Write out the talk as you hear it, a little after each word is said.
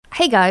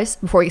Hey guys,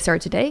 before we get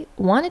started today,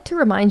 wanted to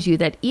remind you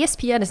that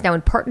ESPN is now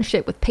in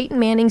partnership with Peyton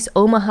Manning's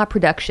Omaha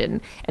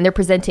production, and they're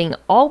presenting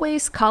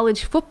Always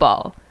College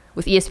Football,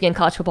 with ESPN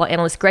college football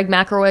analyst Greg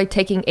McElroy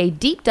taking a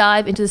deep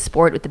dive into the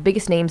sport with the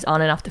biggest names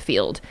on and off the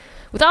field.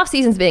 With off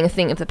seasons being a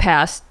thing of the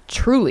past,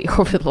 truly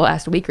over the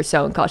last week or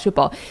so in college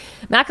football,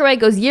 McElroy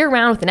goes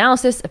year-round with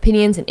analysis,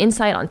 opinions, and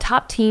insight on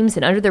top teams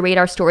and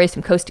under-the-radar stories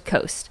from coast to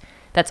coast.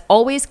 That's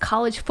Always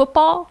College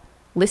Football.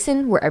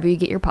 Listen wherever you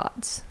get your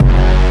pods.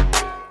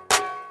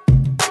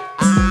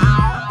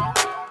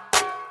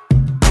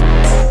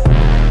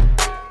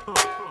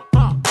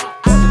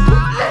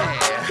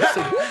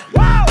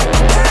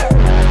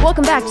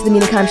 Welcome back to the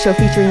Mina Kimes Show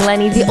featuring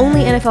Lenny, the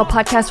only NFL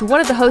podcast where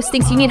one of the hosts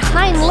thinks you need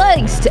hind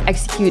legs to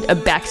execute a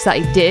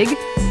backside dig.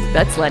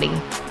 That's Lenny.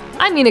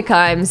 I'm Mina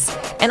Kimes,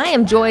 and I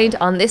am joined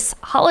on this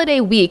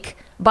holiday week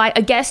by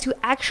a guest who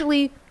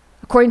actually,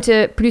 according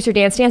to producer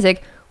Dan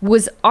Stanzik,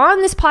 was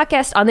on this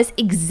podcast on this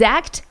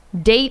exact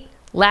date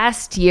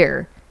last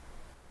year.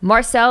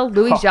 Marcel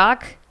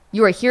Louis-Jacques,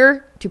 you are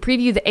here to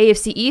preview the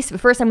AFC East, but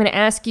first I'm going to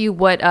ask you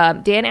what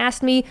Dan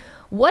asked me.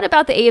 What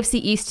about the AFC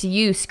East to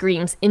you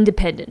screams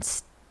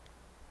independence?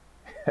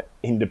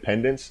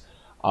 Independence.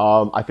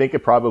 I think it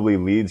probably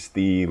leads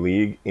the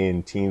league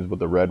in teams with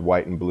the red,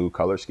 white, and blue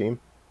color scheme.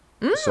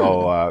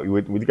 So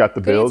we got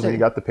the Bills and you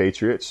got the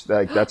Patriots.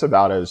 That's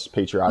about as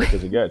patriotic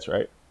as it gets,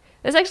 right?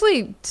 That's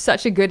actually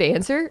such a good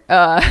answer.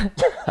 You're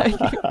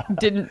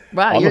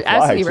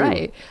absolutely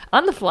right.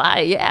 On the fly,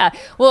 yeah.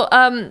 Well,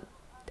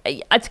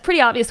 it's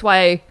pretty obvious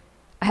why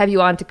I have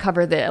you on to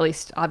cover at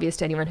least obvious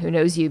to anyone who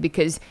knows you,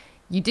 because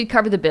you did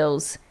cover the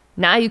Bills.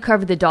 Now you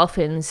cover the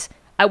Dolphins.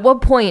 At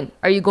what point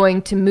are you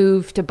going to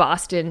move to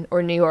Boston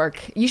or New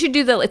York? You should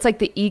do it's like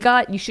the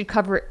EGOT. You should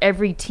cover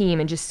every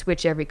team and just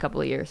switch every couple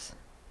of years.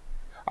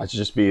 I should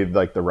just be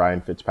like the Ryan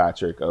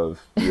Fitzpatrick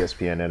of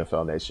ESPN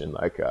NFL Nation.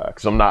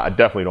 Because I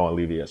definitely don't want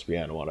to leave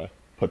ESPN. I want to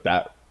put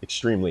that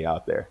extremely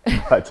out there.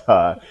 But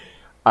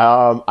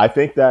I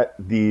think I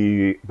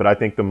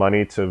think the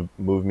money to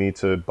move me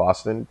to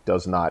Boston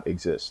does not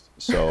exist.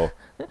 So,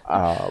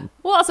 well,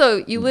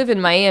 also you live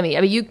in Miami.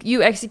 I mean,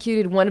 you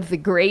executed one of the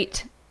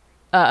great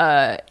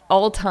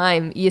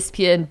all-time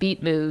ESPN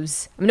beat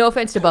moves. I mean, no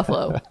offense to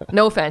Buffalo.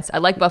 No offense. I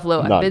like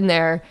Buffalo. None. I've been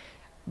there.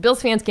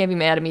 Bills fans can't be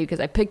mad at me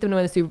because I picked them to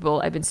win the Super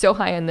Bowl. I've been so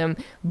high on them.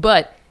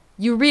 But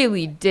you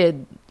really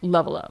did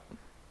level up.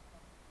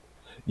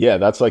 Yeah,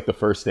 that's like the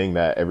first thing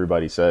that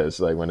everybody says.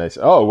 Like when they say,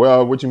 "Oh,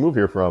 well, where'd you move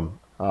here from?"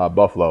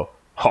 Buffalo.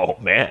 Oh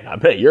man, I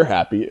bet you're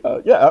happy.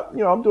 Yeah,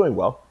 I'm doing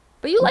well.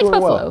 But you like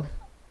Buffalo. Well.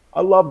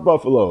 I love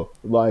Buffalo.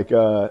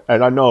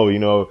 And I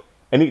know,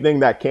 anything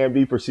that can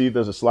be perceived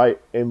as a slight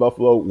in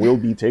Buffalo will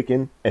be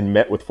taken and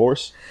met with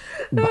force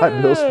by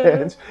Bills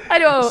fans. I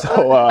know.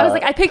 So, I was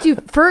like, I picked you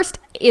first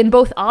in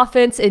both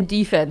offense and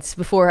defense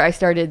before I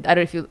started. I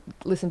don't know if you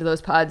listened to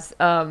those pods.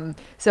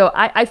 So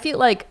I feel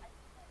like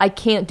I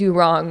can't do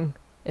wrong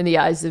in the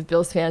eyes of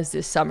Bills fans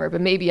this summer,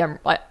 but maybe I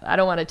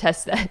don't want to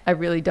test that. I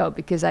really don't,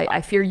 because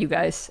I fear you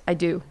guys. I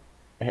do.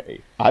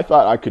 Hey, I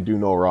thought I could do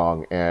no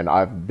wrong, and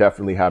I've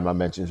definitely had my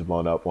mentions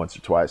blown up once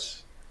or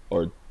twice,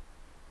 or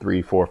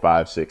 3, 4,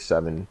 5, 6,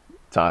 7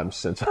 times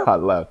since I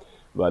left.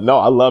 But no,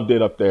 I loved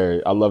it up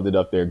there.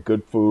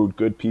 Good food,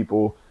 good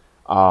people.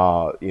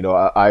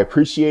 I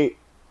appreciate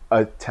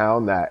a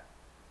town that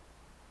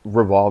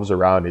revolves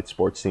around its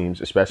sports teams,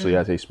 especially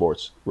as a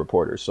sports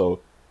reporter. So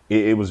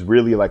it was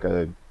really like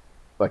a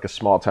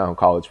small town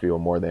college feel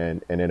more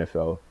than an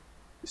NFL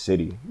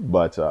city.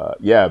 But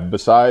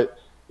besides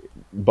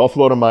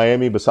Buffalo to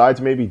Miami,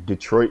 besides maybe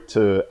Detroit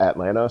to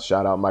Atlanta,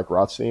 shout out Mike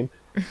Rothstein.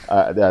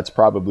 That's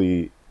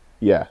probably,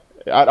 yeah.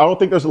 I don't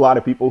think there's a lot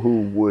of people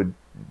who would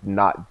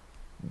not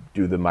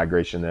do the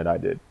migration that I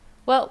did.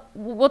 Well,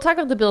 we'll talk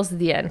about the Bills at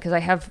the end,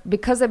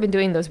 because I've been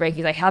doing those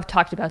rankings, I have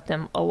talked about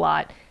them a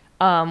lot.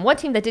 One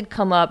team that did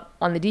come up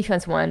on the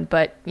defense one,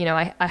 but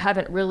I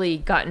haven't really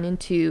gotten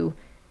into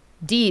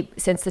deep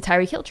since the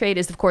Tyreek Hill trade,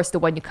 is of course the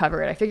one you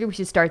covered. I figured we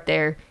should start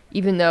there,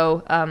 even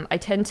though I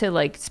tend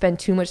to spend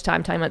too much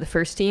time talking about the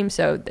first team,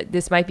 so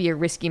this might be a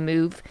risky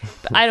move,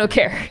 but I don't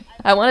care.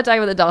 I want to talk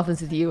about the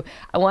Dolphins with you.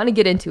 I want to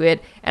get into it,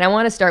 and I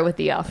want to start with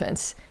the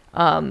offense,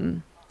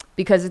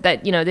 because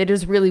that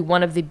is really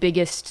one of the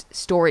biggest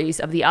stories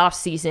of the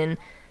offseason,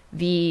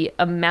 the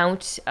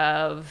amount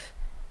of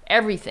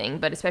everything,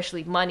 but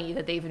especially money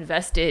that they've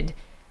invested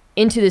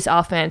into this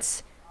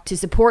offense to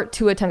support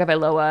Tua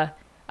Tagovailoa.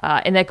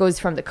 And that goes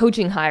from the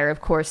coaching hire, of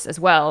course, as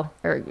well,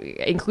 or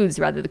includes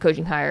rather the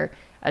coaching hire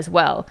as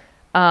well.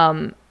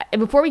 And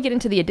before we get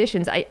into the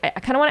additions, I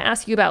kind of want to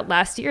ask you about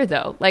last year,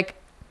 though.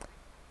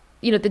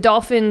 The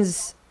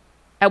Dolphins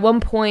at one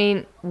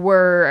point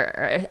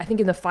were, I think,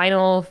 in the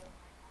final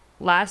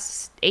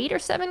last 8 or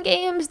 7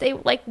 games, they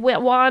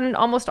won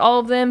almost all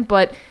of them,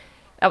 but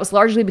that was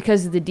largely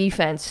because of the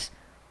defense.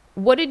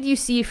 What did you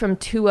see from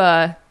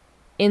Tua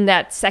in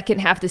that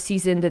second half of the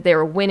season that they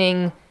were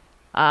winning?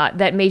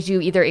 That made you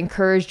either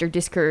encouraged or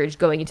discouraged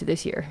going into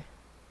this year?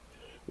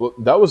 Well,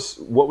 that was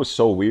what was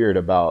so weird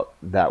about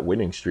that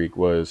winning streak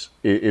was,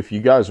 if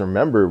you guys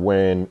remember,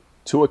 when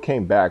Tua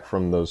came back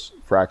from those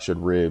fractured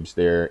ribs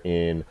there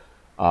in,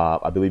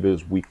 I believe it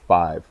was week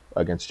 5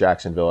 against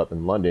Jacksonville up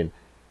in London.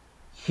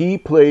 He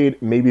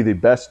played maybe the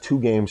best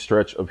 2-game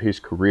stretch of his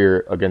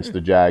career against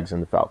the Jags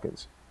and the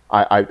Falcons.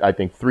 I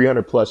think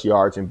 300 plus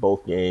yards in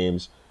both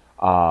games.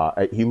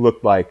 He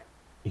looked like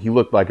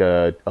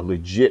a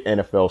legit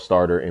NFL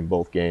starter in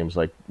both games.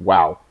 Like,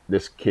 wow,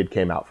 this kid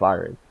came out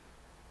firing.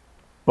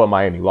 But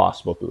Miami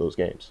lost both of those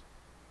games.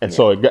 And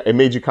so it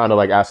made you kind of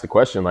like ask the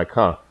question, like,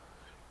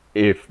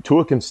 if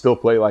Tua can still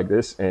play like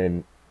this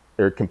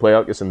or can play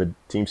like this and the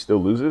team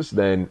still loses,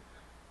 then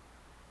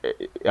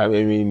I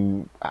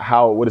mean,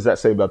 what does that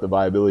say about the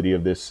viability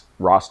of this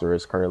roster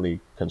as currently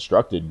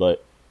constructed?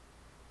 But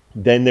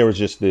then there was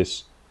just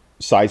this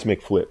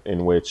seismic flip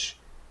in which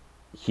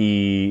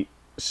he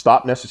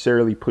stopped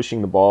necessarily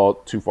pushing the ball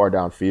too far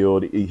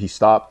downfield. He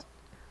stopped,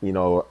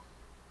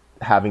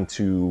 having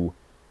to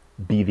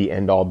be the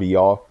end-all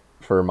be-all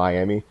for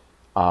Miami.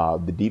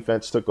 The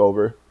defense took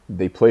over.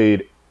 They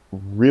played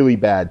really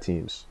bad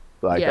teams.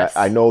 Like, yes.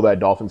 I know that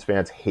Dolphins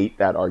fans hate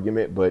that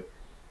argument, but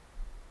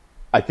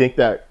I think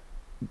that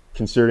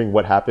considering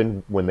what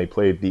happened when they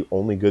played the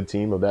only good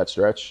team of that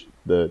stretch,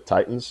 the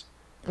Titans,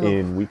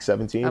 in week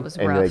 17,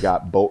 and they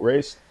got boat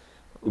raced,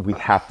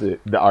 the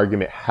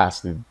argument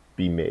has to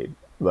be made.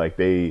 Like,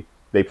 they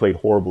played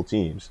horrible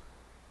teams,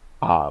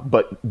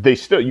 but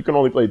you can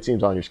only play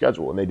teams on your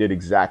schedule, and they did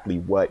exactly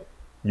what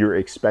you're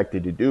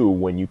expected to do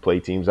when you play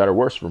teams that are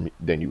worse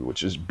than you,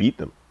 which is beat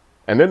them.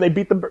 And then they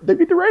beat the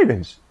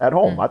Ravens at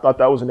home. I thought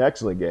that was an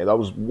excellent game. That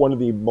was one of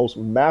the most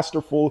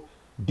masterful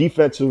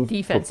defensive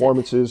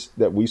performances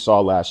that we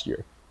saw last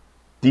year.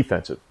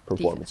 Defensive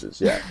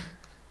performances, yeah.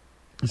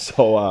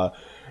 So,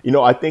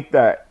 I think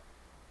that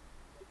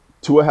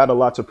Tua had a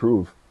lot to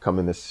prove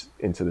coming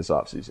into this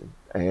offseason.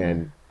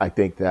 And I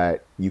think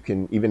that you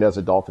can, even as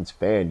a Dolphins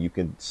fan, you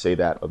can say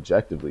that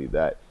objectively,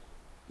 that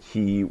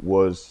he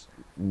was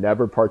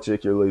never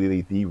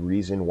particularly the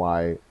reason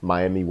why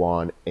Miami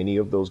won any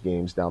of those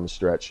games down the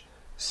stretch,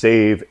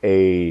 save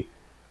a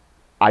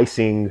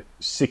icing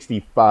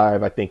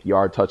 65, I think,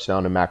 yard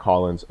touchdown to Mac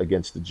Hollins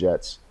against the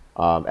Jets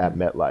at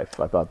MetLife.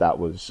 I thought that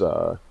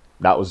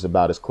was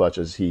about as clutch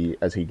as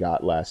he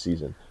got last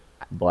season.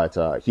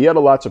 But he had a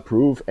lot to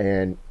prove,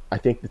 and I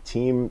think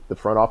the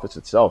front office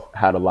itself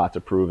had a lot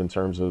to prove in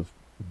terms of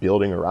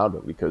building around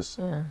him, because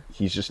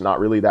he's just not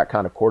really that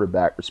kind of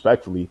quarterback,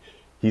 respectfully.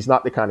 He's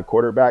not the kind of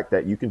quarterback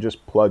that you can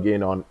just plug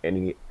in on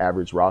any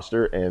average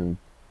roster and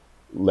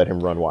let him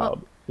run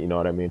wild. Well, you know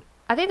what I mean?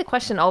 I think the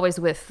question always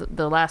with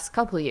the last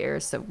couple of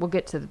years, so we'll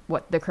get to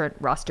what the current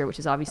roster, which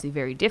is obviously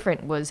very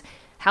different, was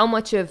how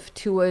much of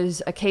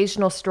Tua's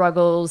occasional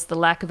struggles, the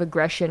lack of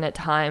aggression at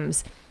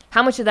times,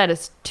 how much of that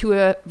is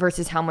Tua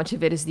versus how much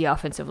of it is the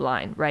offensive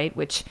line, right?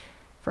 Which,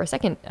 for a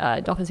second,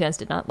 Dolphins fans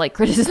did not like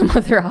criticism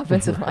of their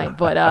offensive line,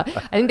 but I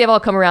think they've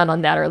all come around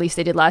on that, or at least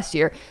they did last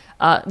year.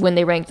 When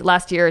they ranked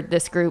last year,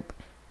 this group,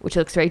 which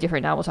looks very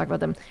different now, we'll talk about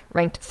them,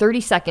 ranked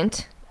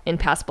 32nd in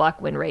pass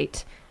block win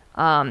rate.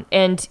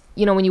 And,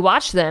 when you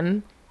watch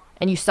them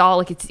and you saw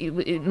it's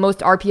most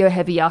RPO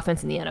heavy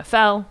offense in the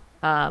NFL,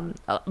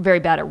 very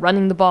bad at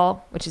running the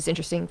ball, which is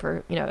interesting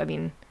for,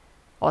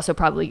 also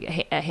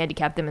probably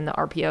handicap them in the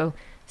RPO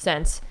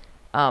sense.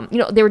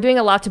 They were doing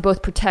a lot to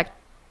both protect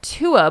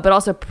Tua, but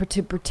also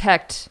to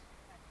protect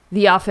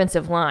the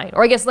offensive line.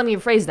 Or I guess let me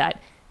rephrase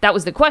that. That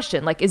was the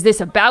question. Like, is this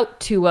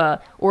about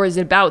Tua or is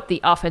it about the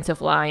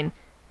offensive line?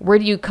 Where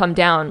do you come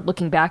down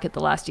looking back at the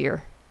last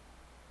year?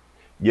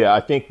 Yeah, I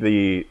think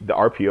the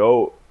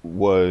RPO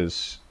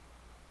was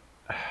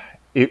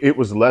it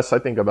was less, I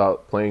think,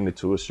 about playing the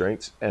Tua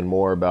strengths and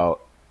more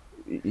about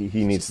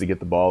he needs to get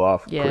the ball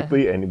off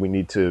quickly, and we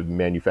need to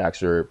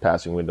manufacture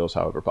passing windows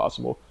however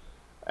possible.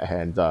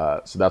 And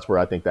so that's where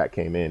I think that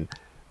came in.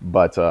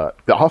 But the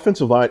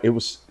offensive line,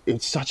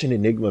 it's such an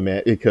enigma,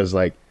 man, because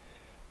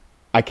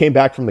I came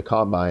back from the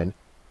combine,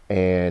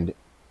 and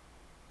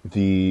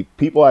the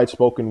people I'd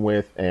spoken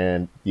with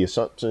and the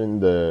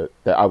assumption that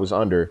I was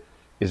under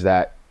is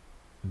that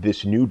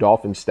this new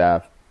Dolphin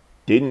staff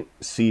didn't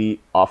see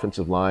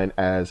offensive line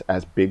as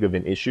big of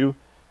an issue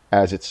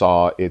as it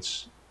saw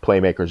its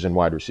playmakers and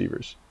wide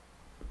receivers.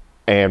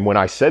 And when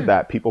I said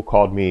that, people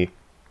called me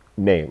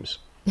names.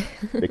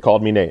 They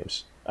called me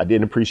names. I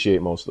didn't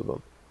appreciate most of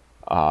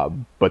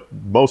them. But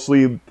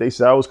mostly they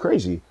said I was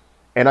crazy.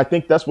 And I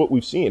think that's what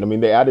we've seen. I mean,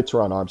 they added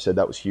Teron Armstead.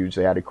 That was huge.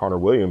 They added Connor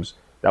Williams.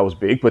 That was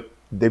big. But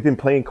they've been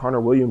playing Connor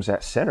Williams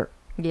at center.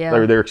 Yeah.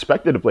 They're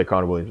expected to play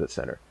Connor Williams at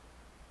center.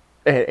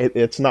 And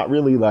it's not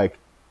really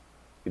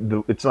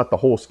it's not the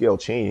whole scale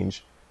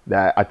change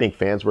that I think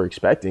fans were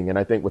expecting. And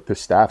I think what the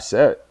staff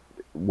said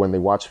when they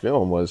watched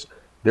film was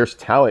there's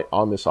talent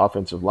on this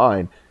offensive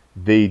line.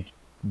 They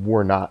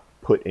were not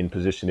put in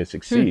position to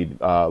succeed.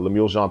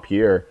 Lemuel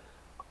Jean-Pierre,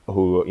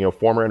 who,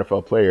 former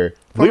NFL player,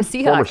 former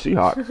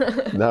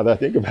Seahawk. Now that I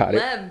think about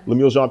it,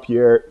 Lemuel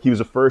Jean-Pierre, he was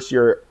a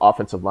first-year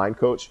offensive line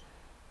coach,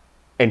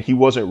 and he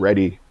wasn't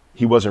ready.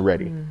 He wasn't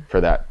ready for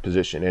that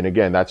position. And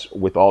again, that's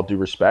with all due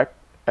respect.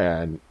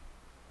 And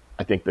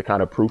I think the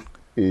kind of proof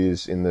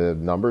is in the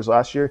numbers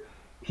last year.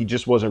 he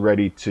just wasn't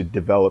ready to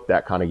develop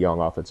that kind of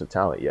young offensive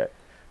talent yet.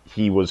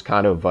 He was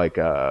kind of like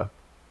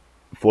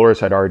Flores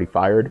had already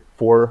fired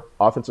 4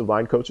 offensive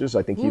line coaches.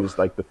 I think he was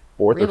like the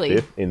 4th Really?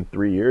 or 5th in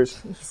 3 years.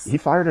 Jeez. He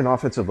fired an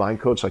offensive line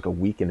coach like a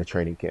week into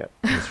training camp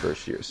his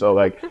first year. So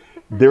like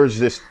there was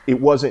this, it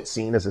wasn't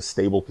seen as a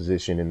stable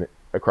position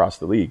across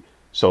the league.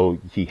 So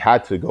he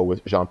had to go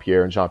with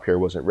Jean-Pierre, and Jean-Pierre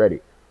wasn't ready.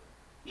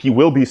 He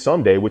will be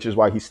someday, which is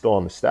why he's still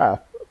on the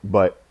staff.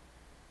 But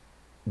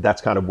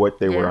that's kind of what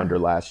they were under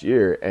last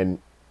year. And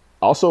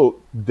also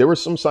there were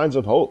some signs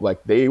of hope.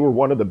 Like they were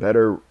one of the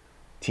better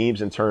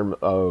teams in terms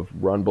of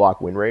run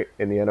block win rate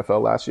in the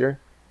NFL last year.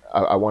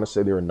 I want to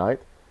say they were 9th,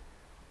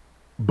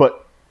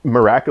 but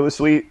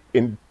miraculously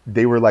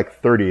they were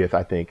like 30th,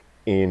 I think,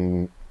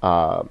 in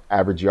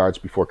average yards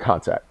before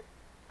contact.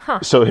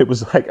 So it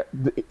was like,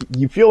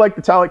 you feel like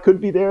the talent could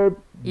be there.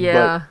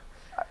 Yeah.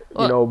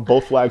 But,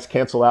 both flags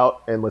cancel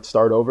out and let's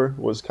start over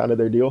was kind of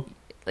their deal.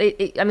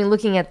 I mean,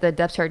 looking at the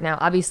depth chart now,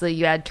 obviously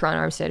you had Teron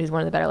Armstead, who's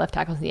one of the better left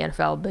tackles in the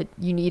NFL, but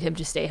you need him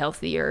to stay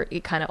healthy or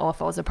it kind of all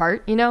falls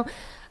apart, And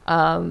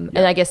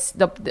I guess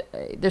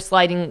they're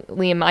sliding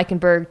Liam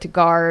Eichenberg to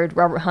guard.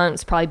 Robert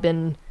Hunt's probably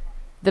been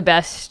the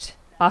best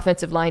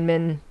offensive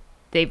lineman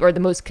or the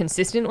most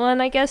consistent one,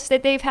 I guess,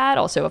 that they've had.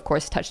 Also, of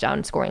course,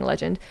 touchdown scoring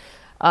legend.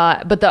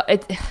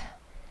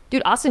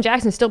 Dude, Austin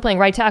Jackson's still playing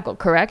right tackle,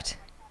 correct?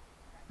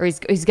 Or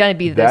he's going to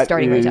be the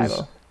starting right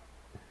tackle.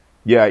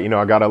 Yeah,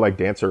 I gotta like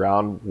dance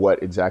around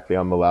what exactly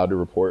I'm allowed to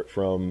report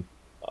from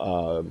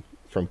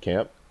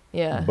camp.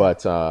 Yeah,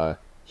 but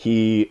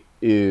he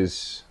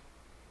is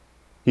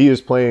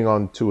playing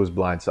on Tua's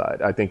blind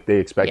side. I think they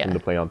expect him to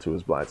play on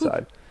Tua's blind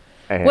side.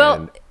 And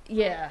well,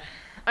 yeah.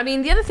 I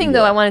mean, the other thing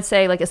though, I want to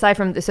say, like aside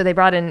from so they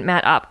brought in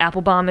Matt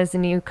Applebaum as the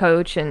new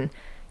coach, and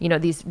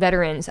these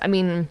veterans. I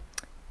mean,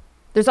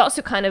 there's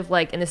also kind of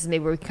like, and this is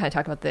maybe where we can kind of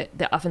talk about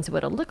the offensive,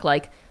 what it'll look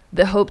like.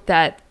 The hope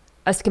that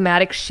a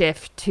schematic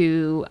shift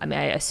to,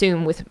 I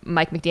assume with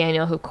Mike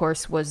McDaniel, who of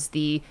course was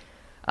the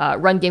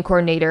run game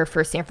coordinator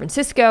for San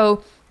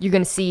Francisco, you're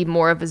going to see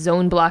more of a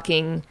zone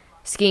blocking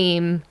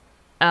scheme.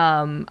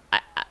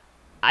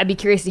 I'd be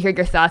curious to hear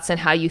your thoughts on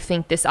how you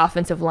think this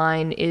offensive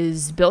line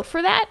is built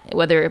for that,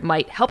 whether it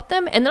might help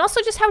them, and then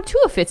also just how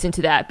Tua fits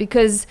into that.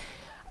 Because,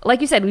 like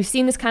you said, we've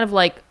seen this kind of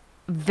like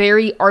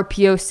very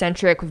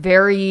RPO-centric,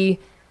 very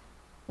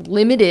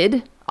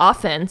limited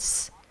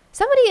offense.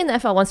 Somebody in the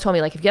NFL once told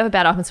me, like, if you have a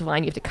bad offensive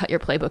line, you have to cut your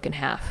playbook in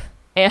half.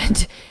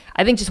 And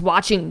I think just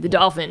watching the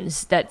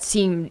Dolphins, that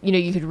seemed,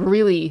 you could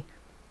really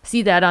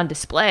see that on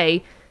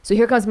display. So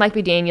here comes Mike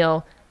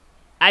McDaniel.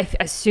 I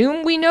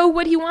assume we know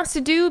what he wants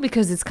to do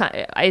because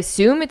I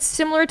assume it's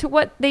similar to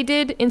what they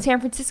did in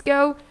San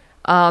Francisco.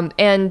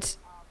 And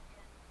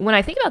when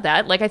I think about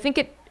that, like, I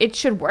think it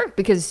should work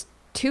because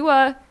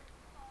Tua,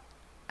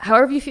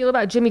 however you feel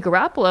about Jimmy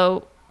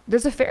Garoppolo,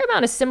 there's a fair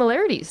amount of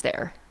similarities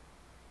there.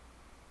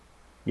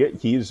 Yeah,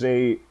 he's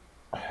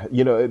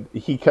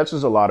he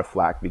catches a lot of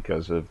flack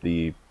because of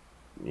the,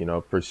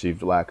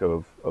 perceived lack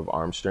of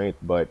arm strength,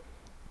 but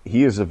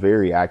he is a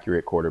very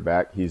accurate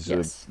quarterback. He's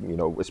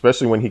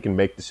especially when he can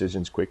make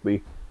decisions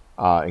quickly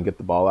and get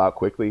the ball out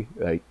quickly.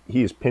 Like,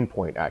 he is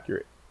pinpoint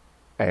accurate,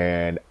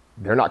 and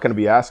they're not going to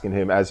be asking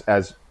him, as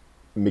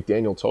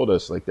McDaniel told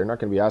us, like, they're not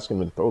going to be asking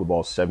him to throw the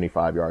ball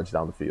 75 yards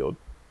down the field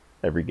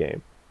every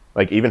game.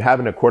 Like, even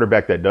having a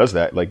quarterback that does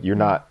that, like,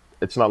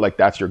 it's not like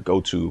that's your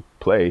go-to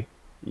play.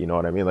 You know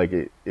what I mean? Like,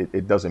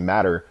 it doesn't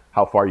matter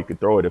how far you could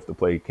throw it if the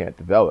play can't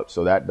develop.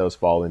 So that does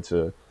fall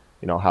into,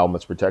 how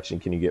much protection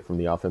can you get from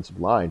the offensive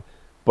line.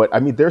 But I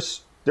mean,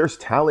 there's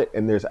talent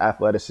and there's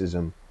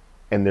athleticism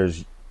and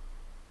there's,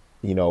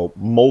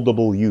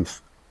 moldable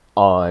youth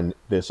on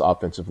this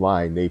offensive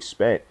line. They've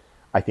spent,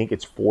 I think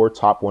it's 4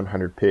 top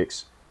 100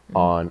 picks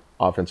on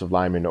offensive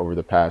linemen over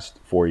the past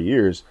 4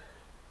 years.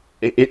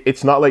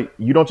 It's not like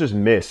you don't just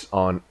miss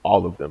on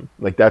all of them.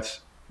 Like,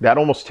 that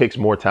almost takes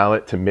more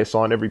talent to miss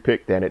on every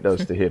pick than it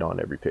does to hit on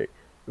every pick.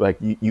 Like,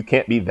 you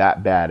can't be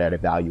that bad at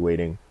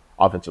evaluating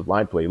offensive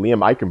line play. Liam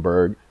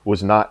Eichenberg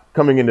was not,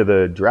 coming into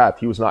the draft,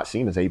 he was not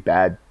seen as a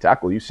bad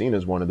tackle. He was seen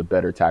as one of the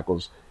better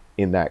tackles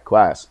in that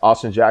class.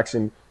 Austin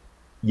Jackson,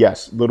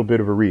 yes, a little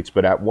bit of a reach,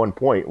 but at one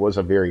point was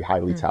a very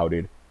highly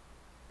touted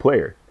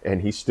player.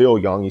 And he's still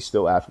young. He's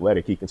still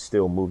athletic. He can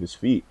still move his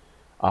feet.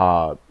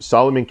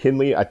 Solomon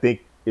Kindley, I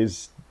think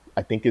is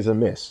a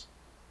miss.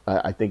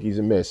 I think he's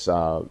a miss.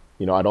 I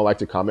don't like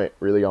to comment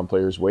really on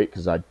players' weight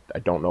because I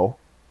don't know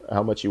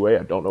how much you weigh.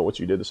 I don't know what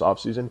you did this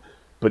offseason.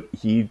 But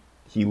he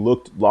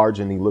looked large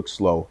and he looked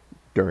slow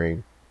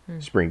during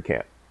spring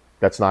camp.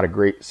 That's not a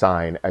great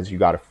sign as you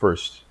got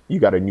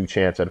a new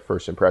chance at a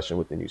first impression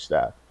with the new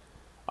staff.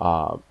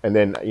 And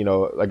then,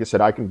 like I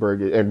said,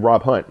 Eichenberg and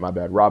Rob Hunt,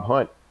 Rob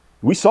Hunt,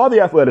 we saw the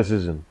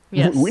athleticism.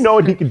 Yes. We know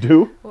what he can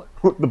do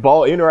with the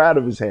ball in or out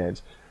of his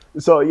hands.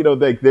 So,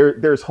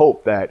 there's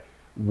hope that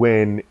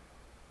when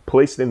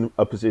placed in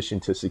a position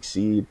to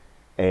succeed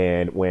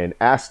and when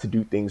asked to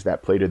do things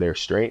that play to their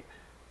strength,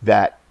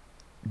 that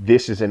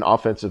this is an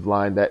offensive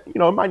line that, it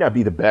might not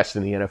be the best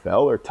in the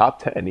NFL or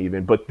top 10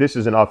 even, but this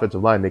is an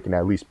offensive line they can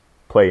at least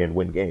play and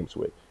win games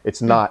with.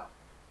 It's not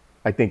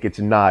I think it's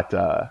not.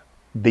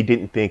 They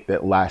didn't think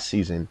that last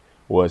season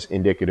was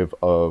indicative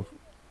of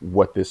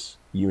what this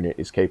unit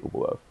is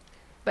capable of.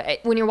 But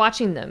when you're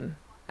watching them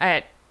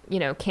at,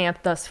 camp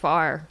thus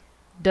far,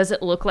 does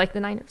it look like the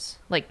Niners?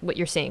 Like what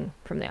you're seeing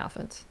from the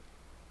offense?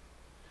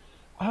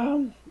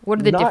 What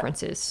are the Not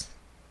differences?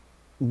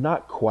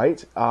 not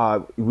quite.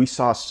 We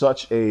saw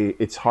such a.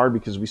 It's hard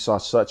because we saw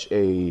such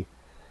a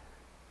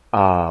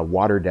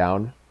watered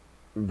down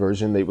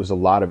version. It was a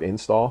lot of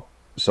install.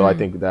 So I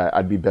think that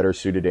I'd be better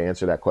suited to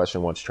answer that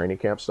question once training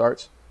camp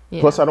starts.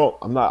 Yeah. Plus,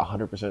 I'm not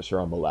 100% sure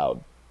I'm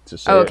allowed to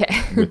say Oh, it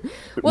okay. with,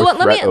 Well,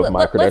 with threat of my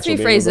let's credential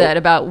being rephrase that revoked.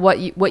 about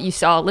what you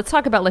saw. Let's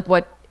talk about like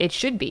what it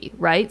should be,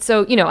 right?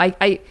 So,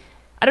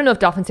 I don't know if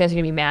Dolphins fans are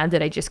going to be mad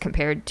that I just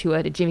compared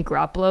Tua to Jimmy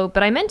Garoppolo,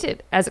 but I meant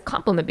it as a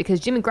compliment because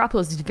Jimmy Garoppolo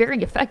is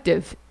very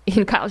effective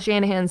in Kyle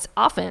Shanahan's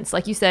offense.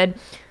 Like you said,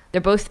 they're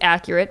both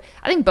accurate.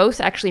 I think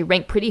both actually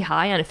rank pretty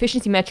high on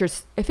efficiency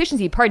metrics,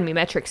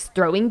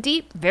 throwing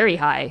deep, very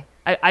high.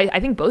 I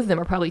think both of them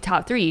are probably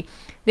top 3.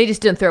 They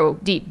just didn't throw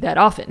deep that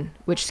often,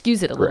 which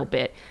skews it a little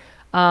bit.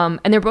 And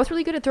they're both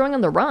really good at throwing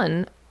on the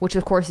run, which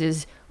of course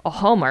is a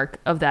hallmark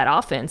of that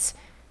offense.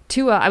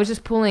 Tua, I was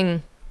just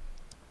pulling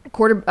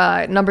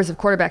numbers of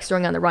quarterbacks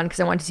throwing on the run because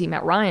I wanted to see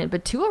Matt Ryan,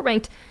 but Tua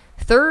ranked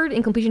 3rd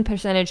in completion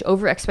percentage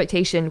over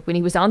expectation when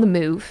he was on the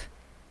move,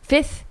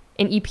 5th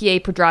in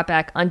EPA per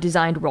dropback on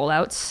designed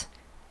rollouts.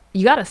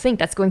 You got to think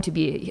that's going to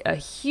be a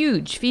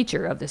huge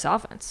feature of this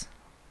offense.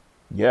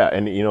 Yeah,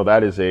 and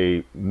that is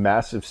a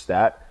massive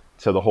stat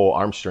to the whole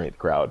arm strength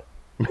crowd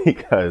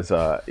because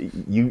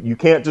you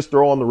can't just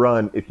throw on the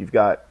run if you've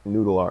got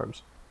noodle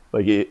arms.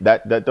 Like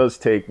that does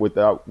take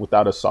without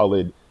a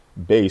solid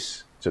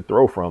base to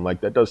throw from.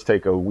 Like that does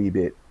take a wee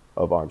bit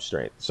of arm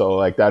strength. So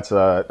like that's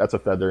a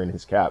feather in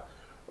his cap.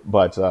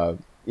 But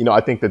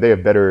I think that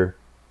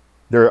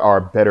there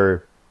are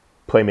better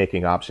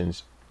playmaking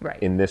options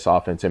Right. in this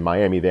offense in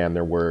Miami than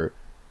there were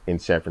in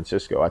San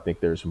Francisco. I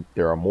think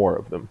there are more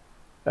of them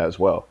as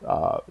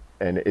well.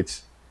 And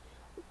it's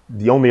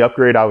the only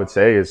upgrade I would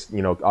say is,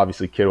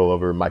 obviously Kittle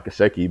over Mike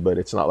Gesicki, but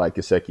it's not like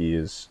Gesicki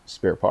is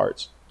spare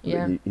parts.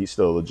 Yeah. He's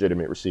still a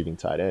legitimate receiving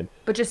tight end.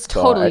 But just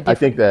So totally different. I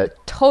think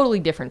that, totally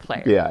different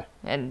player. yeah,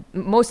 And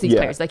most of these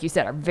Yeah. players, like you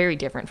said, are very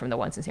different from the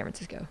ones in San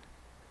Francisco.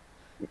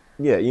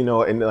 yeah,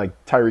 and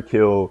like Tyreek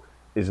Hill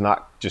is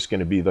not just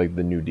going to be like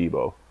the new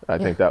Debo. I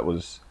think that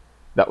was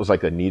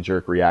like a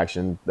knee-jerk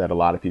reaction that a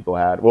lot of people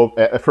had. Well,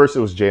 at first it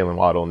was Jalen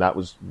Waddle, and that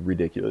was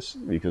ridiculous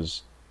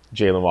because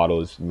Jalen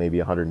Waddle is maybe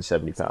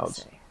 170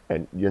 pounds,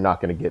 and you're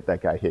not going to get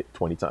that guy hit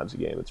 20 times a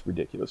game. It's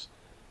ridiculous.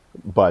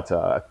 But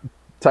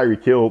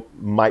Tyreek Hill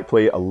might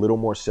play a little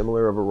more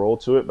similar of a role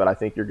to it, but I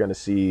think you're going to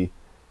see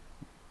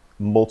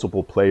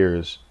multiple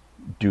players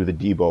do the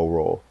Debo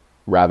role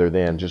rather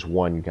than just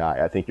one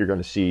guy. I think you're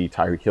going to see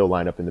Tyreek Hill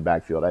line up in the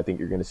backfield. I think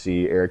you're going to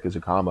see Eric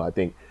Ezekama. I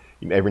think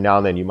every now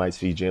and then you might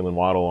see Jalen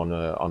Waddle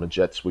on a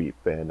jet sweep,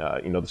 and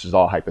this is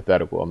all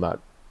hypothetical. I'm not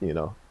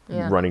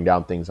running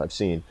down things I've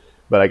seen,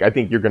 but I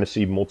think you're going to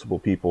see multiple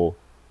people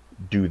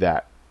do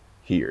that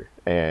here.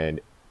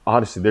 And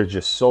honestly,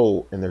 there's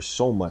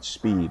so much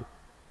speed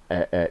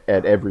at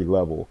every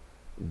level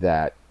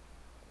that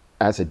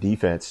as a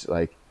defense,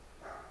 like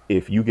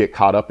if you get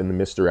caught up in the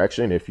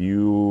misdirection, if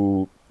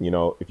you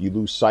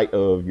lose sight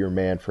of your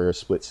man for a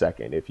split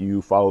second, if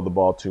you follow the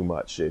ball too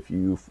much, if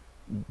you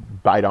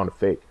bite on a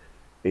fake,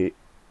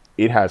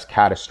 it has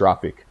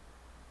catastrophic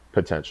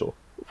potential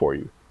for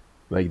you.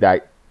 Like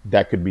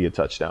that could be a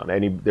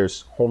touchdown.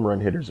 There's home run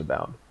hitters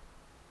abound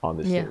on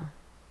this team.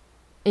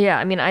 Yeah,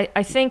 I mean,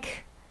 I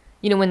think,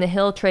 when the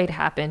Hill trade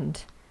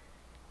happened,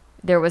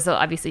 there was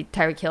obviously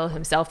Tyreek Hill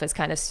himself has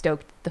kind of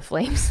stoked the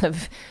flames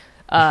of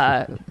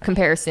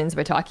comparisons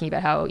by talking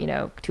about how,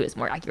 Tua is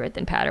more accurate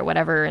than Pat or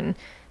whatever and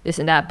this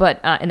and that, but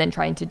and then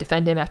trying to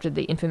defend him after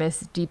the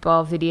infamous deep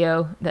ball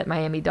video that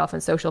Miami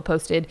Dolphins social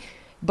posted.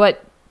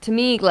 But to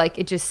me, like,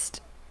 it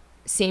just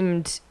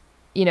seemed,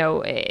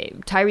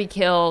 Tyreek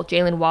Hill,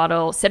 Jalen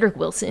Waddle, Cedric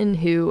Wilson,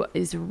 who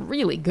is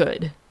really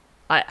good,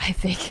 I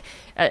think,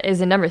 as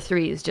a number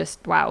 3 is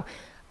just, wow.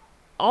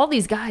 All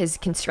these guys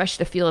can stretch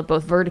the field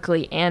both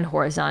vertically and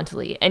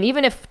horizontally. And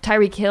even if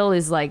Tyreek Hill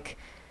is like,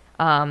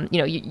 like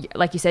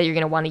you said, you're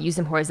going to want to use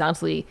him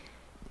horizontally,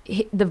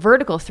 the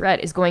vertical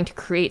threat is going to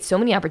create so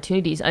many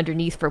opportunities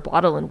underneath for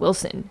Waddle and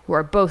Wilson, who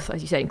are both,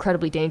 as you said,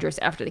 incredibly dangerous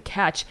after the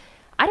catch.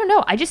 I don't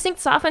know. I just think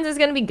this offense is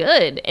going to be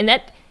good. And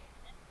that,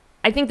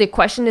 I think the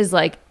question is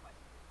like,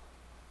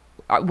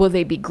 will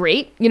they be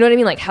great? You know what I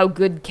mean? Like, how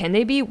good can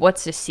they be?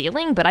 What's the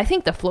ceiling? But I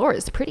think the floor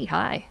is pretty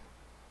high.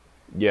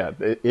 Yeah,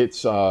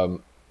 it's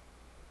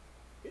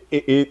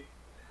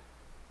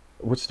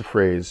what's the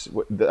phrase?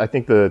 I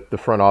think the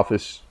front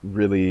office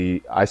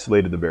really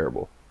isolated the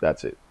variable.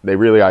 That's it. They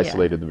really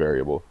isolated the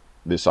variable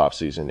this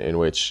offseason, in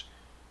which,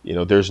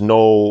 there's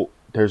no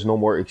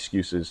more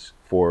excuses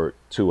for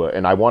Tua.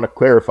 And I want to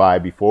clarify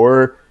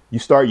before you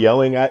start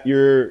yelling at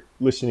your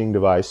listening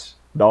device,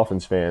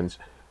 Dolphins fans,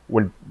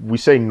 when we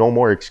say no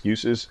more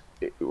excuses,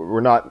 we're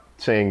not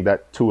saying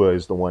that Tua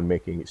is the one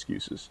making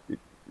excuses.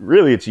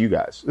 really it's you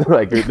guys.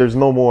 Like there's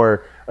no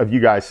more of you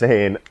guys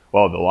saying,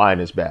 well, the line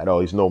is bad. Oh,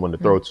 he's no one to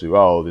throw to.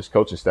 Oh, this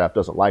coaching staff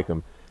doesn't like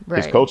him.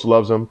 His Right. coach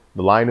loves him.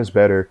 The line is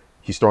better.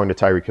 He's throwing the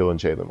Tyreek Hill and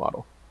Jalen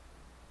Waddle.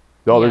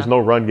 Oh, Yeah. there's no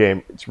run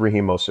game. It's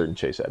Raheem Mostert and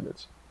Chase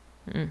Edmonds.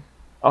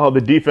 Oh,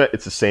 the defense,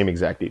 it's the same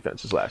exact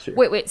defense as last year.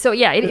 Wait. So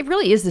yeah, it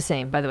really is the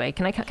same. By the way,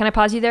 can I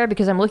pause you there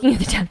because I'm looking at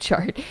the depth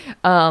chart.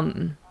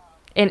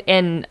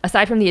 And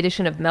aside from the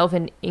addition of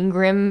Melvin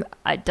Ingram,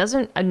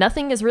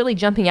 nothing is really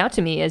jumping out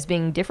to me as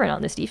being different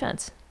on this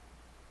defense.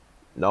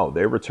 No,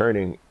 they're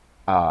returning.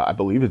 I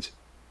believe it's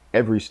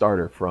every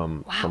starter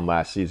from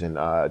last season.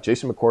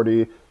 Jason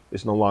McCourty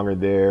is no longer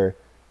there,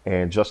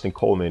 and Justin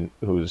Coleman,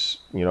 who's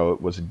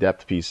was a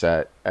depth piece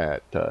at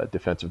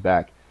defensive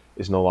back,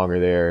 is no longer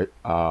there.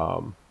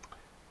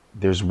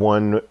 There's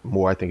one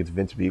more. I think it's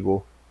Vince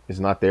Beagle is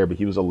not there, but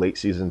he was a late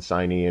season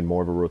signee and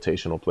more of a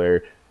rotational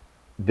player.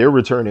 They're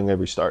returning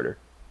every starter,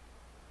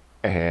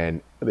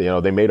 and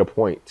they made a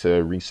point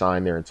to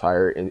re-sign their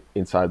entire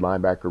inside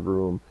linebacker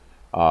room.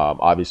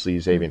 Obviously,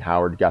 Xavier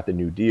Howard got the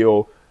new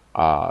deal.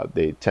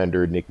 They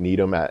tendered Nick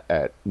Needham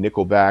at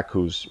nickelback,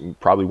 who's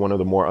probably one of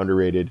the more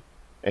underrated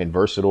and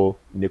versatile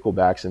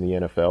nickelbacks in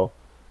the NFL.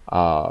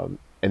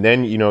 And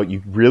then,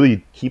 you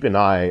really keep an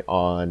eye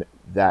on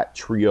that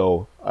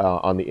trio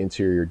on the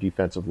interior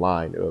defensive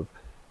line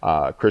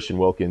of Christian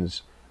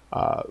Wilkins,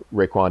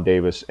 Raekwon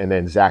Davis, and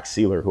then Zach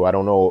Sealer, who I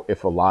don't know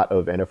if a lot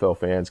of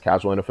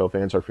casual NFL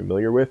fans are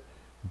familiar with,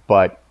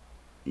 but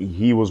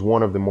he was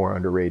one of the more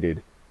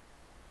underrated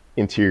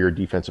interior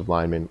defensive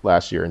linemen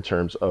last year in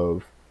terms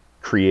of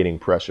creating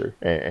pressure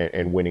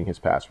and winning his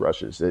pass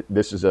rushes.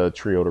 This is a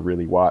trio to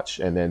really watch.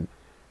 And then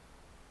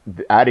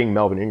adding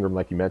Melvin Ingram,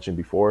 like you mentioned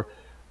before,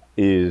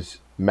 is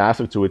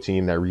massive to a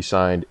team that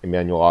re-signed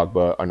Emmanuel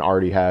Ogbah and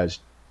already has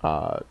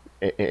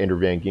Andrew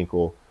Van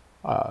Ginkel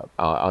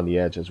on the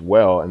edge as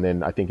well. And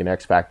then I think an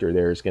X factor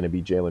there is going to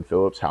be Jalen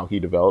Phillips, how he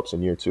develops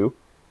in year two.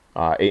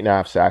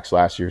 8.5 sacks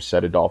last year,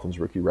 set a Dolphins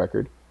rookie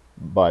record.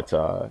 But,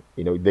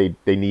 they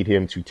need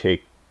him to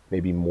take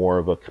maybe more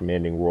of a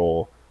commanding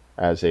role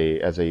as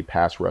a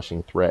pass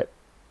rushing threat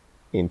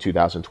in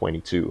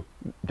 2022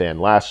 than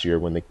last year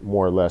when they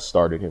more or less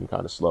started him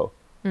kind of slow.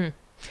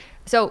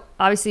 So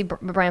obviously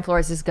Brian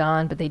Flores is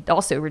gone, but they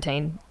also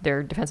retained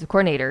their defensive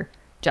coordinator,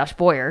 Josh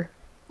Boyer,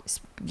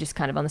 just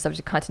kind of on the subject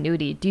of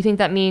continuity. Do you think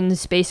that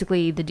means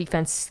basically the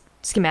defense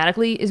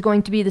schematically is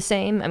going to be the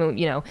same? I mean,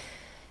 anyone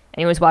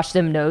who's watched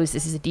them knows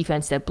this is a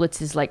defense that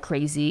blitzes like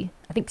crazy.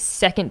 I think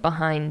second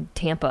behind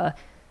Tampa.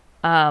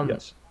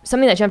 Yes.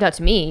 Something that jumped out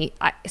to me.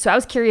 So I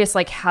was curious,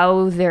 like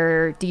how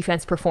their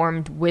defense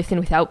performed with and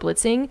without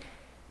blitzing.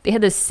 They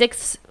had the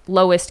sixth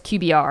lowest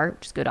QBR,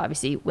 which is good,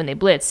 obviously, when they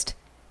blitzed,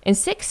 and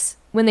sixth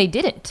when they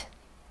didn't.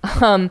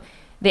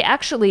 They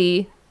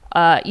actually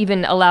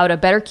even allowed a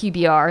better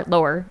QBR,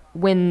 lower,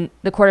 when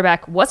the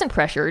quarterback wasn't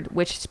pressured,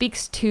 which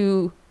speaks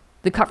to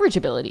the coverage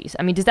abilities.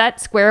 I mean, does that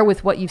square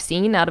with what you've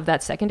seen out of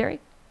that secondary?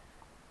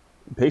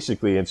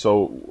 Basically, and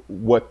so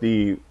what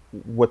the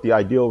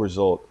ideal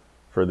result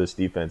for this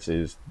defense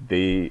is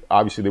they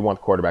want the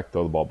quarterback to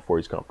throw the ball before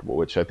he's comfortable,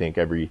 which I think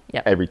every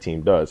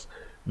team does.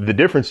 The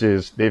difference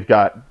is they've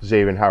got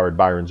Xavier Howard,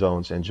 Byron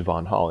Jones, and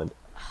Javon Holland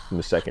in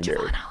the secondary.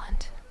 Javon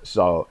Holland.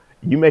 So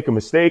you make a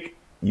mistake,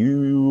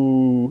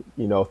 you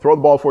throw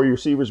the ball before your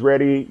receiver's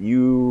ready,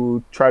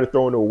 you try to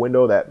throw into a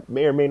window that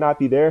may or may not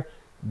be there.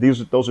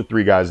 Those are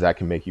three guys that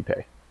can make you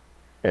pay.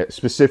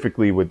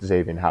 Specifically with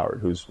Xavier Howard,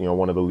 who's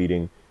one of the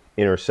leading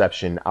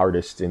interception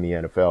artists in the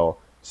NFL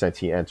since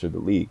he entered the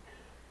league.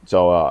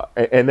 So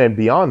and then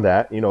beyond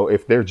that,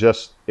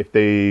 if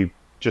they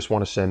just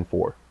want to send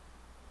four,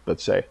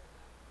 let's say,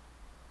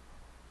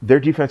 their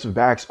defensive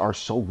backs are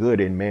so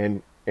good in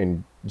man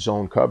and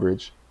zone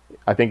coverage.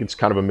 I think it's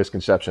kind of a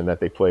misconception that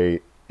they play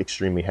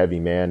extremely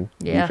heavy man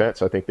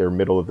defense. I think they're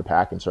middle of the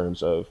pack in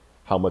terms of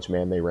how much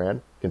man they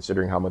ran,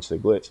 considering how much they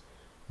blitz.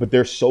 But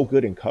they're so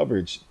good in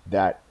coverage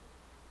that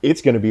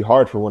it's going to be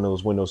hard for one of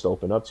those windows to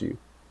open up to you.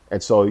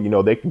 And so,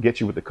 they can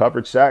get you with the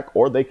coverage sack,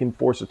 or they can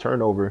force a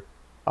turnover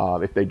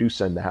if they do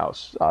send the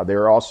house.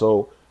 They're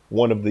also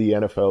one of the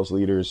NFL's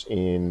leaders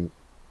in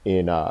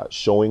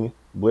showing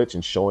blitz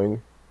and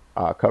showing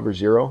cover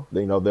zero.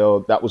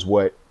 That was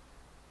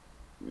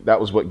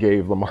what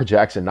gave Lamar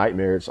Jackson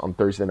nightmares on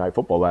Thursday Night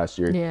Football last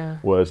year. Yeah.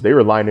 Was they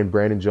were lining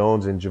Brandon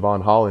Jones and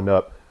Javon Holland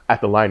up at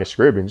the line of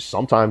scrimmage.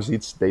 Sometimes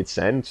they'd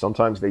send,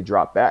 sometimes they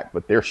drop back,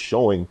 but they're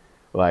showing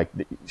like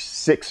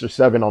 6 or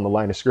 7 on the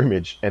line of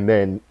scrimmage and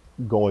then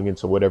going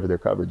into whatever their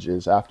coverage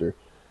is after.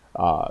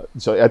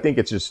 So I think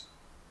it's just,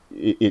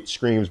 it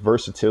screams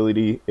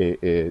versatility.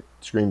 It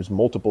screams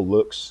multiple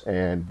looks.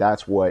 And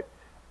that's what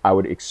I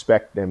would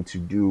expect them to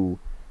do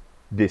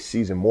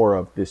more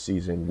of this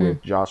season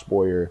with Josh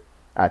Boyer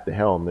at the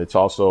helm. It's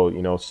also,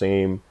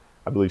 same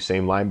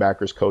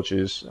linebackers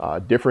coaches,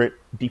 different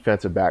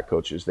defensive back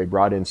coaches. They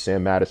brought in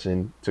Sam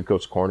Madison to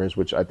coach corners,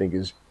 which I think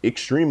is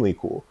extremely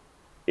cool.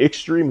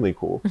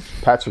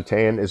 Pat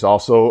Surtain is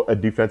also a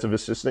defensive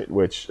assistant,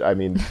 which I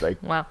mean,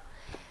 like, Wow.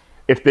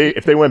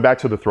 if they went back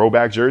to the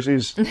throwback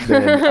jerseys,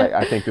 then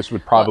I think this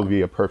would probably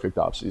be a perfect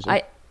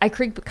offseason. I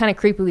kind of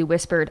creepily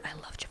whispered, I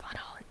love Javon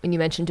Holland when you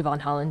mentioned Javon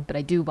Holland, but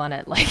I do want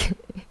to like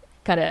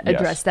kind of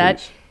address that.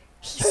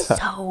 Please. He's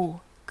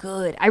so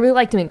good. I really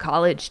liked him in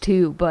college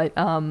too, but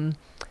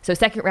so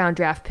second round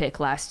draft pick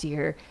last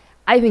year.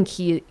 I think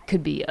he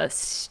could be a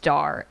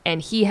star,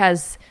 and he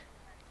has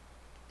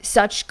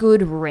such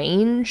good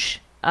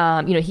range.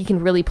 He can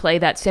really play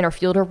that center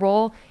fielder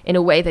role in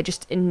a way that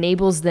just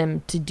enables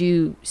them to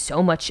do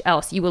so much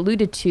else. You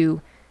alluded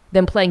to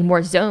them playing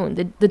more zone.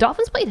 The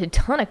Dolphins played a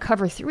ton of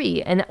cover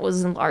 3, and that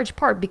was in large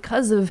part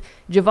because of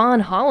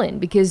Javon Holland,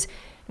 because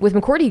with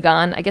McCourty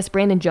gone, I guess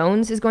Brandon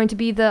Jones is going to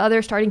be the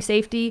other starting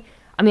safety.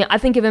 I mean, I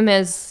think of him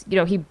as,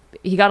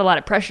 he got a lot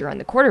of pressure on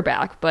the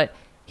quarterback, but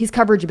his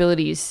coverage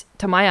abilities,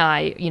 to my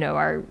eye,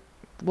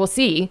 we'll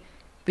see,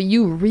 but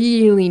you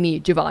really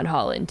need Javon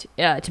Holland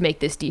to make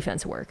this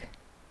defense work.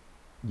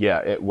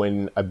 Yeah,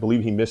 when I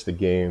believe he missed a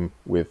game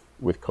with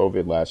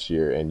COVID last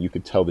year, and you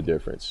could tell the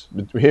difference.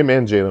 Him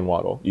and Jalen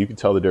Waddle, you could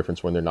tell the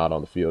difference when they're not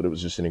on the field. It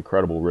was just an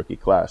incredible rookie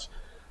class.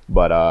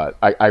 But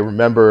I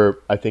remember,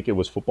 I think it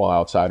was Football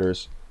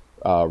Outsiders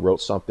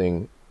wrote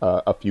something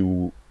a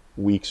few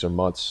weeks or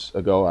months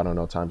ago. I don't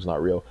know, time's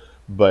not real.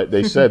 But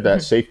they said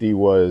that safety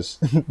was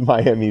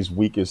Miami's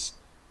weakest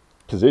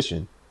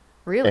position.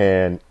 Really?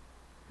 And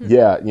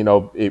yeah,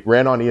 it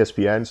ran on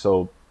ESPN,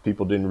 so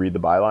people didn't read the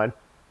byline.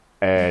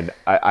 And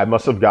I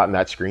must have gotten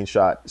that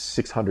screenshot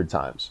 600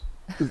 times,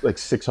 like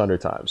 600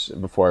 times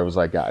before I was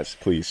like, guys,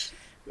 please.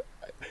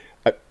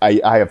 I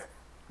have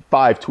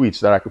 5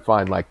 tweets that I could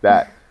find like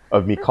that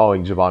of me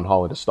calling Javon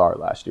Holland a star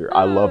last year.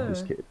 I love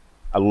this kid.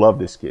 I love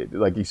this kid.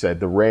 Like you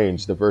said, the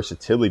range, the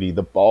versatility,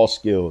 the ball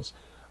skills.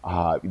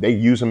 They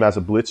use him as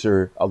a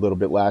blitzer a little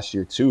bit last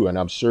year too, and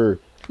I'm sure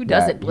who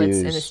doesn't blitz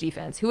in this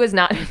defense? Who has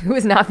not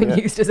been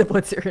used as a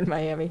blitzer in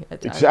Miami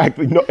at times?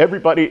 Exactly. No,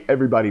 everybody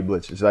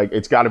blitzes. Like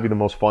it's got to be the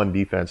most fun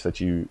defense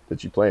that you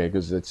play in,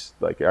 because it's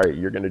like, all right,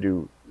 you're going to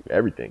do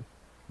everything.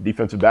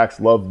 Defensive backs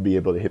love to be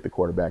able to hit the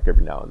quarterback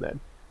every now and then.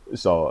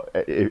 So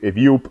if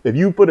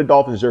you put a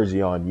Dolphins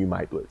jersey on, you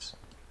might blitz.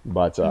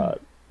 But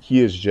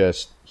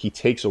he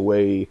takes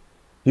away.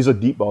 He's a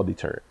deep ball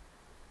deterrent.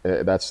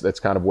 That's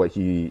kind of what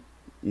he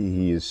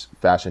has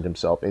fashioned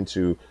himself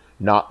into.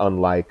 Not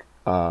unlike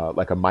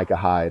like a Micah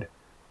Hyde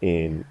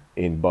in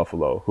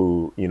Buffalo,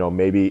 who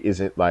maybe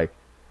isn't like.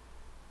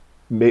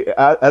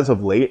 As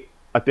of late,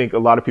 I think a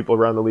lot of people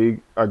around the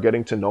league are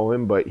getting to know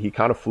him, but he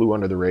kind of flew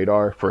under the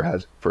radar for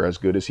as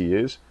good as he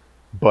is.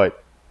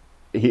 But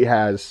he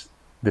has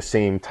the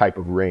same type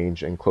of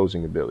range and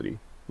closing ability.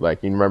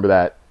 Like, you remember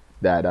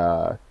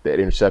that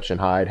interception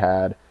Hyde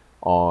had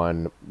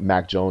on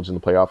Mac Jones in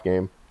the playoff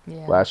game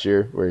last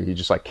year, where he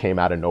just like came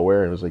out of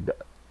nowhere and was like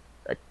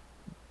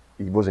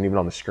he wasn't even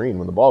on the screen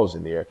when the ball was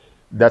in the air.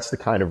 That's the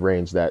kind of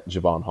range that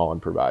Javon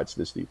Holland provides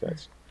this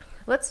defense.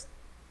 Let's,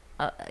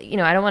 I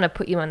don't want to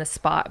put you on the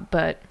spot,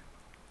 but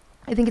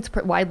I think it's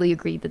widely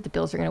agreed that the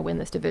Bills are going to win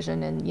this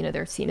division, and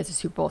they're seen as a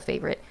Super Bowl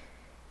favorite.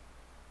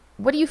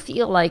 What do you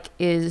feel like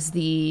is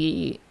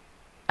I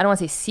don't want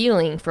to say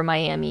ceiling for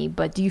Miami,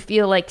 but do you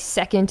feel like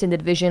second in the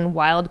division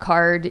wild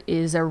card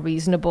is a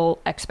reasonable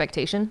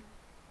expectation?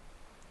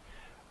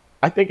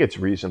 I think it's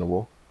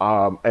reasonable.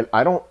 And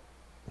I don't,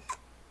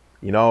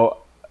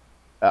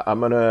 I'm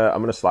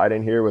gonna slide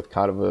in here with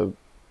kind of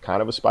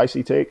a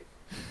spicy take.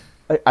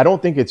 I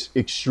don't think it's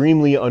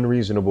extremely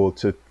unreasonable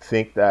to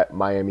think that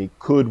Miami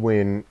could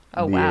win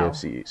the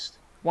AFC East.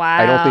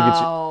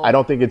 Wow. I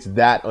don't think it's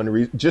that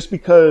unreasonable.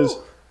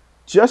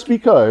 Just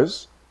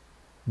because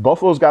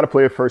Buffalo's got to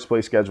play a first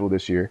place schedule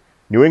this year.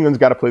 New England's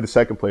got to play the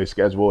second place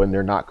schedule, and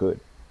they're not good.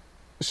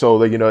 So,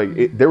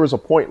 there was a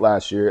point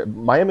last year.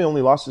 Miami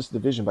only lost this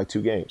division by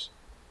 2 games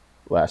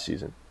last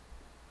season,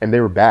 and they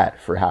were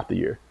bad for half the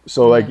year.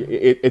 So,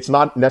 it's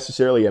not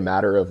necessarily a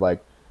matter of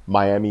like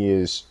Miami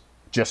is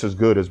just as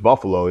good as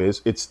Buffalo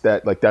is. It's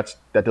that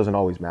that doesn't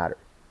always matter.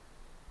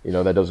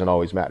 That doesn't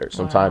always matter.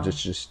 Sometimes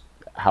it's just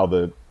how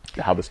the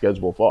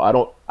schedule fall.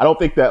 I don't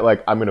think that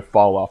like I'm going to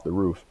fall off the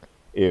roof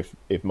if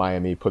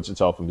Miami puts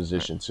itself in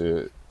position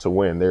to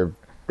win.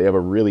 They have a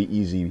really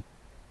easy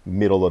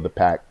middle of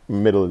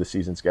the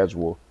season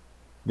schedule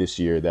this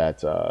year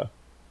that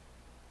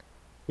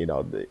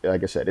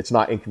like I said, it's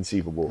not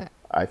inconceivable,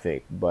 I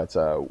think, but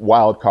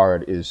wild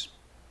card is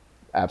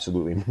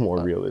absolutely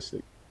more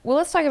realistic. Well,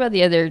 let's talk about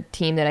the other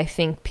team that I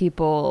think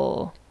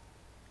people,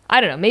 I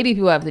don't know, maybe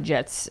people have the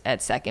Jets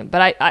at second,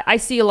 but I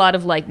see a lot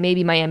of like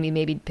maybe Miami,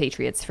 maybe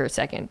Patriots for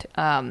second.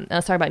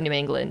 Let's talk about New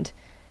England.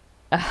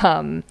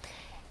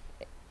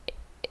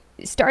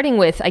 Starting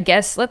with, I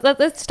guess,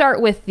 let's start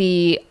with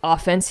the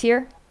offense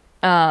here.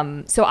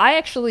 So I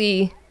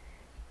actually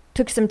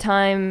took some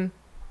time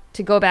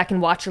to go back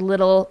and watch a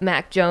little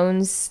Mac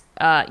Jones,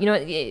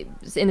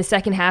 in the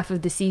second half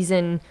of the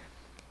season.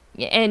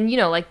 And,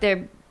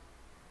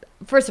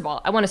 first of all,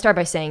 I want to start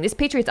by saying this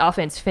Patriots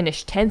offense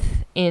finished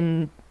 10th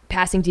in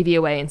passing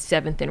DVOA and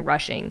 7th in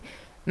rushing.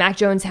 Mac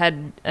Jones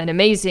had an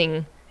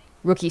amazing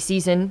rookie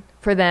season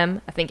for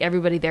them. I think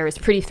everybody there is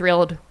pretty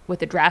thrilled with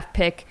the draft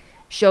pick.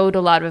 showed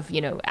a lot of,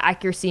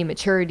 accuracy,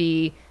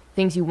 maturity,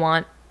 things you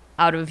want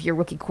out of your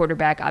rookie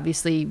quarterback.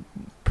 Obviously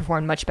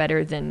performed much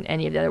better than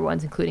any of the other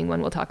ones, including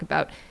one we'll talk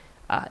about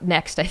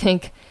next, I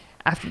think,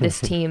 after this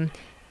team.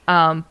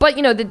 But,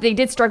 they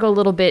did struggle a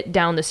little bit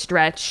down the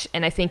stretch,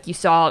 and I think you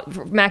saw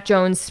Mac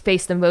Jones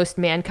face the most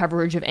man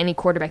coverage of any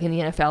quarterback in the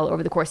NFL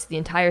over the course of the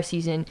entire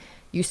season.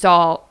 You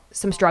saw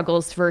some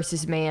struggles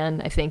versus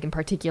man, I think, in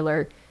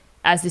particular,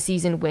 as the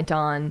season went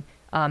on.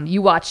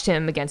 You watched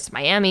him against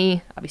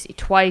Miami, obviously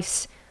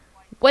twice.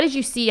 What did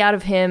you see out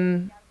of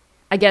him,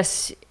 I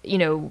guess,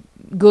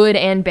 good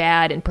and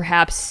bad, and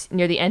perhaps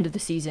near the end of the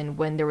season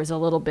when there was a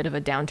little bit of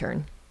a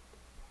downturn?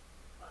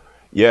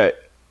 Yeah,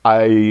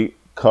 I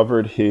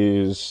covered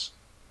his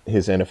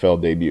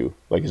NFL debut,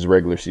 like his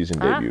regular season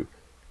debut.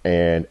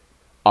 And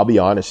I'll be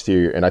honest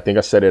here, and I think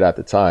I said it at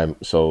the time,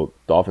 so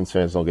Dolphins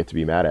fans don't get to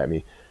be mad at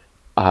me.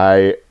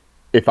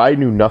 If I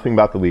knew nothing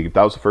about the league, if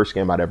that was the first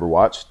game I'd ever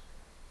watched,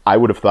 I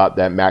would have thought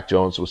that Mac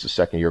Jones was the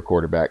second-year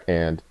quarterback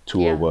and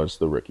Tua was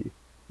the rookie.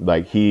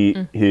 Like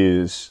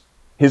his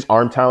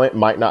arm talent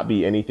might not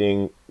be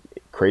anything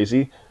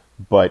crazy,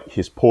 but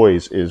his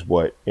poise is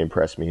what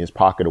impressed me. His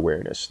pocket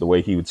awareness, the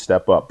way he would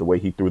step up, the way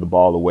he threw the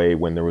ball away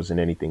when there wasn't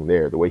anything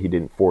there, the way he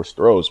didn't force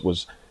throws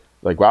was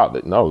like, wow,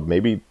 no,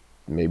 maybe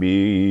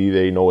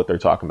they know what they're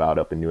talking about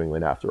up in New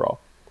England after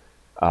all.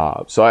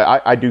 So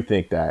I do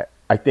think that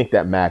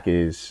Mac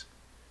is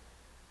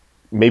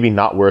maybe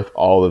not worth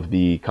all of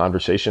the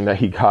conversation that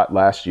he got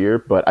last year,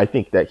 but I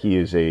think that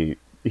he's a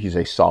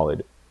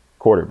solid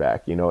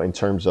quarterback, in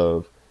terms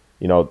of,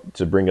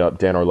 to bring up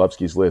Dan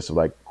Orlovsky's list of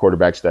like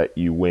quarterbacks that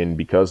you win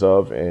because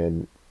of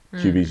and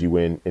QBs you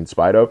win in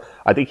spite of.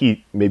 I think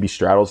he maybe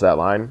straddles that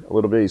line a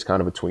little bit. He's kind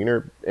of a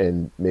tweener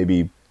and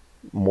maybe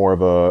more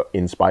of a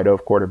in spite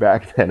of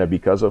quarterback than a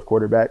because of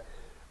quarterback.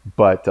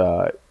 But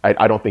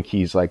I don't think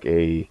he's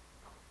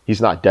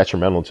not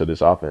detrimental to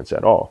this offense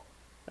at all.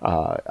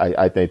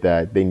 I think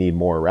that they need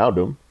more around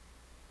him.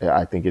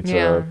 I think it's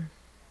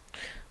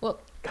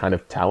kind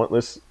of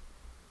talentless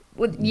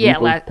group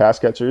of pass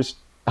catchers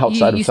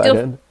outside of tight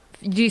end.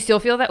 Do you still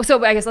feel that?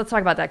 So I guess let's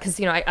talk about that, because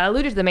I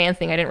alluded to the man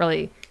thing. I didn't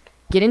really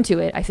get into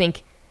it. I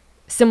think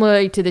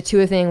similar to the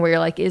Tua thing, where you're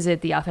like, is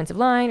it the offensive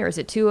line or is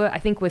it Tua? I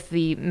think with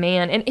the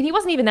man, and he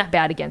wasn't even that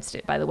bad against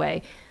it, by the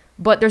way.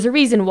 But there's a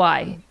reason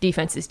why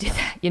defenses did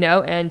that,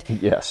 And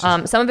yes.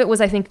 Some of it was,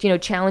 I think,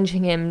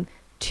 challenging him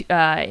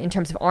in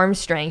terms of arm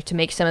strength to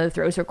make some of the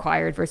throws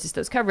required versus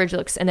those coverage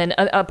looks. And then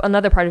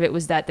another part of it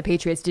was that the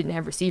Patriots didn't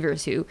have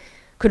receivers who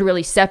could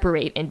really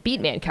separate and beat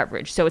man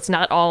coverage. So it's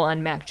not all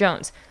on Mac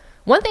Jones.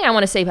 One thing I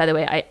want to say, by the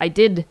way, I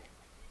did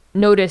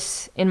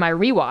notice in my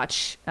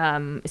rewatch,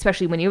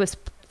 especially when he was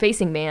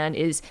facing man,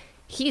 is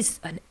he's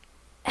an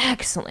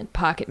excellent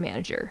pocket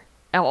manager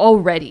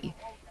already.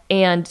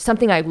 And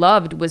something I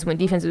loved was when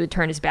defenses would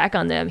turn his back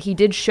on them, he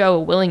did show a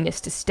willingness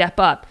to step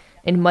up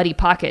in muddy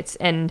pockets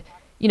and,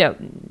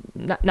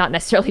 not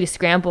necessarily to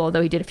scramble,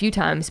 although he did a few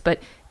times,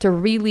 but to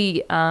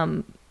really,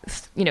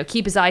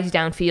 keep his eyes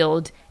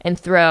downfield and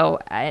throw.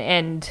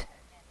 And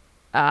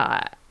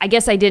I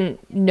guess I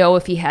didn't know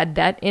if he had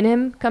that in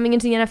him coming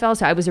into the NFL,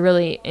 so I was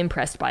really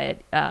impressed by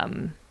it.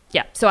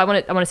 So I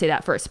want to say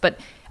that first. But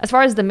as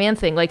far as the man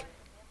thing, like,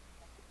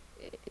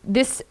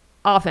 this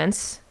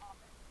offense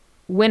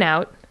went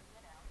out,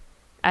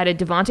 added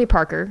Devontae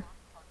Parker,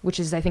 which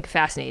is, I think,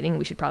 fascinating.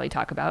 We should probably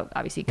talk about,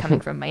 obviously,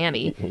 coming from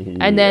Miami.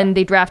 And then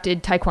they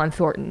drafted Tyquan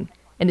Thornton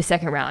in the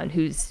second round,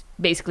 who's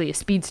basically a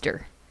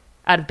speedster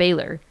out of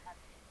Baylor.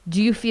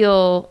 Do you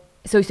feel...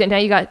 So now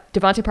you got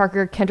Devontae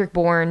Parker, Kendrick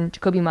Bourne,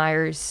 Jacoby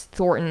Myers,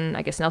 Thornton,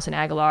 I guess Nelson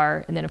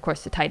Aguilar, and then, of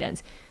course, the tight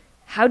ends.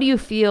 How do you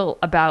feel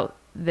about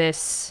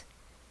this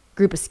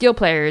group of skill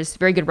players,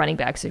 very good running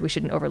backs? We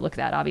shouldn't overlook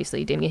that,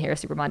 obviously. Damian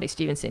Harris and Ramondre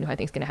Stevenson, who I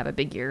think is going to have a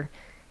big year.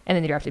 And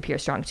then they drafted Pierre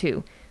Strong,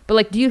 too.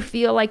 But, do you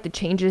feel like the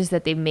changes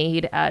that they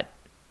made at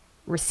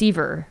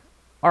receiver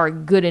are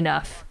good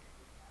enough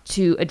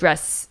to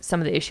address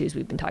some of the issues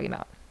we've been talking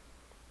about?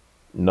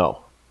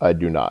 No, I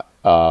do not.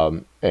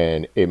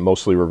 And it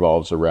mostly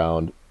revolves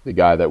around the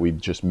guy that we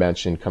just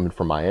mentioned coming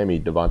from Miami,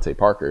 Devontae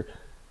Parker.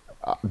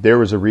 There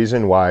was a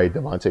reason why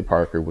Devontae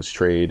Parker was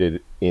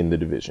traded in the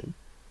division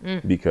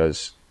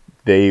because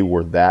they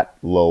were that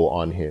low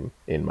on him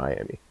in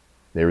Miami.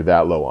 They were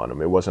that low on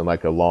him. It wasn't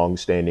like a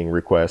long-standing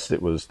request.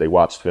 It was they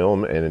watched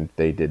film and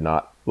they did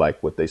not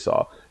like what they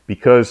saw.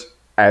 Because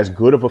as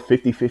good of a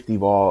 50-50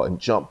 ball and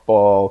jump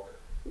ball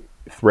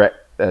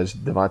threat as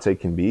Devontae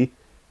can be,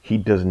 he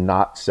does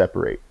not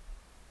separate.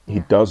 He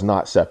does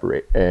not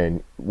separate.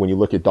 And when you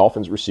look at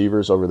Dolphins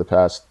receivers over the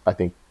past, I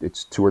think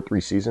it's 2 or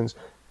 3 seasons,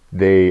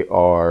 they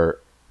are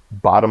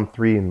bottom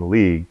 3 in the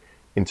league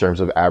in terms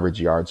of average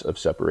yards of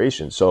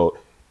separation. So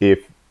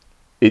if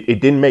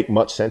it didn't make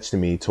much sense to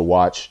me to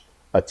watch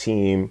a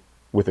team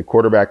with a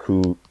quarterback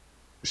who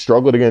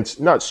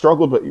not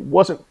struggled, but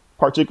wasn't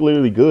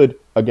particularly good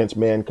against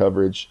man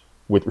coverage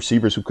with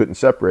receivers who couldn't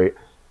separate.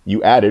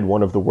 You added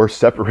one of the worst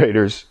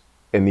separators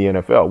in the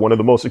NFL, one of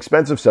the most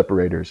expensive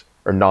separators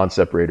or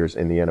non-separators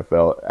in the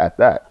NFL at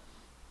that.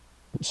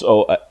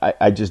 So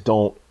I just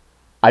don't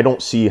I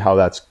don't see how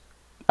that's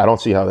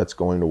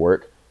going to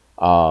work.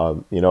 I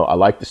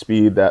like the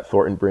speed that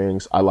Thornton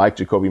brings. I like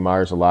Jacoby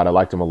Myers a lot. I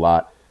liked him a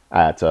lot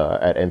at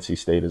NC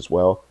State as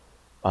well.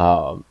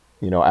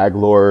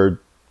 Aguilar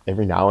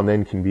every now and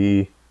then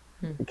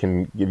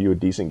can give you a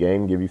decent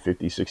game, give you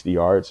 50, 60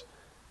 yards.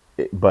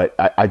 But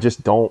I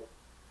just don't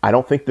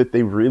think that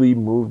they really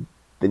moved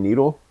the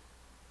needle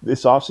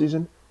this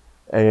offseason.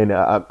 And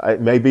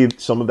maybe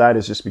some of that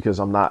is just because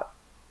I'm not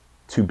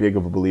too big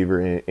of a believer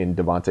in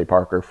Devontae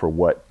Parker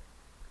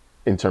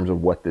in terms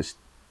of what this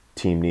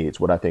team needs,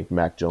 what I think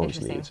Mac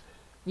Jones needs.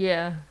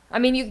 Yeah. I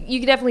mean, you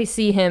could definitely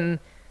see him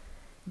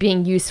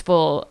being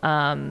useful,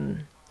 I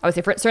would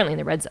say certainly in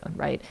the red zone,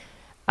 right?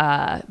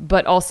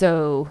 But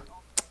also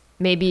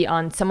maybe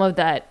on some of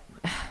that,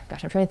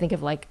 gosh, I'm trying to think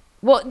of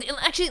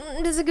actually,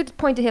 this is a good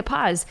point to hit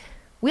pause.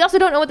 We also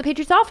don't know what the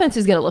Patriots offense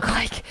is going to look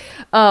like.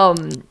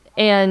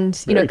 And,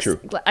 Very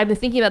true. I've been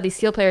thinking about these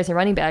skill players and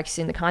running backs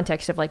in the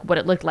context of what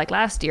it looked like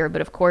last year.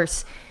 But of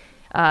course,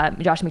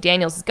 Josh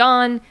McDaniels is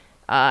gone.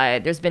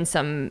 There's been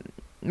some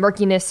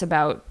murkiness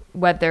about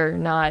whether or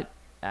not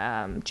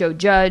Joe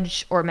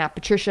Judge or Matt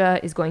Patricia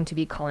is going to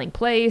be calling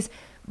plays.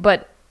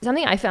 But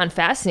something I found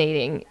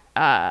fascinating,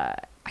 I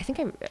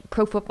think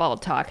Pro Football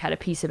Talk had a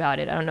piece about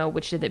it. I don't know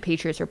which of the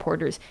Patriots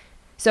reporters.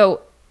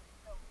 So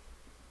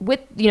with,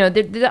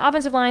 the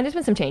offensive line, there's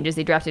been some changes.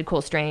 They drafted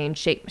Cole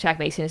Strange. Shaq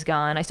Mason is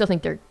gone. I still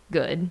think they're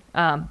good.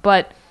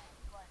 But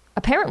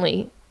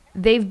apparently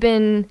they've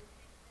been,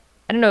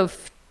 I don't know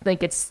if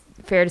it's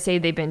fair to say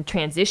they've been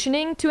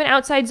transitioning to an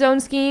outside zone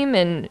scheme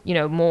and,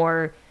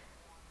 more,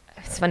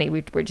 it's funny,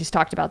 we just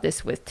talked about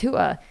this with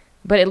Tua,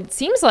 but it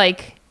seems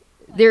like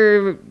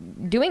they're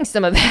doing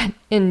some of that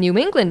in New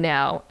England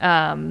now.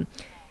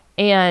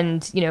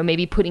 And,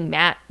 maybe putting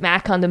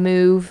Mac on the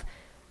move,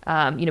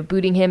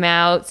 booting him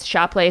out,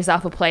 shot plays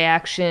off of play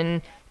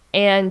action.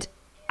 And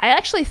I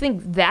actually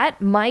think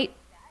that might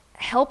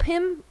help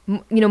him,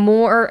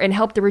 more and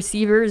help the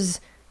receivers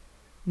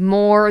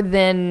more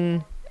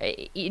than,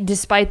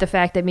 despite the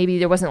fact that maybe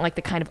there wasn't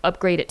the kind of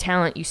upgrade at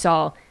talent you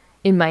saw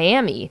in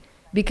Miami.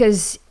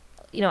 Because,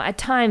 at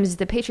times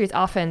the Patriots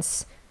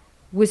offense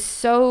was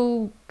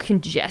so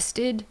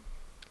congested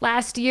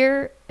last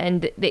year,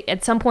 and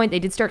at some point they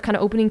did start kind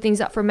of opening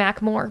things up for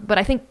Mac more. But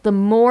I think the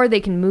more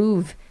they can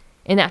move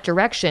in that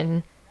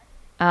direction,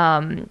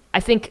 I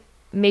think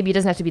maybe it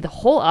doesn't have to be the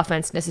whole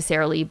offense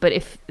necessarily, but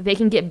if they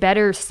can get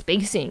better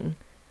spacing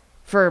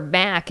for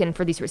Mac and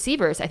for these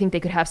receivers, I think they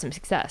could have some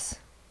success.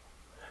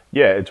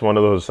 Yeah, it's one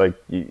of those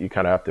you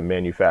kind of have to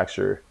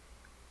manufacture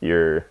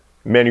your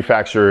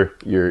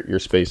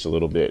space a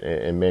little bit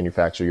and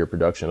manufacture your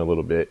production a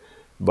little bit.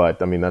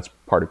 But I mean, that's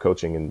part of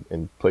coaching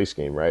and play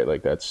scheme, right?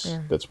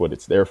 That's what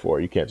it's there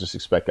for. You can't just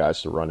expect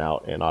guys to run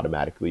out and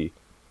automatically,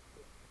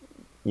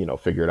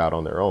 figure it out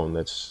on their own.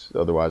 That's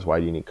otherwise,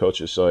 why do you need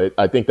coaches? So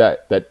I think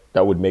that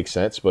would make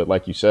sense. But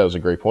like you said, it was a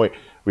great point.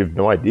 We have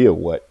no idea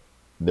what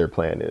their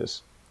plan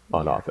is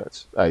on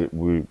offense.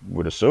 We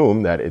would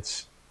assume that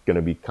it's going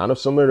to be kind of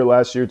similar to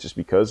last year, just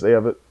because they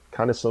have a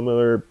kind of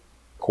similar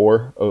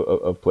core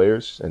of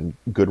players and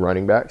good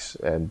running backs,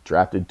 and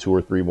drafted 2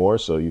 or 3 more.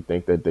 So you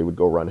think that they would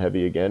go run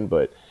heavy again,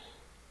 but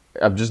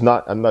I'm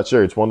not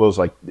sure. It's one of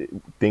those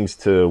things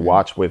to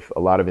watch with a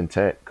lot of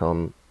intent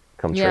come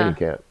training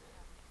camp.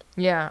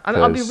 Yeah,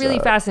 I'll be really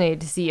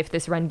fascinated to see if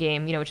this run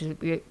game, which is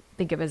we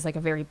think of as a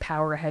very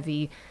power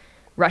heavy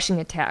rushing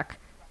attack,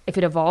 if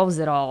it evolves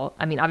at all.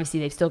 I mean,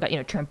 obviously they've still got,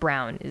 Trent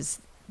Brown is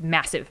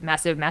massive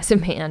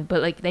man,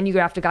 but then you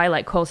draft a guy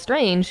like Cole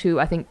Strange, who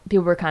I think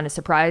people were kind of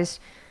surprised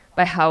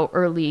by how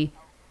early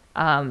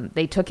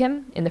they took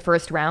him in the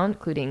first round,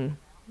 including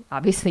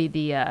obviously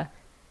the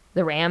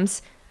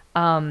Rams.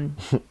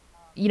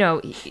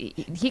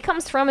 He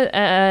comes from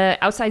an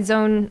outside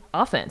zone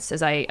offense,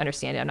 as I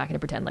understand it. I'm not going to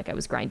pretend like I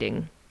was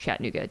grinding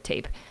Chattanooga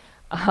tape,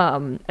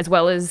 as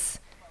well as,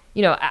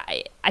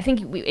 I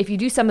think if you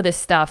do some of this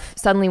stuff,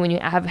 suddenly when you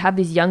have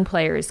these young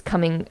players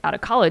coming out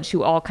of college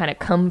who all kind of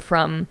come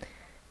from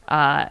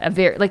a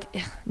very,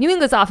 New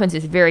England's offense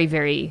is very,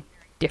 very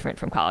different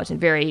from college,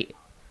 and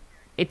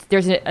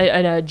there's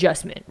an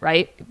adjustment,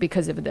 right?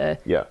 Because of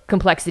the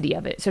complexity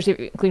of it,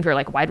 especially including for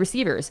wide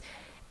receivers.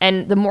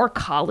 And the more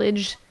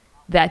college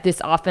that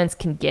this offense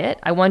can get,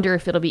 I wonder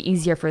if it'll be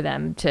easier for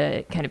them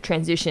to kind of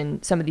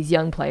transition some of these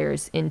young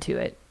players into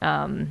it.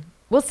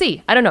 We'll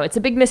see. I don't know. It's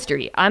a big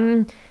mystery.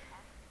 I'm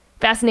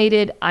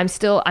fascinated. I'm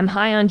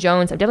high on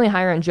Jones. I'm definitely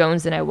higher on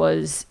Jones than I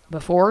was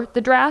before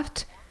the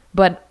draft,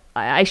 but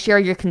I share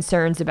your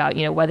concerns about,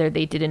 whether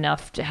they did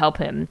enough to help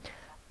him.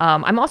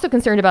 I'm also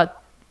concerned about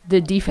the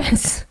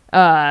defense.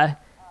 There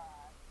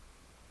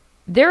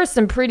are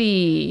some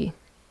pretty,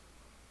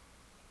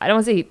 I don't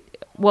want to say,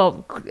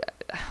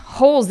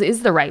 holes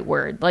is the right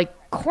word.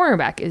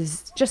 Cornerback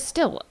is just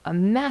still a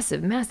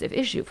massive, massive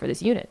issue for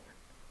this unit.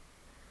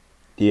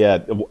 Yeah,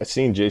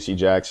 seeing J.C.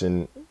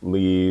 Jackson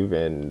leave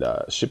and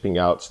shipping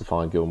out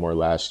Stephon Gilmore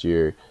last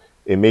year,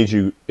 it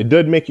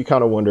did make you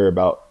kind of wonder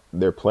about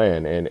their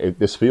plan. And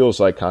this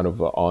feels like kind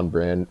of on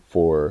brand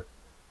for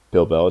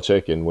Bill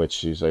Belichick, in which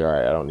he's like, all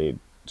right, I don't need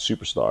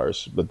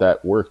superstars, but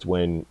that worked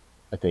when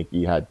I think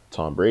you had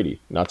Tom Brady.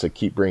 Not to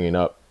keep bringing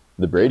up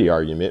the Brady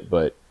argument,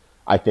 but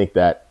I think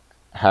that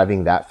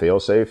having that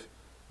failsafe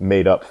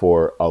made up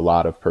for a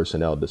lot of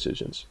personnel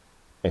decisions,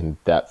 and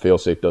that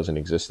failsafe doesn't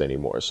exist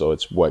anymore. So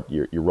it's what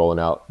you're rolling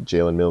out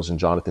Jalen Mills and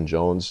Jonathan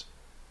Jones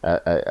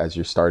as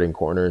your starting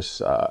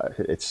corners.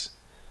 It's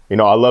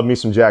I love me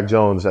some Jack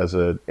Jones as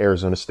a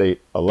Arizona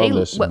State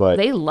alumnus, but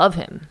they love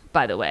him.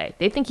 By the way,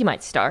 they think he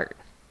might start.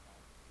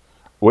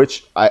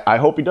 Which I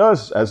hope he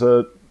does. As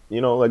a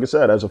like I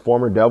said, as a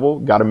former Devil,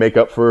 got to make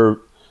up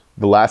for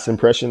the last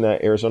impression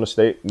that Arizona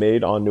State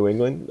made on New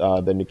England.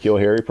 The N'Keal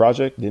Harry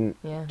project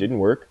didn't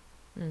work.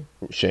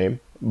 Shame,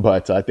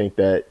 but I think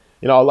that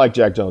I like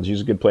Jack Jones.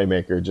 He's a good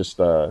playmaker. Just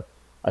I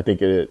think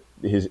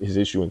his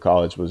issue in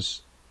college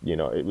was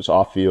it was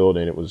off field,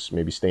 and it was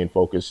maybe staying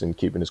focused and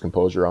keeping his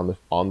composure on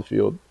the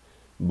field.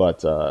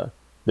 But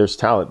there's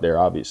talent there.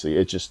 Obviously,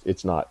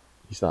 he's not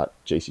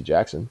J.C.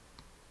 Jackson.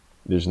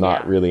 There's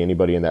not really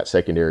anybody in that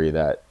secondary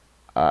that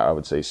I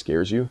would say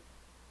scares you.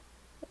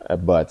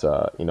 But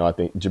I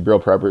think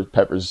Jabril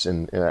Peppers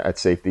at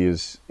safety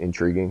is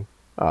intriguing.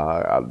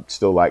 I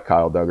still like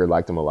Kyle Duggar,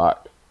 liked him a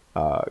lot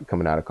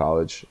coming out of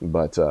college.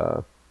 But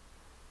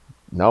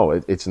no,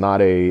 it's not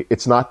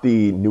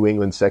the New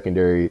England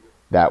secondary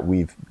that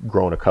we've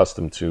grown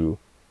accustomed to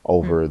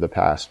over the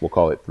past, we'll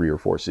call it 3 or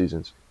 4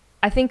 seasons.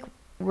 I think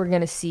we're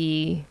going to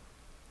see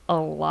a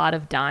lot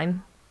of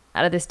dime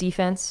out of this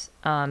defense.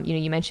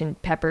 You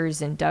mentioned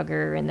Peppers and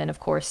Duggar, and then, of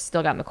course,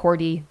 still got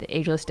McCourty, the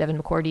ageless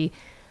Devin McCourty.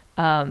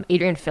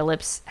 Adrian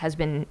Phillips has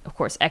been, of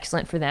course,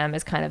 excellent for them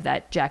as kind of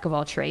that jack of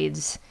all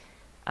trades,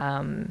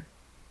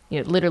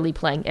 literally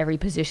playing every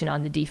position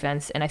on the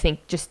defense. And I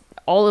think just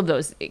all of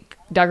those,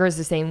 Duggar is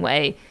the same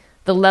way.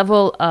 The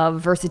level of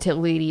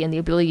versatility and the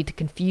ability to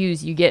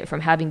confuse you get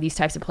from having these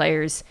types of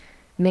players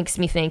makes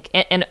me think,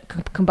 and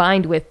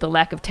combined with the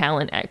lack of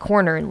talent at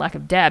corner and lack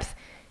of depth,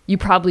 you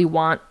probably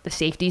want the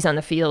safeties on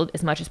the field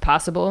as much as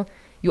possible.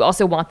 You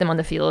also want them on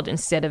the field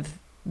instead of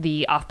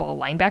the off-ball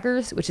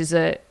linebackers, which is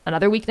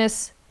another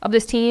weakness of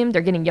this team.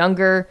 They're getting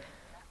younger.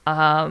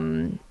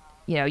 I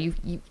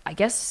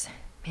guess,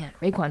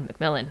 Raekwon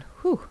McMillan,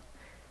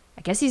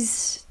 I guess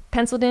he's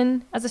penciled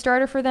in as a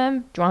starter for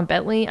them. Juwan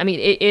Bentley. I mean,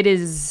 it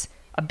is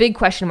a big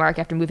question mark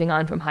after moving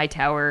on from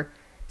Hightower.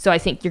 So I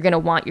think you're going to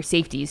want your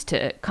safeties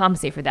to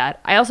compensate for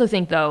that. I also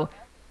think, though,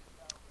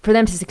 for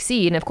them to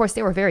succeed, and of course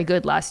they were very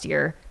good last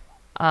year,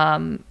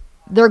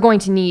 they're going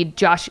to need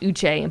Josh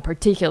Uche in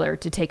particular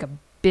to take a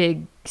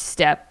big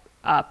step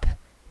up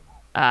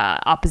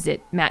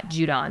opposite Matt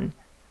Judon.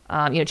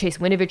 Chase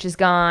Winovich is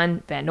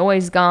gone. Van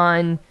Noy's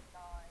gone.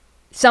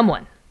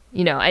 Someone.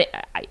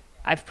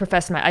 I've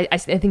professed I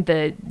think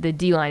the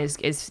D-line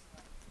is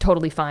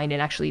totally fine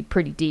and actually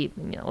pretty deep.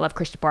 I love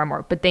Christian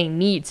Barmore, but they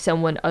need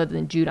someone other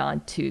than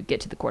Judon to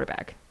get to the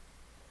quarterback.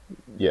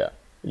 Yeah,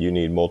 you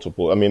need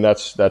multiple. I mean,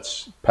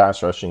 that's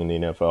pass rushing in the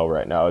NFL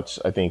right now.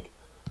 I think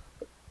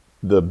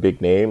the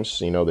big names,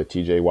 the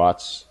TJ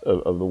Watts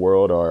of the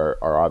world are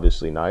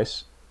obviously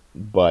nice,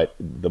 but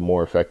the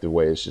more effective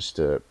way is just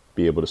to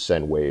be able to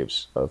send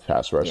waves of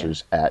pass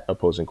rushers at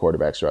opposing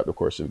quarterbacks throughout the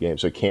course of the game.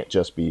 So it can't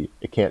just be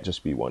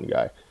one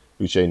guy.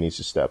 Uche needs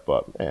to step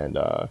up, and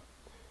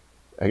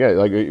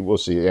again, we'll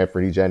see.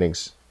 Anthony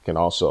Jennings can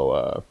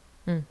also.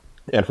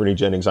 Anthony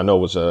Jennings, I know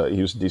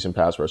he was a decent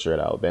pass rusher at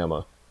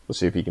Alabama. We'll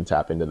see if he can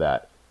tap into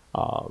that,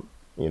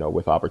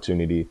 with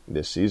opportunity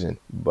this season.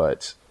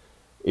 But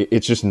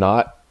it's just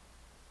not.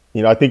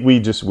 I think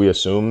we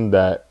assume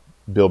that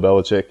Bill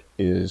Belichick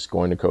is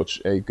going to coach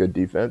a good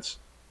defense,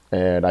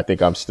 and I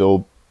think I'm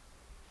still,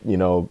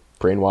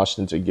 brainwashed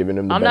into giving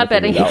him the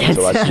benefit of the doubt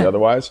until I see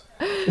otherwise.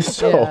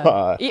 So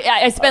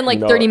I spend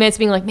 30 minutes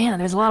being like, man,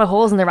 there's a lot of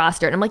holes in the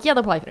roster, and I'm like, yeah,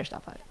 they'll probably finish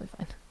top 5. They'll be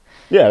fine.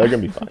 Yeah, they're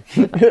gonna be fine.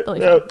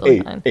 They'll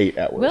be fine. Eight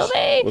at worst. Will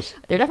they?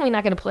 They're definitely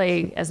not going to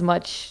play as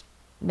much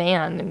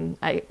man,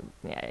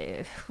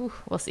 and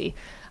we'll see.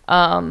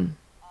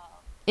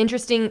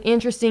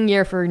 Interesting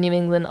year for New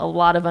England. A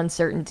lot of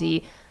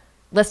uncertainty.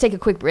 Let's take a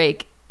quick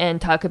break and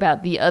talk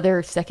about the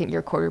other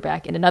second-year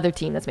quarterback and another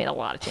team that's made a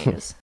lot of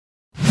changes.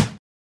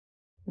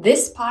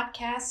 This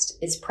podcast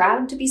is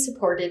proud to be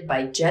supported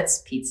by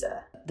Jets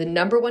Pizza, the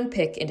 #1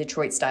 pick in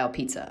Detroit-style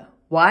pizza.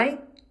 Why?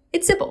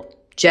 It's simple.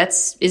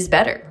 Jets is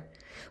better.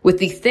 With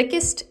the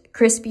thickest,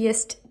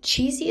 crispiest,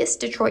 cheesiest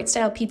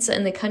Detroit-style pizza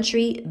in the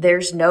country,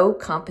 there's no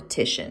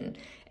competition.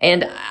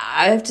 And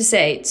I have to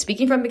say,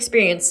 speaking from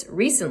experience,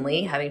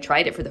 recently, having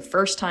tried it for the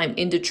first time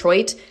in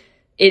Detroit,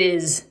 it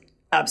is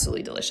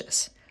absolutely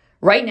delicious.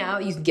 Right now,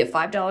 you can get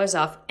 $5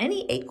 off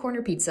any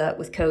 8-corner pizza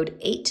with code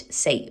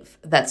 8SAVE.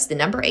 That's the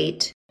number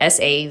 8,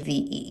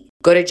 SAVE.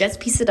 Go to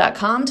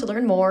jetspizza.com to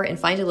learn more and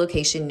find a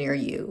location near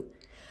you.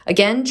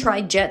 Again,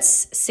 try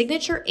Jet's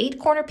signature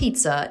 8-corner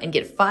pizza and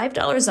get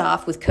 $5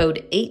 off with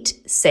code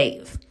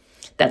 8SAVE.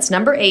 That's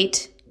number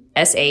 8,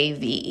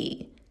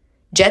 SAVE.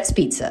 Jet's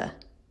Pizza.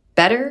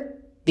 Better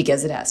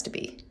because it has to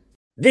be.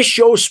 This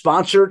show is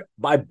sponsored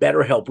by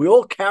BetterHelp. We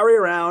all carry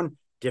around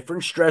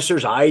different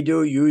stressors. I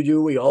do, you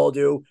do, we all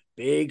do.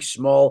 big,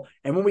 small,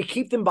 and when we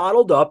keep them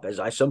bottled up, as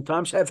I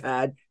sometimes have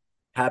had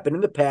happen in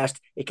the past,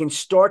 it can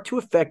start to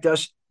affect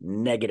us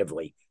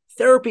negatively.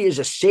 Therapy is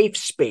a safe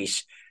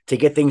space to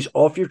get things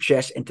off your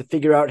chest and to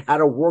figure out how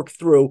to work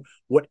through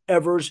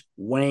whatever's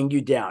weighing you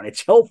down.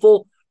 It's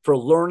helpful for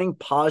learning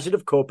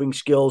positive coping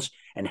skills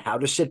and how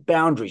to set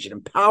boundaries. It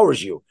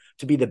empowers you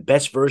to be the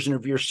best version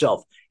of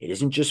yourself. It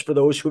isn't just for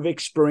those who have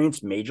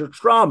experienced major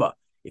trauma.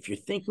 If you're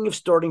thinking of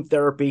starting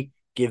therapy,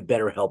 give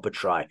BetterHelp a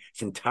try.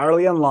 It's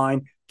entirely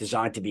online,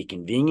 designed to be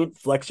convenient,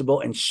 flexible,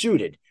 and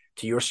suited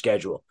to your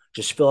schedule.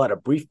 Just fill out a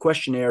brief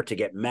questionnaire to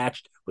get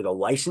matched with a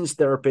licensed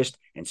therapist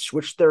and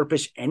switch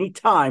therapists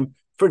anytime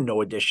for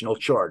no additional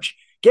charge.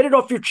 Get it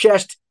off your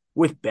chest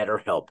with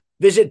BetterHelp.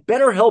 Visit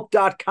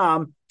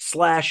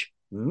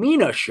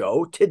BetterHelp.com/Mina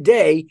Show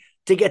today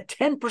to get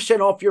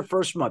 10% off your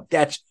first month.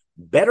 That's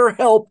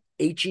BetterHelp,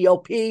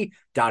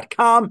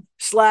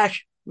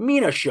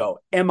 HELP.com/Mina Show,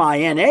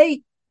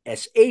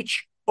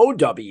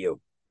 MINASHOW.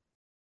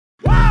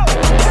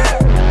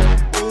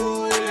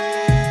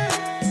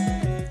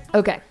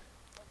 Okay.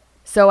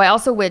 So I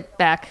also went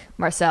back,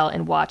 Marcel,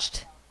 and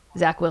watched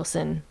Zach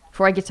Wilson.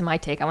 Before I get to my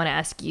take, I want to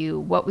ask you,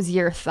 what was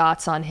your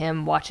thoughts on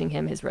him watching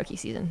him his rookie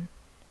season?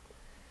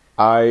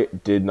 I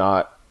did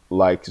not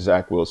like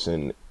Zach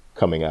Wilson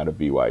coming out of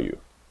BYU.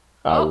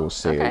 I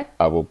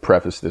will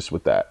preface this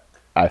with that.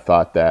 I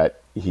thought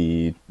that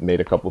he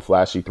made a couple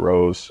flashy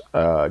throws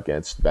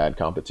against bad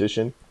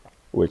competition,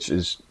 which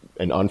is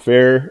an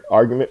unfair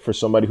argument for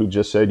somebody who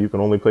just said you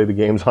can only play the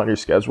games on your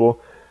schedule.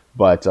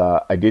 But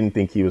I didn't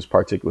think he was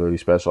particularly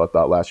special. I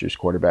thought last year's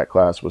quarterback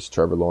class was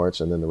Trevor Lawrence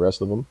and then the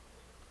rest of them.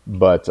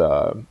 But,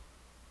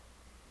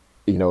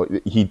 he has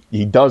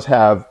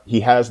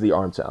the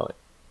arm talent.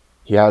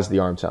 He has the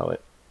arm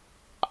talent.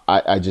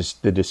 I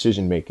just, the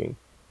decision making,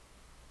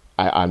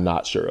 I'm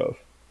not sure of.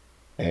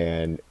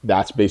 And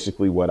that's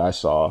basically what I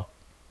saw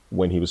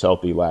when he was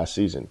healthy last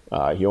season.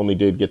 He only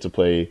did get to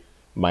play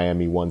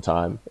Miami one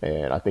time,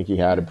 and I think he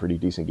had a pretty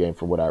decent game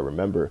from what I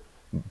remember.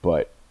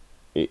 But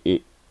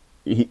I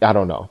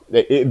don't know.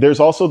 There's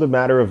also the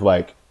matter of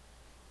like,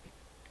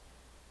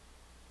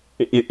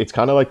 it's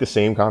kind of like the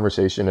same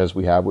conversation as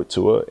we have with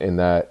Tua, in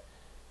that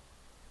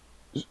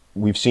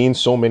we've seen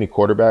so many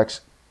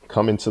quarterbacks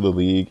come into the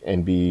league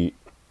and be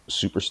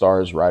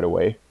superstars right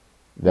away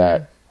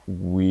that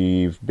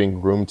we've been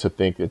groomed to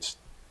think that's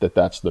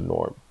the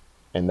norm,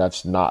 and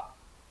it's not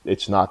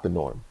the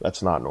norm.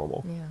 That's not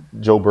normal. Yeah.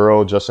 Joe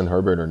Burrow, Justin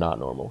Herbert are not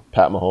normal.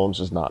 Pat Mahomes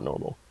is not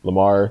normal.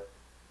 Lamar,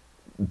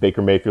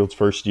 Baker Mayfield's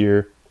first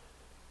year,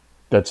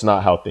 that's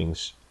not how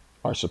things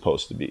are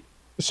supposed to be.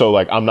 So,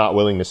 like, I'm not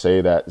willing to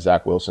say that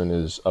Zach Wilson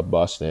is a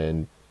bust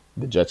and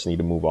the Jets need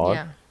to move on.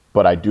 Yeah.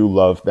 But I do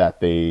love that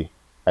they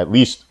at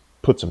least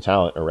put some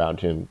talent around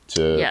him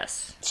to,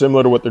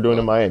 similar to what they're doing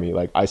in Miami,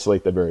 like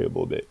isolate the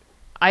variable a bit.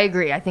 I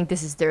agree. I think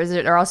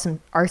there are some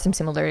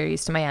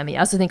similarities to Miami. I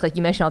also think, like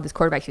you mentioned, all these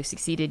quarterbacks who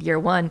succeeded year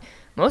one,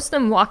 most of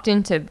them walked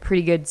into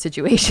pretty good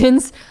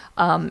situations.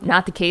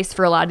 Not the case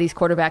for a lot of these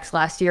quarterbacks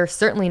last year.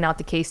 Certainly not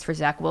the case for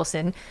Zach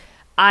Wilson.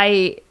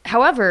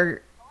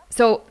 However,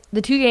 so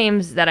the two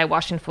games that I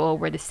watched in full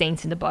were the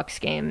Saints and the Bucs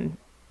game,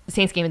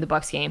 and the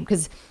Bucs game,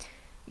 because,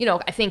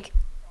 I think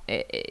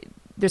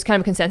there's kind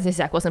of a consensus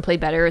Zach Wilson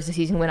played better as the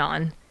season went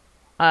on.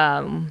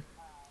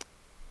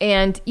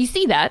 And you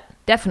see that,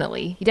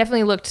 definitely. He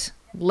definitely looked,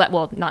 not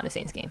in the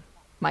Saints game.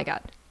 My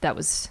God, that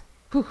was,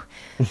 whew.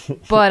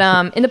 But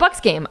in the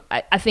Bucs game,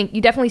 I think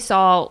you definitely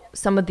saw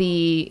some of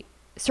the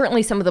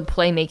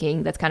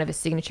playmaking that's kind of his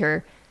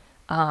signature.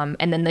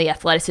 And then the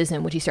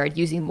athleticism, which he started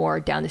using more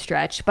down the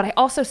stretch. But I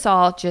also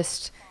saw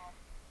just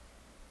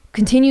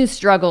continued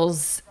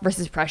struggles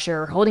versus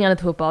pressure, holding on to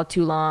the football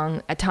too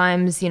long, at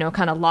times,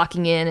 kind of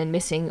locking in and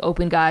missing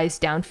open guys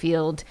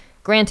downfield.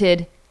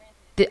 Granted,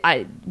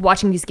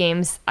 watching these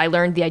games, I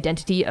learned the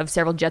identity of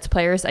several Jets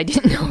players I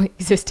didn't know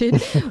existed,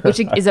 which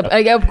is,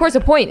 of course,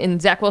 a point in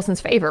Zach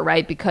Wilson's favor,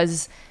 right?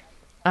 Because,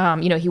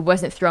 he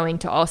wasn't throwing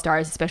to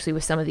all-stars, especially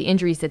with some of the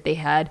injuries that they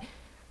had.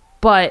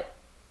 But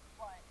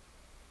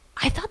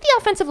I thought the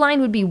offensive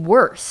line would be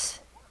worse.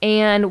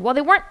 And while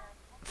they weren't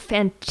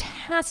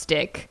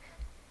fantastic,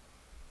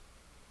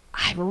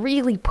 I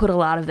really put a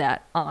lot of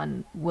that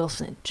on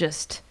Wilson.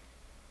 Just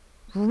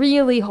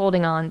really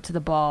holding on to the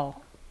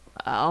ball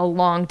a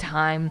long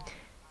time.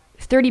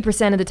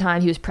 30% of the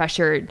time he was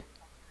pressured,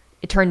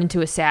 it turned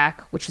into a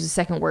sack, which was the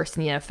second worst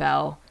in the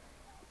NFL.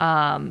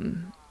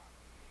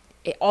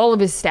 All of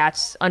his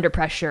stats under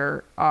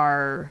pressure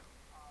are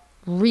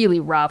really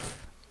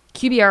rough.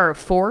 QBR of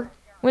 4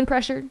 when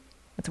pressured.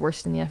 That's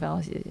worse in the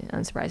NFL,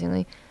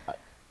 unsurprisingly.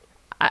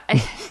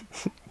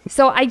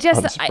 So I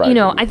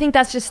think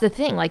that's just the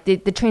thing. Like the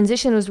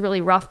transition was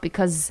really rough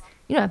because,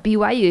 at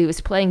BYU was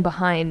playing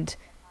behind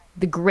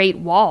the Great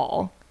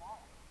Wall.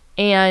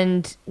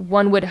 And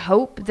one would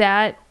hope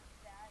that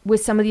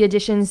with some of the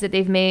additions that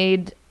they've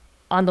made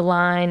on the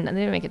line, and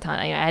they didn't make a ton,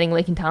 adding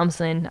Laken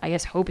Tomlinson, I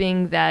guess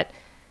hoping that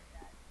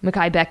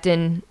Mekhi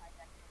Becton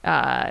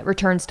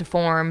returns to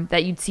form,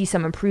 that you'd see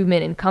some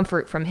improvement in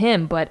comfort from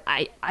him. But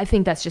I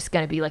think that's just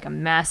going to be like a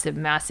massive,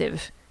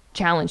 massive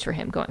challenge for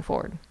him going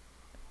forward.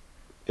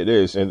 It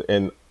is,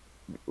 and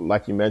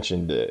like you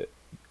mentioned,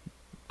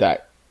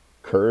 that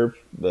curve,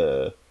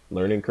 the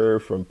learning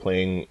curve from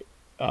playing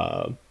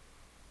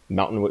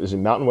Mountain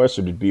West,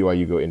 or did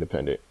BYU go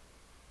independent?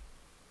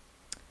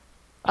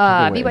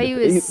 BYU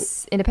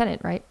is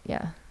independent, right?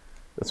 Yeah.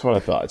 That's what I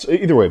thought. So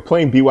either way,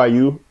 playing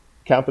BYU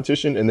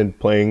competition and then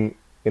playing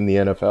in the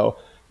NFL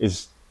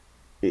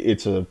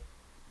it's a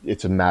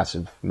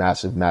massive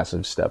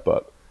step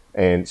up.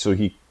 And so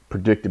he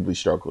predictably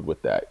struggled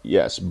with that.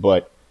 Yes,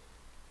 but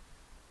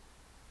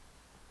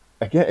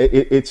again,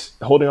 it's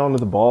holding on to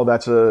the ball.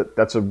 That's a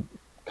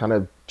kind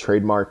of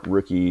trademark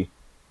rookie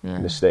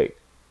mistake.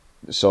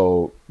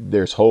 So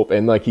there's hope,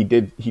 and like he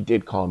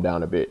did calm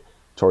down a bit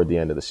toward the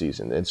end of the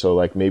season, and so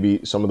like maybe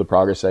some of the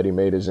progress that he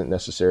made isn't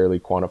necessarily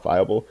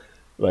quantifiable.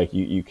 Like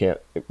you can't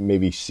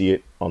maybe see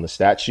it on the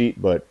stat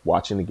sheet, but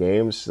watching the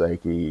games,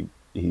 like he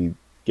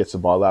gets the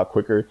ball out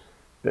quicker,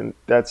 then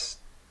that's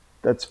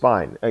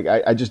fine.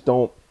 I just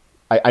don't.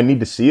 I need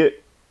to see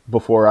it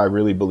before I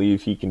really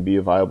believe he can be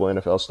a viable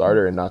NFL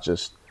starter and not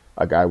just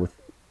a guy with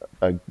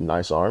a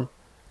nice arm.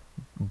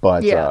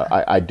 But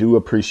I do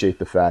appreciate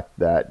the fact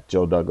that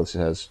Joe Douglas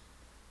has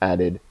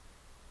added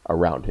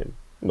around him.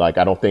 Like,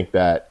 I don't think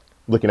that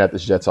looking at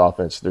this Jets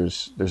offense,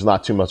 there's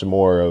not too much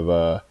more of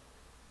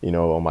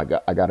oh my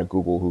God, I got to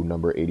Google who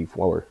number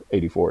 84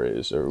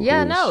 is. Or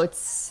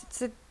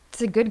it's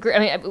a good group. I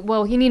mean,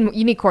 well, you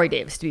need Corey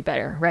Davis to be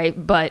better,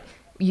 right? But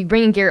you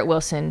bring in Garrett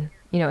Wilson,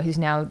 who's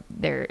now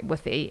there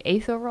with the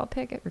 8th overall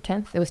pick or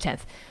 10th. It was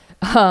 10th.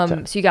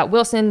 10th. So you got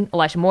Wilson,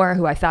 Elijah Moore,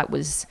 who I thought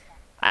was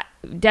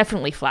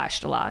definitely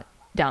flashed a lot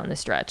down the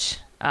stretch.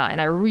 And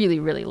I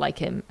really, really like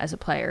him as a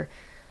player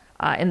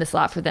in the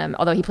slot for them,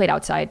 although he played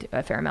outside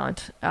a fair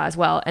amount as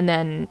well. And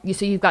then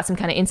you've got some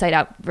kind of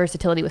inside-out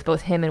versatility with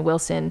both him and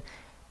Wilson.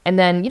 And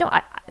then,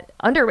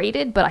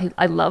 underrated, but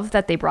I love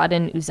that they brought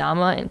in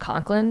Uzama and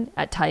Conklin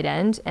at tight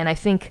end. And I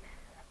think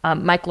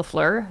Mike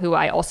LaFleur, who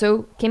I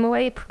also came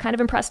away kind of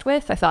impressed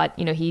with, I thought,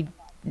 he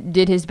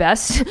did his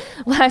best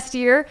last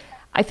year.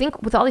 I think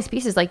with all these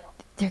pieces, like,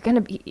 they're going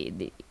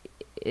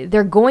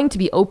to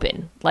be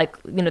open. Like,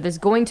 there's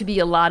going to be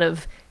a lot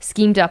of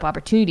schemed up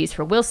opportunities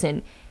for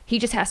Wilson. He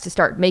just has to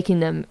start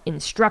making them in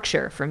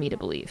structure for me to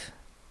believe.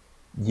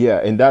 Yeah,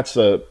 and that's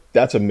a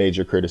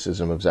major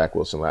criticism of Zach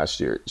Wilson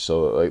last year.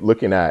 So like,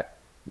 looking at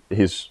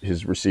his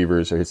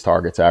receivers or his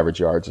targets,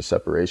 average yards of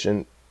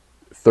separation,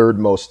 third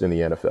most in the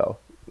NFL.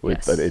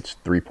 It's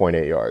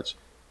 3.8 yards.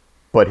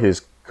 But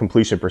his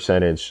completion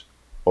percentage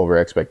over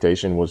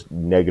expectation was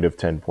negative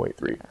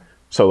 10.3.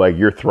 So like,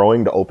 you're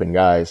throwing to open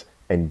guys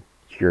and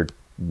you're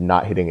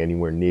not hitting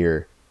anywhere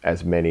near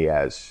as many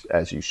as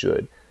you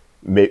should.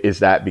 Is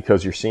that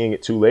because you're seeing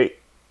it too late?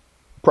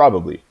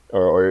 Probably.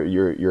 Or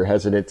you're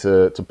hesitant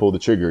to pull the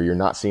trigger. You're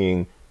not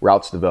seeing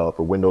routes develop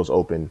or windows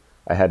open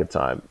ahead of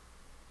time.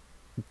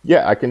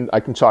 Yeah, I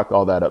can chalk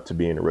all that up to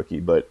being a rookie,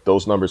 but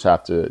those numbers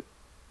have to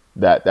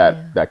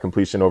that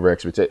completion over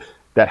expectation,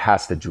 that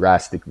has to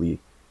drastically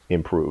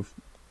improve,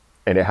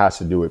 and it has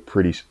to do it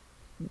pretty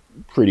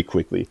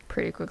quickly,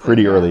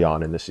 pretty early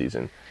on in the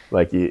season.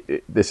 Like,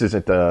 this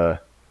isn't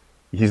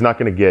he's not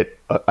going to get.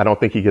 I don't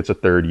think he gets a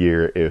third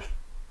year if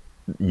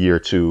year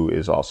 2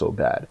 is also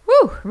bad.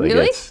 Woo,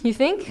 really? You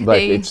think?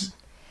 Like, it's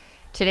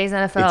today's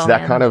NFL. It's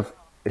that kind of.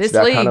 It's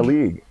that kind of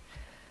league.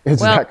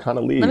 It's that kind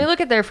of league. Let me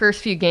look at their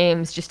first few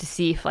games just to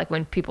see if, like,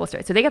 when people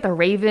start. So they got the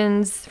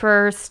Ravens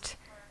first,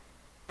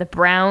 the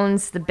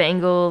Browns, the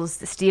Bengals,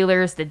 the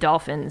Steelers, the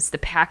Dolphins, the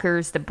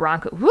Packers, the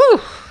Broncos.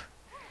 Woo!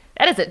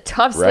 That is a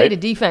tough slate of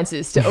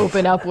defenses to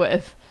open up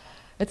with.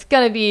 It's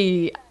gonna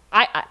be.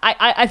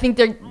 I think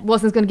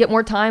Wilson's gonna get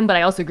more time, but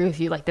I also agree with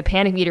you. Like, the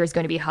panic meter is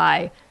going to be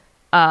high.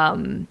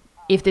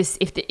 He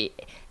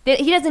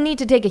doesn't need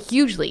to take a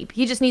huge leap.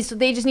 They just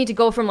need to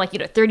go from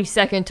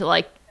 30-second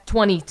to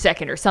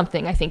 20-second or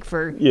something, I think,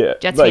 for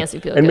Jets fans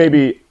to feel and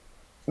good.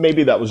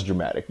 Maybe that was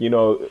dramatic.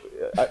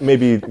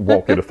 Maybe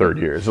won't get a third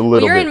year. It's a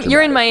little bit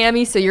you're in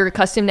Miami, so you're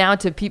accustomed now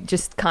to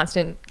just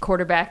constant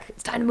quarterback.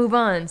 It's time to move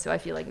on. So I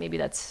feel like maybe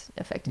that's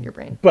affecting your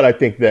brain. But I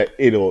think that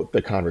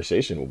the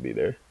conversation will be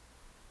there.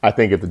 I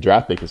think if the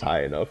draft pick is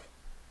high enough,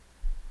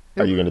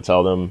 are you going to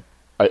tell them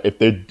if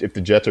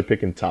the Jets are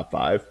picking top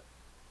 5,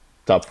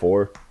 top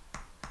 4,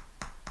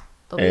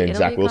 and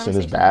Zach Wilson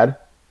is bad?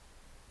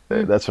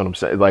 That's what I'm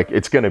saying. Like,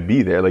 it's going to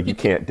be there. Like, you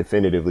can't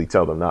definitively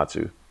tell them not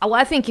to. Well,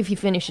 I think if he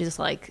finishes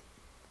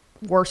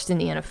worst in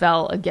the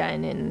NFL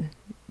again, and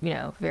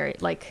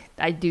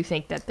I do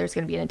think that there's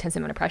going to be an intense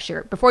amount of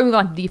pressure. Before we move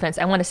on to defense,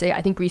 I want to say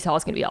I think Breece Hall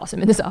is going to be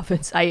awesome in this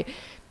offense.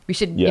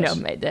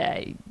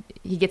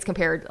 He gets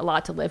compared a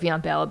lot to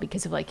Le'Veon Bell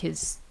because of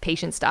his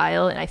patient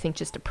style, and I think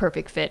just a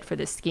perfect fit for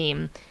this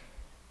scheme.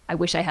 I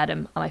wish I had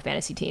him on my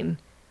fantasy team.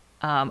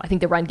 I think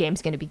the run game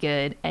is going to be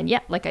good, and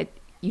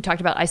you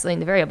talked about isolating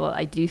the variable.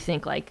 I do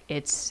think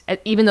it's,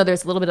 even though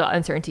there's a little bit of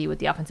uncertainty with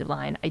the offensive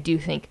line, I do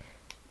think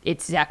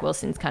it's Zach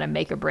Wilson's kind of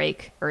make or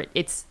break, or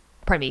it's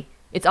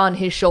on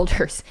his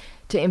shoulders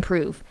to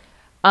improve.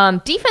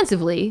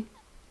 Defensively,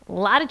 a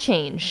lot of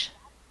change,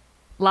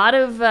 a lot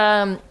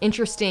of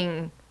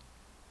interesting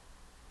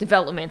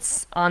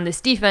developments on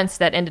this defense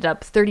that ended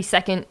up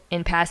 32nd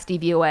in pass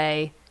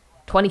DVOA,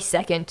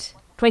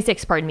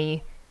 26th, pardon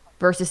me,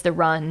 versus the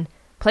run.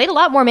 Played a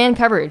lot more man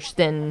coverage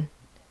than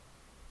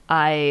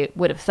I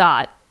would have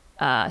thought.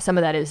 Some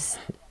of that is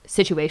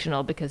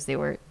situational because they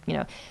were,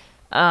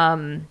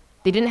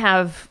 they didn't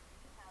have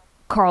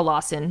Carl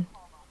Lawson,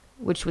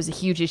 which was a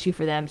huge issue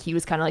for them. He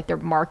was kind of like their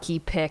marquee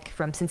pick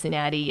from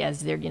Cincinnati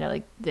as their,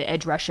 like the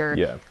edge rusher.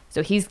 Yeah.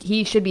 So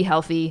he should be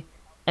healthy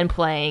and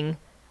playing,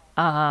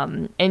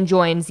 and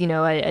joins,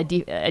 a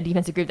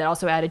defensive group that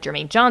also added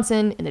Jermaine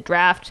Johnson in the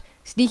draft.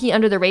 Sneaky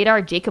under the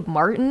radar, Jacob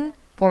Martin,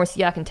 former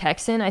Seahawks and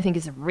Texan, I think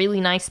is a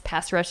really nice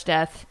pass rush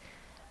depth.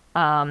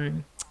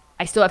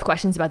 I still have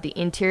questions about the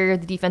interior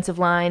of the defensive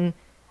line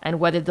and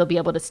whether they'll be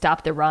able to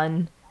stop the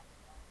run.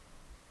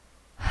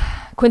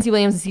 Quincy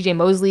Williams and CJ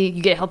Mosley,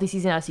 you get a healthy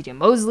season out of CJ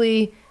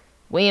Mosley.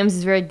 Williams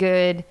is very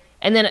good.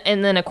 And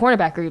then a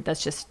cornerback group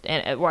that's just,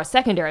 or a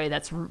secondary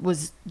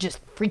was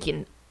just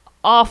freaking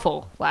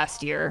awful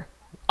last year.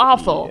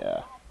 Awful.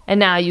 Yeah. And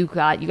now you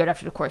got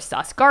after, of course,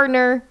 Sauce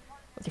Gardner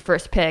with your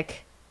first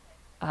pick.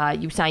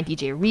 You signed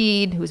DJ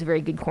Reed, who's a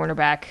very good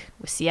cornerback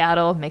with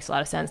Seattle. Makes a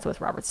lot of sense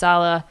with Robert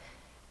Saleh.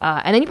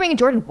 And then you bring in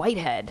Jordan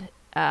Whitehead,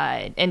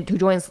 and who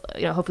joins,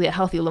 hopefully a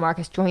healthy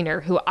LaMarcus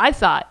Joyner, who I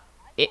thought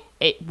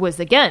it was,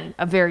 again,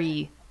 a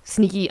very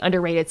sneaky,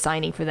 underrated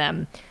signing for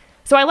them.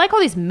 So I like all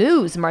these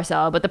moves,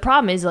 Marcel, but the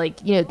problem is,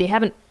 they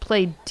haven't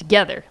played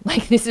together.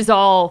 This is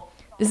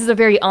a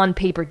very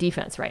on-paper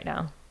defense right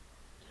now.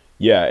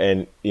 Yeah,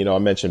 and, I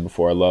mentioned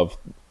before, I love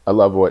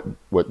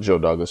what Joe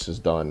Douglas has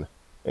done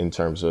in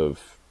terms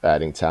of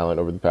adding talent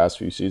over the past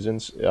few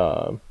seasons.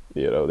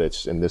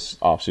 That's, and this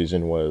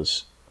offseason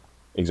was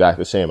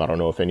exactly the same. I don't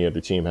know if any other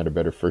team had a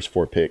better first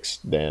 4 picks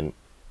than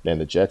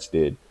the Jets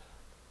did.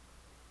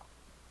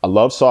 I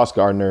love Sauce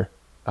Gardner.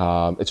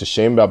 It's a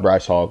shame about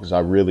Bryce Hall because I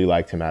really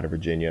liked him out of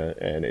Virginia,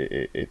 and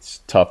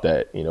it's tough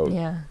that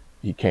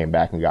he came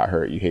back and got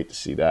hurt. You hate to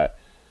see that,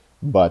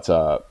 but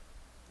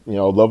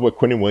love what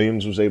Quinnen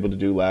Williams was able to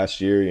do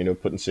last year.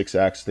 Putting 6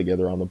 sacks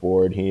together on the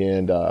board. He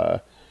and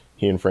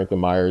Franklin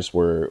Myers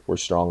were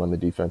strong on the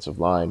defensive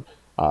line.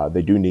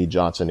 They do need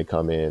Johnson to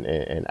come in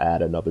and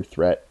add another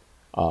threat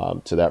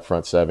to that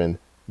front 7.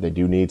 They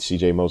do need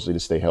CJ Mosley to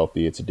stay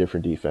healthy. It's a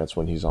different defense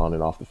when he's on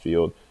and off the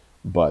field.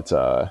 But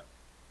I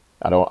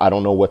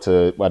don't know what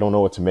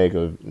to make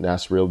of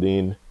Nasir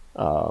Dean.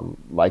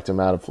 Liked him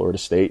out of Florida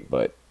State,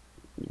 but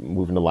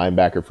moving to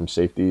linebacker from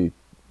safety,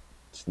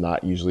 it's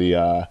not usually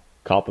a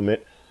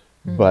compliment.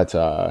 But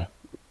I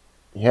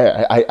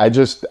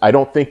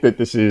don't think that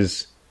this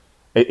is.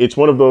 It's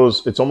one of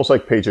those. It's almost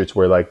like Patriots,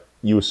 where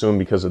you assume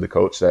because of the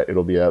coach that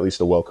it'll be at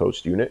least a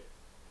well-coached unit.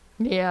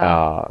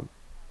 Yeah.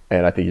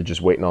 And I think you're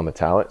just waiting on the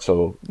talent.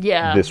 So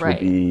this right. would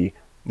be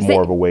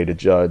more of a way to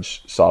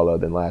judge Saleh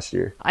than last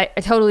year. I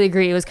totally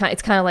agree. It's kind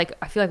of like,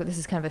 I feel like this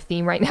is kind of a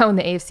theme right now in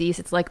the AFC.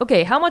 So it's like,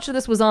 okay, how much of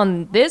this was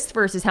on this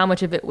versus how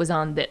much of it was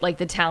on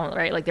the talent,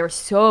 right? They were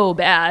so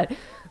bad.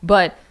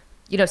 But,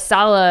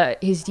 Saleh,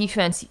 his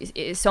defense,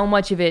 so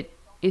much of it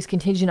is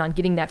contingent on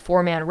getting that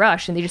 4-man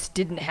rush, and they just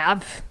didn't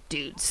have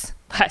dudes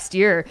last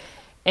year.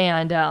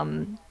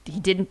 And he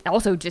didn't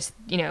also just,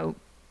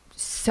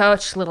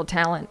 such little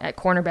talent at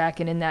cornerback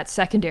and in that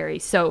secondary.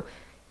 So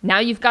now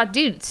you've got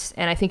dudes,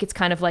 and I think it's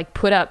kind of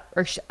put up,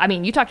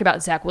 you talked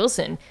about Zach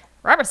Wilson.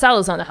 Robert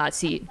Saleh's on the hot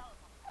seat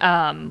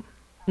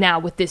now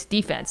with this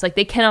defense.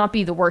 They cannot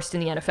be the worst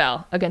in the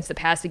NFL against the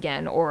pass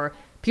again, or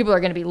people are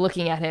going to be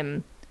looking at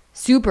him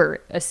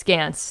super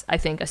askance, I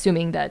think,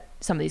 assuming that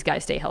some of these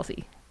guys stay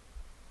healthy.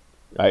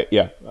 I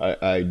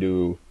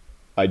do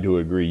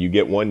agree. You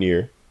get 1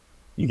 year.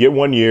 You get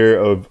 1 year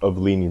of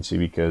leniency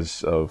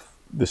because of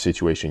the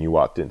situation you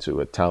walked into,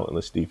 a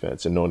talentless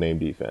defense, a no-name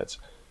defense,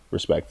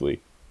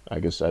 respectfully. I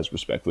guess as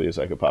respectfully as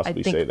I could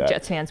possibly say that.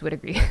 Jets fans would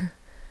agree.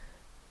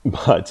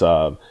 But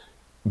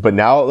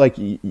now,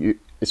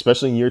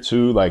 especially in year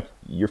 2,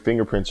 your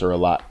fingerprints are a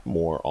lot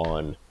more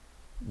on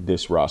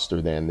this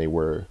roster than they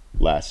were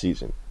last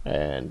season.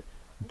 And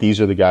these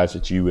are the guys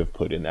that you have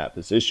put in that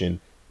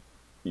position.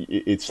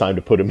 It's time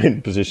to put them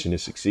in position to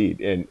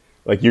succeed. And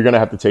you're going to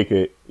have to take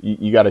it.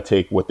 You got to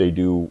take what they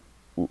do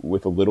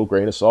with a little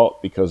grain of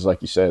salt, because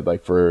like you said,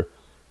 for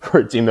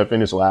a team that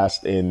finished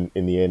last in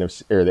the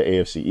NFC or the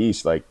AFC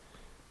East,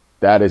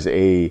 that is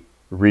a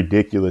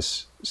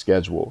ridiculous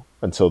schedule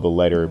until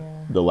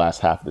the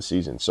last half of the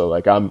season. So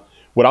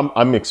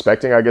I'm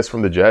expecting, I guess,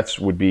 from the Jets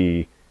would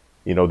be,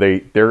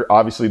 they're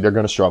obviously they're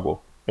going to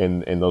struggle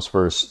in those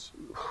first.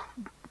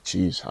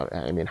 Geez,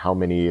 how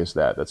many is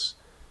that? That's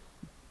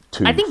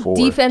 2, I think 4,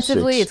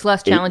 defensively 6, it's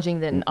less 8, challenging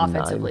than 9.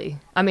 offensively.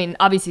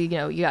 Obviously,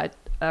 you got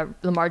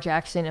Lamar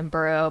Jackson and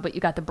Burrow, but you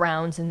got the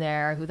Browns in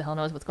there. Who the hell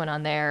knows what's going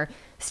on there?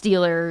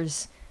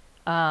 Steelers,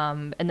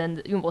 and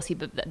then we'll see.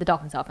 But the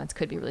Dolphins' offense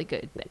could be really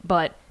good.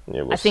 But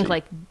I think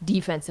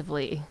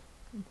defensively,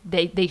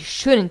 they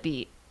shouldn't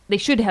be. They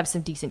should have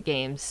some decent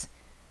games.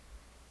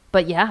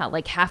 But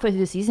halfway through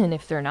the season,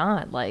 if they're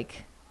not,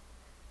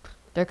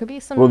 there could be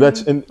some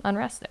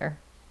unrest there.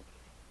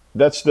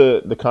 That's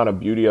the kind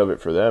of beauty of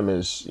it for them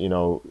is,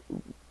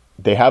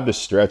 they have this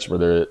stretch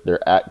where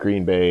they're at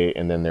Green Bay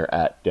and then they're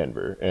at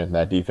Denver, and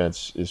that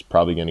defense is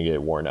probably going to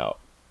get worn out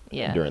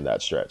during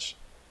that stretch.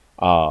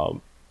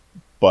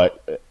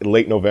 But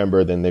late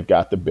November, then they've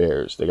got the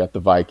Bears, they got the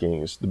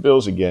Vikings, the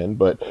Bills again,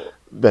 but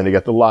then they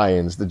got the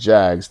Lions, the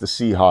Jags, the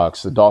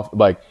Seahawks, the Dolphins.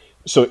 Like,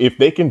 so if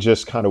they can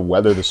just kind of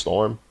weather the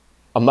storm,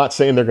 I'm not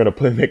saying they're going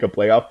to make a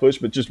playoff push,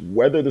 but just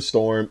weather the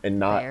storm and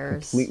not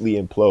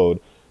completely implode,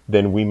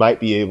 then we might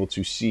be able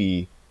to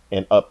see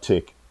an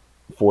uptick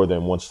for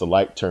them once the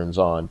light turns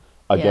on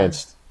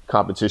against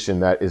competition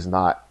that is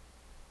not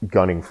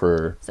gunning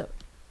for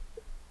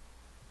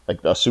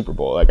like a Super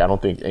Bowl. Like, I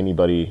don't think any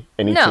team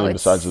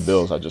besides the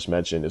Bills I just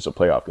mentioned is a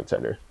playoff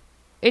contender.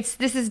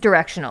 This is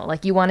directional.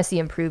 Like, you want to see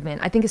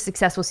improvement. I think a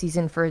successful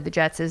season for the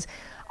Jets is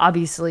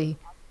obviously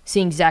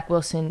seeing Zach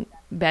Wilson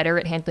better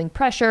at handling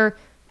pressure,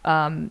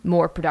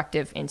 more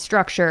productive in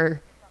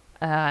structure.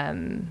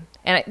 And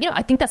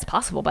I think that's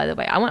possible, by the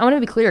way. I want to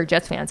be clear,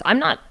 Jets fans. I'm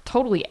not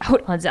totally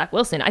out on Zach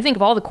Wilson. I think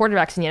of all the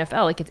quarterbacks in the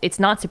NFL, like, it's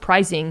not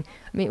surprising.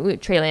 I mean,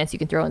 Trey Lance you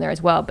can throw in there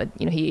as well, but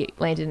he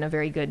landed in a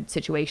very good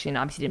situation.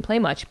 Obviously didn't play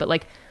much, but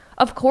like,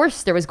 of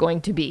course there was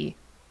going to be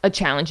a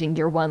challenging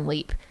year one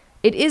leap.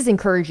 It is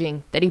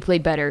encouraging that he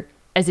played better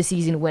as the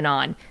season went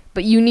on,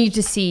 but you need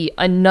to see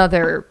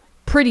another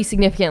pretty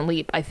significant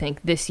leap, I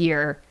think, this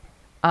year.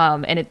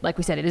 And like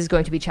we said, it is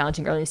going to be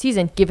challenging early in the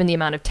season, given the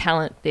amount of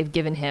talent they've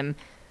given him.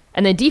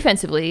 And then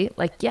defensively,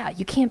 like,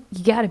 you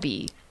gotta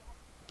be.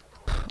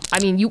 I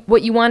mean,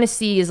 what you want to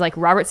see is like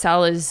Robert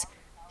Saleh's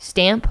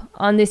stamp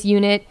on this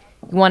unit.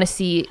 You want to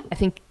see, I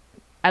think,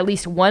 at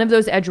least one of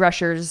those edge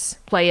rushers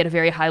play at a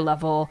very high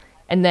level.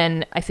 And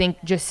then I think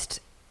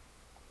just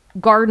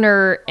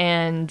Gardner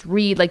and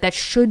Reed, like, that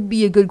should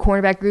be a good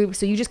cornerback group.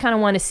 So you just kind of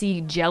want to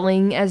see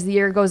gelling as the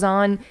year goes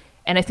on.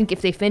 And I think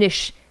if they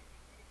finish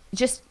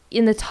just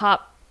in the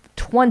top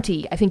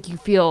 20, I think you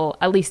feel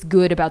at least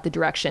good about the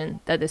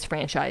direction that this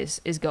franchise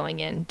is going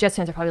in. Jets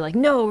fans are probably like,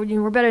 no,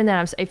 we're better than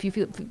that. If you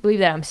believe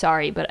that, I'm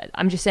sorry. But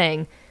I'm just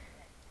saying,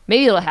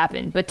 maybe it'll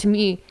happen. But to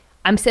me,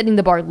 I'm setting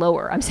the bar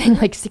lower. I'm saying,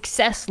 like,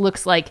 success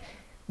looks like,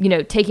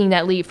 taking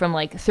that leap from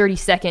like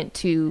 32nd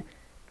to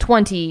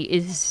 20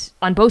 is,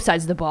 on both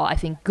sides of the ball, I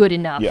think, good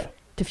enough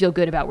to feel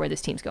good about where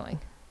this team's going.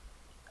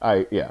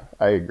 I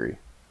agree.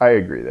 I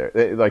agree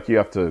there. Like, you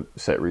have to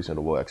set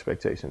reasonable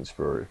expectations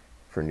for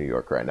New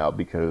York right now,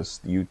 because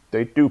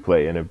they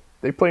play in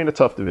a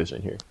tough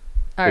division here.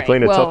 They play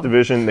in a tough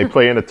division. They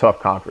play in a tough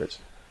conference.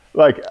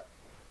 Like,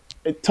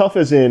 tough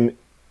as in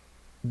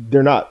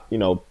they're not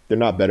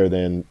better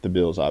than the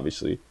Bills.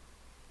 Obviously,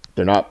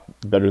 they're not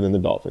better than the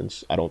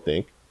Dolphins. I don't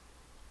think.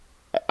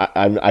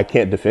 I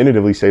can't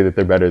definitively say that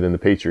they're better than the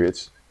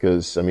Patriots,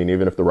 because, I mean,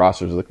 even if the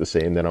rosters look the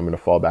same, then I'm going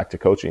to fall back to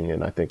coaching,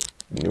 and I think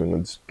New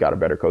England's got a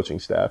better coaching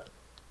staff,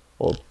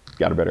 or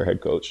got a better head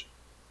coach.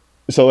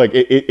 So, like,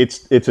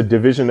 it's a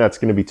division that's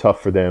going to be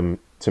tough for them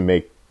to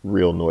make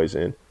real noise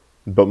in.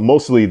 But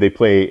mostly they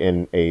play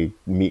in a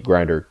meat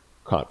grinder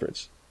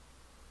conference.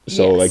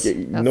 So,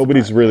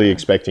 nobody's really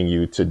expecting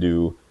you to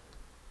do,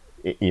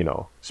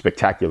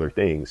 spectacular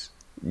things.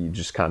 You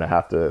just kind of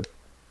have to,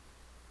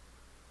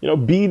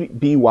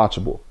 be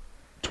watchable.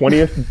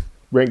 20th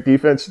ranked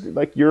defense,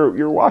 like, you're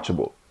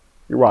watchable.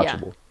 You're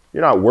watchable. Yeah.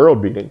 You're not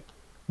world beating,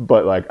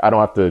 but, like, I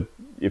don't have to.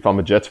 If I'm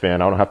a Jets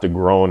fan, I don't have to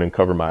groan and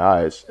cover my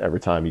eyes every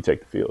time you take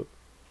the field.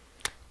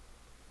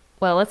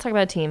 Well, let's talk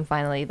about a team,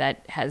 finally,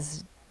 that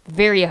has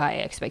very high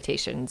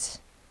expectations.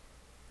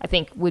 I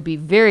think would be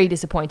very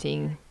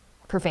disappointing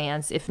for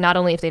fans if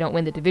they don't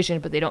win the division,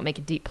 but they don't make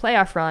a deep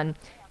playoff run,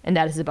 and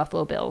that is the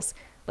Buffalo Bills.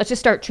 Let's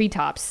just start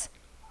treetops.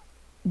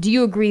 Do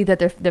you agree that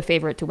they're the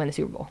favorite to win the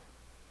Super Bowl?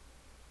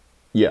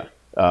 Yeah.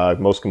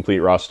 Most complete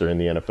roster in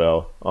the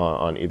NFL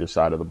on either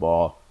side of the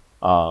ball.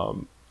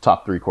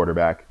 Top 3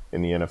 quarterback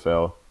in the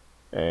NFL,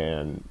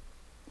 and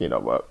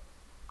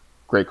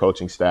great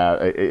coaching staff.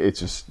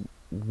 It's just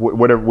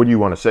whatever. What do you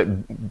want to say?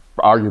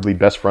 Arguably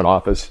best front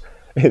office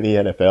in the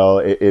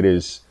NFL. It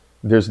is.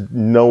 There's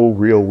no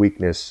real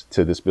weakness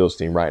to this Bills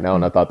team right now,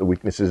 and I thought the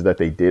weaknesses that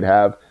they did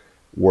have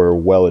were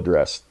well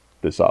addressed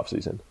this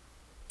offseason.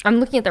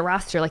 I'm looking at the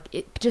roster,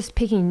 just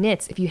picking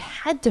nits. If you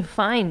had to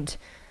find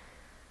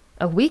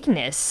a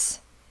weakness.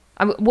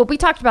 We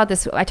talked about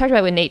this. I talked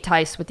about it with Nate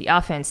Tice with the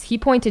offense. He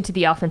pointed to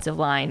the offensive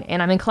line,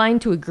 and I'm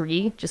inclined to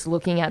agree just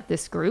looking at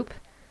this group.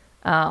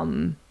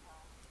 I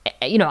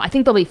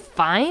think they'll be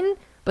fine,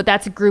 but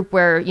that's a group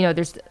where,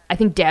 I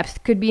think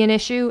depth could be an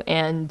issue,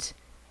 and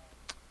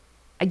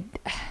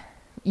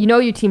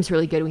your team's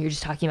really good when you're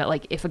just talking about,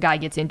 like, if a guy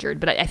gets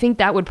injured. But I think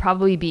that would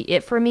probably be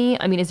it for me.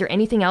 I mean, is there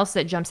anything else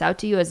that jumps out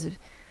to you as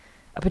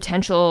a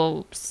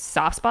potential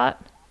soft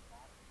spot?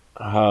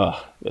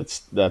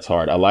 That's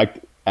hard. I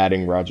like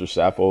adding Roger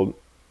Saffold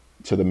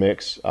to the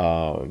mix.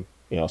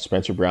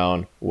 Spencer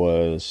Brown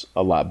was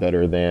a lot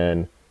better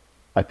than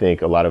I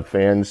think a lot of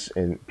fans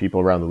and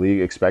people around the league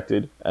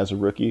expected as a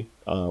rookie.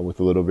 With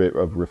a little bit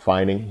of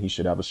refining, he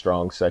should have a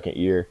strong second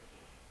year.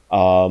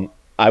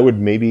 I would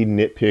maybe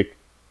nitpick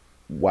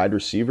wide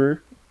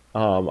receiver.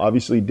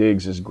 Obviously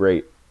Diggs is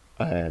great,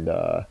 and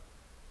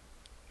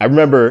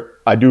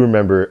I do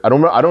remember. I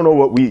don't know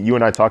what you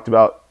and I talked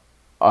about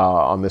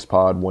on this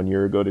pod 1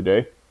 year ago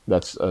today.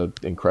 That's an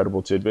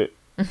incredible tidbit.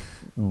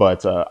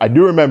 But I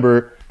do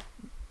remember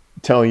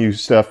telling you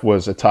Steph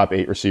was a top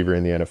 8 receiver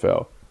in the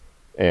NFL,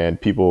 and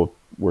people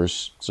were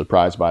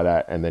surprised by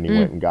that. And then he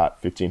went and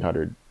got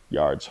 1,500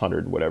 yards,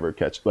 100 whatever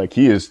catch. Like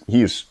he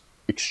is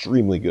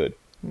extremely good.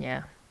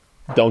 Yeah.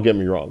 Don't get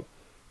me wrong.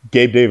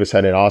 Gabe Davis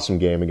had an awesome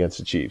game against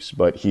the Chiefs,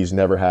 but he's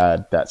never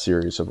had that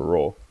serious of a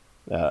role,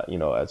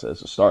 as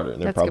a starter.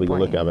 And they're probably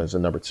going to look at him as a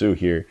number 2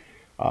 here.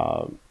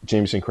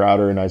 Jamison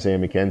Crowder and Isaiah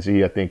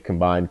McKenzie, I think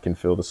combined can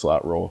fill the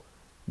slot role,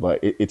 but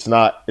it's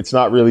not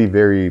really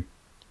very.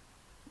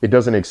 It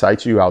doesn't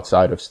excite you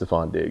outside of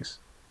Stephon Diggs.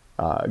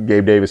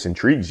 Gabe Davis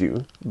intrigues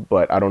you,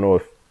 but I don't know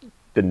if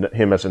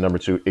him as a number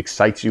 2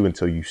 excites you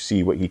until you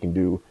see what he can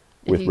do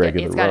with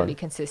regular It's run. got to be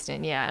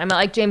consistent, yeah. I mean,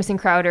 like Jamison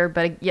Crowder,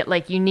 but yet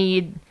like you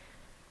need.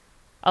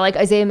 I like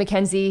Isaiah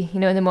McKenzie,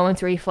 in the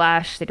moments where he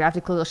flashed. They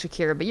drafted Khalil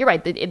Shakir, but you're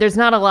right. There's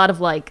not a lot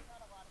of like.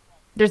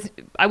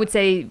 I would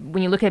say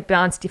when you look at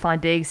beyond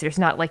Stephon Diggs, there's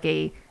not like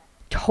a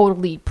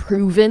totally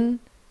proven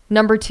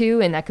number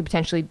 2, and that could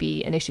potentially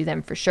be an issue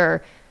then for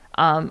sure.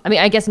 I mean,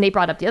 I guess Nate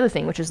brought up the other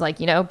thing, which is like,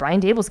 Brian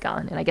Dable's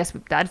gone. And I guess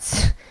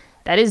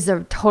that is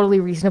a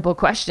totally reasonable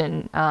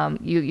question.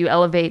 You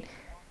elevate.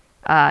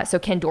 So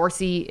Ken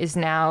Dorsey is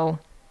now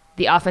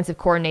the offensive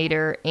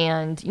coordinator.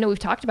 And, we've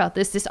talked about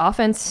this. This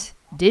offense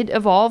did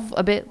evolve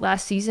a bit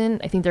last season.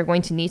 I think they're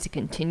going to need to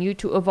continue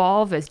to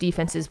evolve as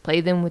defenses play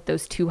them with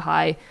those 2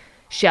 high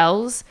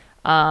shells.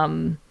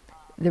 The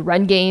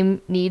run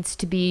game needs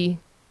to be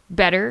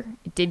better.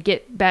 It did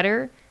get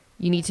better.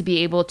 You need to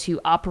be able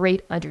to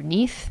operate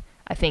underneath.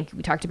 I think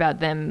we talked about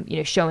them,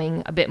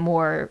 showing a bit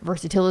more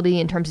versatility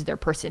in terms of their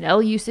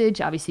personnel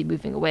usage, obviously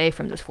moving away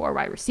from those 4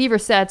 wide receiver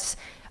sets,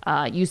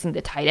 using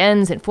the tight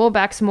ends and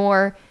fullbacks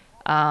more.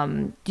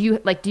 Do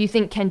you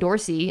think Ken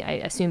Dorsey, I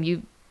assume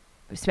you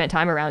spent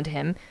time around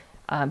him,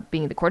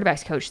 being the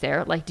quarterback's coach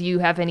there, do you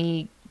have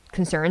any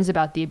concerns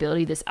about the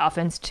ability of this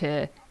offense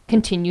to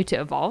continue to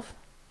evolve?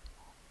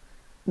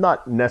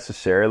 Not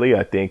necessarily.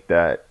 I think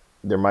that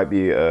there might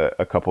be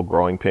a couple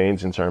growing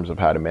pains in terms of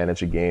how to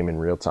manage a game in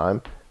real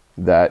time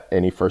that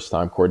any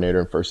first-time coordinator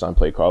and first-time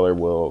play caller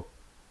will,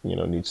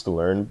 needs to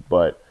learn.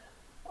 But,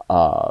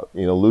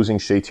 losing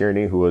Shea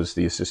Tierney, who was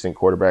the assistant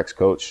quarterback's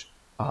coach,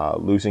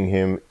 losing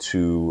him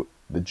to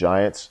the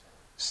Giants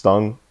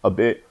stung a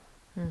bit.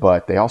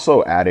 But they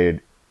also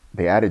added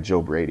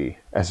Joe Brady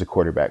as a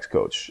quarterback's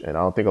coach. And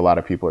I don't think a lot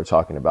of people are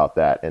talking about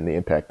that and the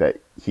impact that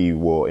he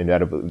will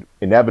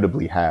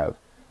inevitably have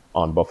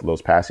on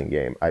Buffalo's passing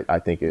game. I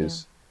think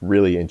is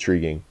really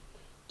intriguing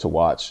to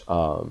watch.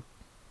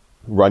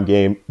 Run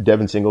game,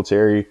 Devin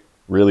Singletary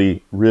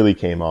really, really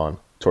came on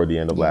toward the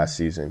end of last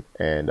season.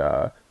 And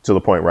to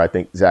the point where I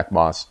think Zach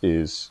Moss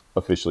is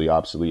officially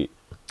obsolete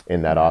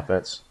in that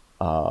offense.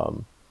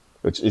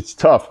 It's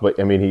tough, but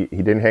I mean, he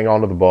didn't hang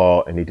on to the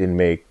ball and he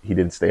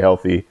didn't stay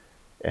healthy.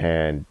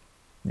 And,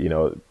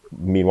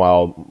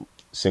 meanwhile,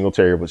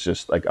 Singletary was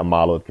just like a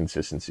model of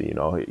consistency.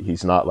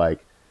 He's not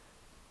like,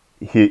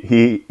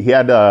 he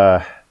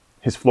had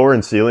his floor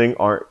and ceiling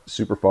aren't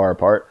super far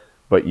apart,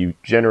 but you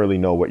generally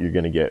know what you're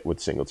going to get with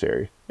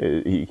Singletary.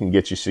 He can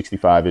get you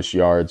 65-ish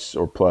yards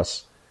or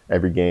plus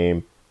every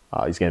game.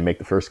 He's going to make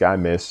the first guy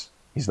miss.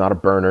 He's not a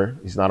burner.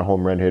 He's not a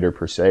home run hitter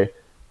per se,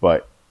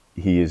 but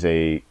he's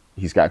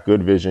got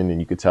good vision, and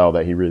you could tell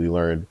that he really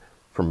learned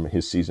from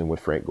his season with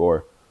Frank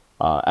Gore.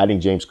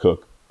 Adding James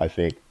Cook, I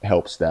think,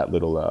 helps that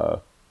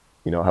little,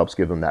 helps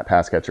give him that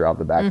pass catcher out of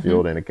the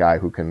backfield and a guy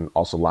who can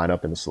also line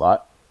up in the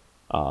slot.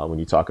 When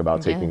you talk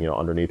about taking,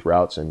 underneath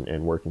routes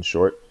and working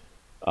short,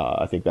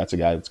 I think that's a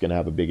guy that's going to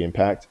have a big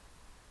impact.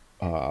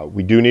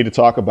 We do need to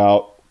talk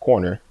about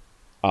corner.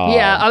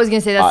 I was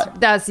going to say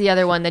that's the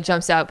other one that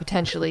jumps out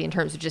potentially in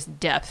terms of just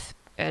depth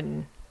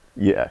and.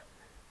 Yeah,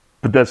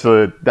 but that's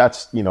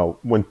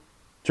when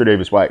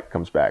Tre'Davious White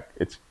comes back,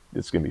 it's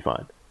going to be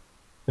fine.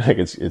 Like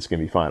it's going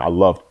to be fine. I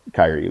love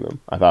Kyrie Elam.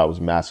 I thought it was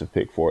a massive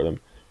pick for them.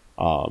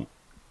 Going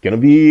to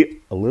be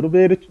a little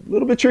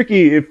bit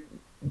tricky if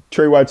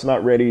Trey White's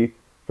not ready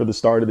for the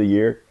start of the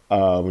year.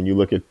 When you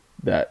look at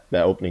that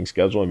opening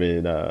schedule, I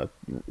mean,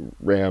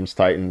 Rams,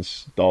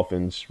 Titans,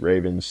 Dolphins,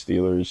 Ravens,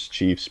 Steelers,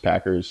 Chiefs,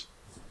 Packers.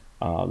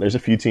 There's a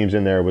few teams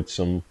in there with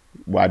some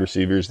wide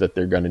receivers that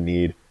they're going to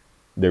need.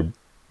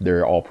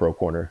 They're all pro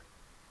corner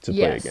to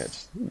play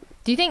against.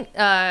 Do you think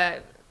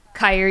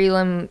Kyrie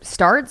Elam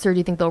starts, or do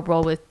you think they'll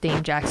roll with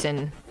Dame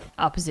Jackson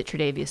opposite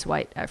Tre'Davious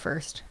White at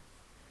first?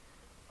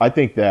 I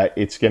think that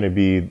it's going to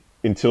be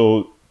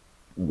until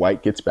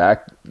White gets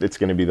back. It's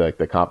going to be like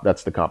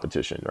that's the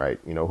competition, right?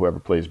 Whoever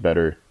plays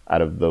better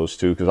out of those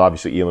two, because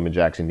obviously Elam and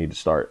Jackson need to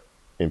start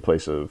in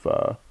place of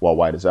while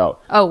White is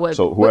out.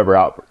 So whoever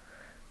out.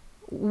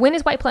 When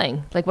is White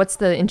playing? Like, what's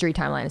the injury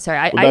timeline? Sorry,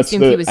 I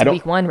assumed he was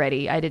week 1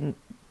 ready. I didn't.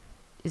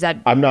 Is that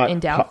in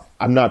doubt?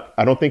 I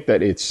don't think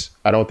that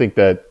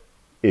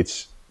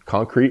it's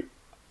concrete.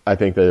 I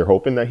think that they're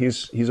hoping that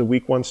he's a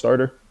week 1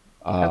 starter.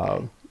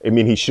 Okay. I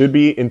mean, he should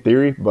be in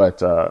theory,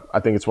 but I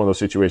think it's one of those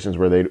situations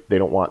where they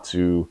don't want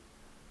to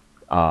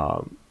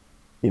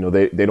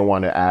They don't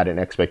want to add an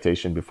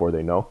expectation before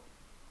they know.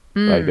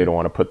 Like they don't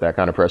want to put that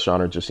kind of pressure on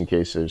her just in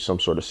case there's some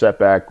sort of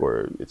setback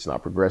or it's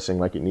not progressing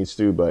like it needs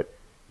to. But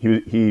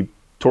he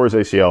tore his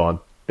ACL on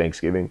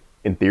Thanksgiving.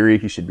 In theory,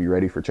 he should be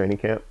ready for training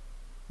camp.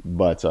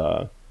 But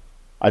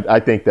I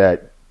think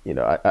that,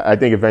 I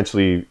think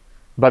eventually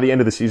by the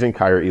end of the season,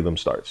 Kaiir Elam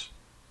starts.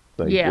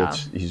 Like,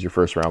 he's your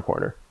first round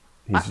corner.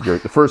 He's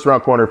the first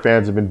round corner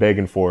fans have been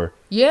begging for.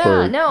 Yeah,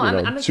 I'm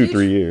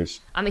 2-3 years.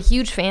 I'm a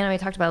huge fan. I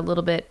talked about it a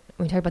little bit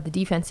when we talked about the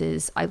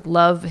defenses. I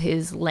love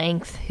his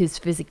length, his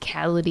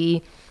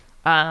physicality.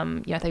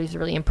 I thought he was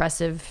really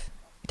impressive.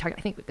 I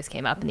think this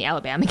came up in the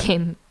Alabama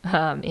game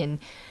in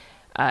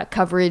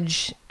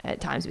coverage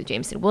at times with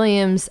Jameson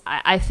Williams.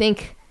 I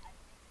think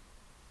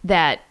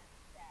that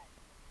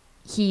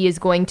he is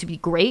going to be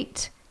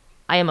great.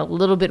 I am a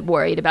little bit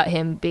worried about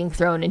him being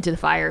thrown into the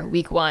fire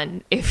week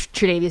 1 if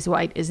Tre'Davious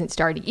White isn't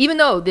starting. Even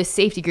though this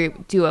safety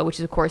group duo, which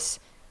is, of course,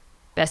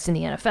 best in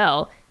the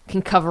NFL,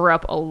 can cover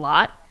up a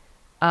lot,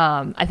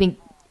 I think,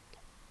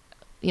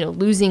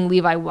 losing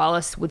Levi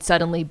Wallace would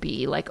suddenly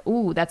be like,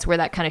 ooh, that's where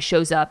that kind of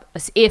shows up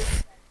as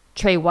if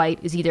Trey White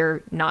is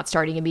either not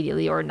starting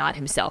immediately or not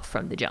himself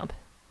from the jump.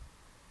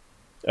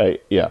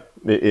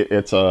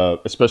 It's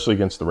especially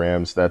against the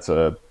Rams. That's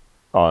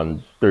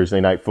on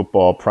Thursday Night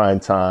Football prime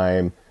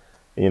time.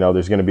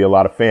 There's going to be a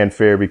lot of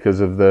fanfare because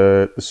of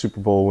the Super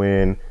Bowl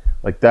win.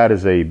 Like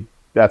that's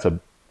a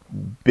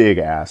big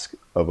ask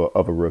of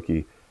a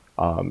rookie.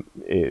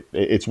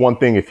 It's one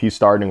thing if he's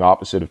starting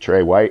opposite of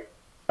Trey White,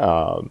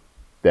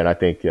 then I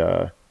think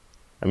they're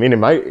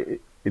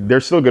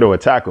still going to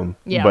attack him.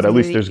 Yeah, but at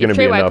least there's going to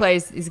be enough. Trey White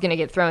plays, he's going to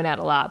get thrown out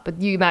a lot.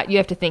 But you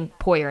have to think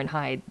Poyer and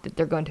Hyde that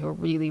they're going to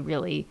really,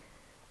 really,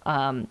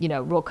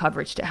 roll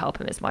coverage to help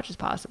him as much as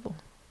possible.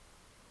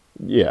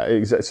 Yeah,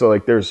 exactly. So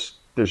like there's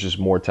just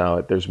more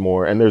talent. There's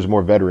more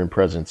veteran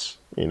presence,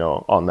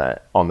 on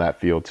that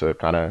field to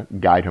kind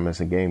of guide him as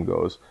the game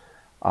goes.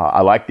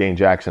 I like Dane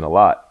Jackson a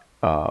lot.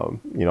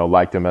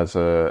 Liked him as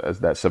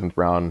that 7th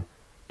round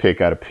pick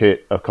out of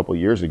Pitt a couple of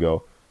years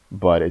ago,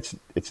 but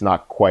it's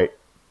not quite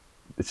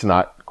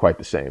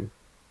the same,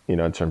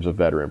 in terms of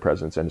veteran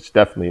presence, and it's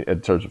definitely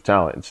in terms of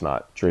talent, it's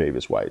not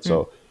Tre'Davious White.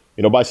 So,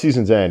 by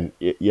season's end,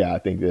 I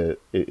think that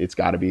it's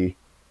got to be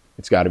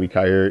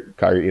Kaiir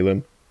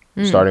Elam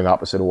starting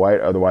opposite of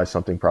White. Otherwise,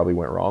 something probably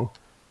went wrong.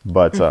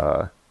 But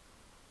to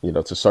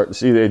start the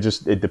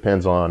season, it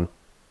depends on,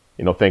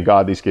 thank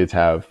God these kids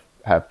have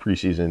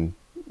preseason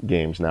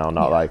games now,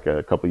 not like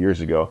a couple of years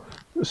ago.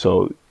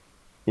 So,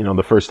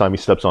 the first time he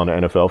steps on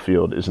an NFL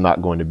field is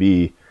not going to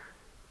be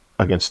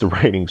against the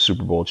reigning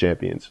Super Bowl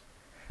champions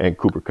and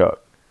Cooper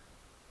Kupp.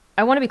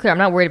 I want to be clear. I'm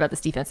not worried about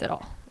this defense at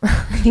all.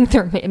 I think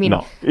they're.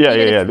 No. Yeah.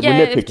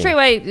 If Trey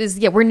White is,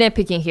 we're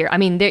nitpicking here. I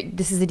mean,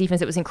 this is a defense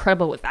that was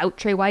incredible without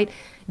Trey White.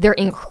 They're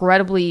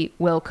incredibly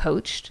well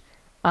coached.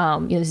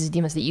 This is a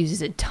defense that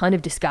uses a ton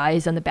of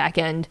disguise on the back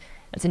end.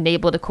 That's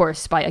enabled, of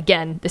course, by,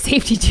 again, the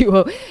safety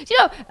duo.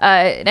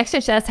 Next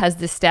Gen Stats has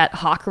this stat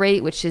hawk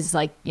rate, which is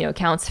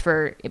counts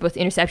for both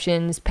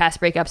interceptions, pass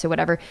breakups, or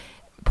whatever.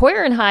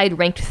 Poyer and Hyde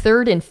ranked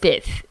 3rd and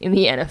 5th in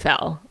the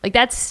NFL. Like,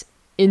 that's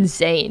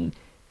insane.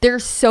 They're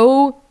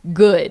so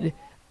good.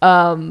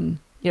 First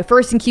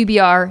in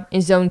QBR,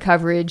 in zone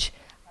coverage.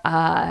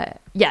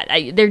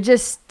 They're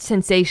just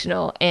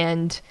sensational.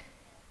 And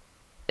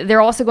they're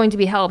also going to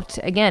be helped,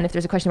 again, if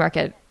there's a question mark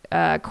at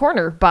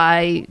corner,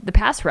 by the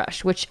pass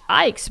rush, which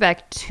I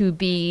expect to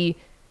be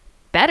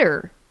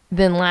better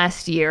than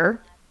last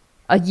year,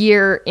 a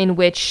year in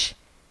which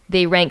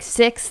they ranked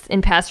 6th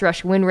in pass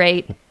rush win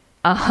rate,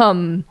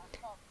 2nd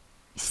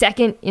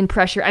in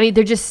pressure. I mean,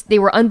 they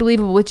were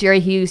unbelievable with Jerry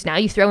Hughes. Now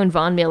you throw in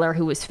Von Miller,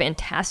 who was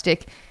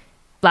fantastic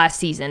last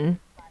season,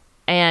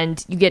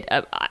 and you get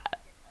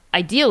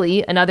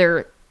ideally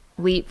another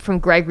leap from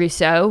Greg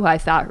Rousseau, who I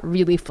thought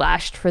really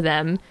flashed for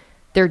them.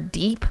 They're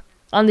deep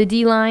on the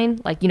D-line,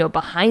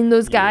 behind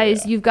those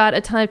guys, you've got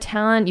a ton of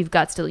talent. You've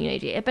got still,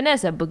 AJ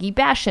Epinesa, Boogie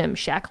Basham,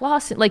 Shaq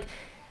Lawson.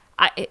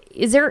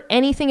 Is there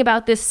anything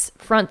about this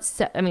front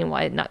set? I mean,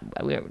 why not?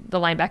 The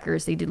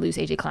linebackers, they did lose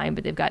AJ Klein,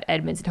 but they've got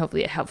Edmonds and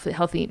hopefully a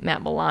healthy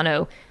Matt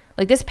Milano.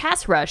 This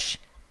pass rush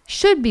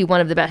should be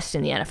one of the best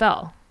in the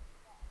NFL.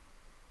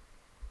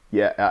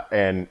 Yeah,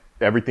 and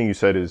everything you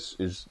said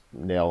is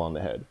nail on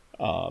the head.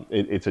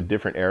 It's a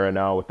different era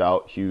now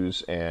without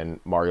Hughes and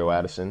Mario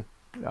Addison.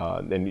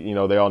 And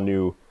they all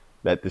knew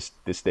that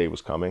this day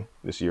was coming,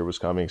 this year was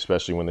coming,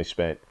 especially when they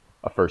spent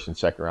a 1st and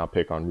 2nd round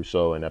pick on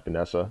Rousseau and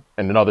Epinesa,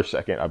 and another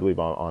 2nd, I believe,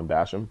 on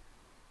Basham.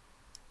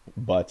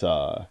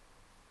 But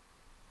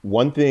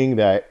one thing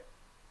that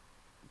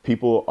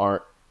people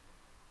aren't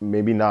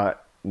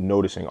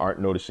noticing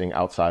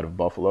outside of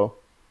Buffalo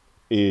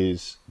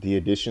is the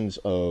additions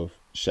of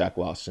Shaq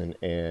Lawson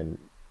and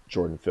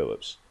Jordan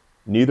Phillips.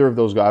 Neither of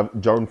those guys,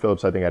 Jordan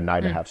Phillips, I think, had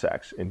 9.5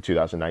 sacks in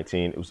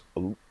 2019. It was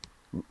a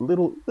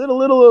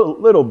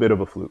little bit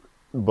of a fluke,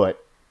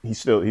 but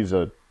he's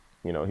an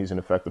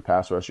effective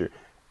pass rusher.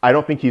 I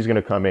don't think he's going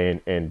to come in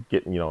and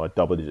get a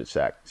double-digit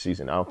sack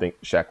season. I don't think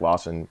Shaq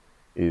Lawson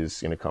is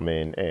going to come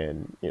in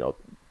and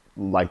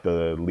light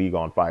the league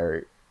on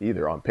fire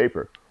either on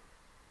paper.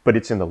 But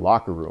it's in the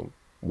locker room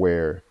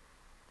where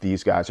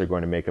these guys are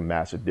going to make a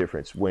massive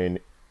difference. When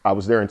I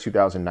was there in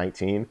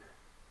 2019,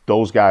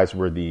 those guys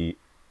were the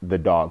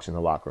dogs in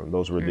the locker room.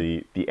 Those were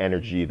the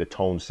energy, the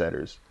tone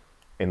setters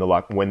in the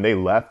locker. When they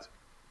left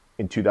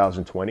in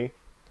 2020,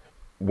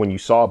 when you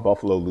saw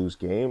Buffalo lose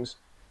games,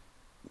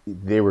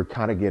 they were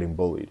kind of getting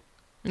bullied.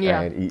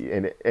 Yeah.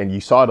 And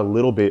you saw it a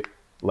little bit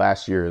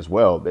last year as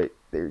well.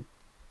 They're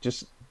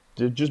just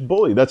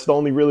bullied. That's the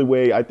only really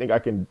way I think I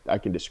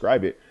can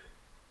describe it.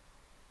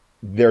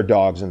 They're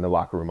dogs in the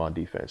locker room on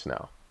defense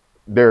now.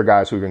 There are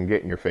guys who are going to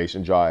get in your face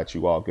and jaw at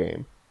you all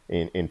game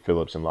in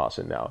Phillips and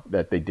Lawson now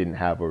that they didn't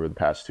have over the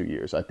past 2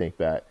 years. I think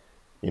that,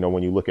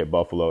 when you look at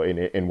Buffalo,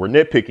 and we're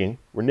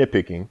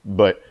nitpicking,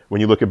 but when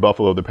you look at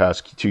Buffalo the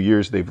past 2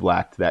 years, they've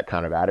lacked that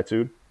kind of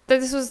attitude.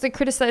 This was the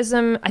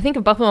criticism, I think,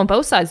 of Buffalo on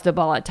both sides of the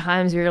ball at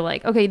times. You're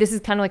like, okay, this is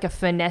kind of like a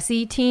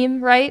finesse-y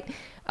team, right?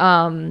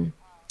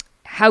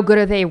 How good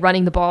are they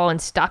running the ball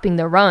and stopping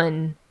the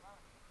run?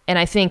 And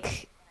I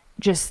think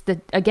just the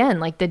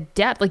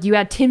depth, like you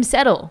had Tim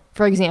Settle,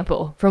 for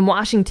example, from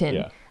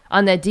Washington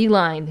on that D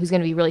line, who's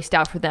going to be really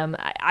stout for them.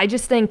 I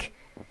just think,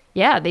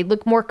 they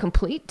look more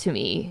complete to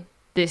me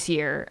this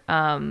year.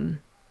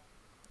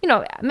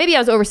 Maybe I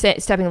was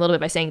overstepping a little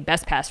bit by saying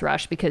best pass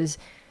rush because,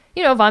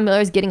 Von Miller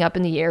is getting up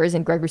in the years,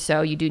 and Greg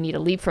Rousseau, you do need a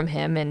leap from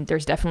him, and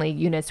there's definitely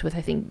units with,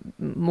 I think,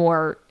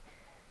 more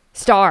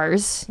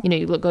stars.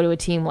 You go to a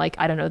team like,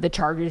 I don't know, the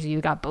Chargers,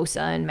 you got Bosa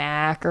and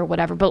Mack or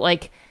whatever, but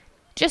like,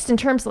 just in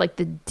terms of like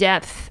the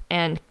depth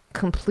and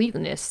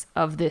completeness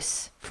of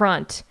this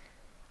front,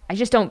 I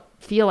just don't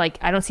feel like,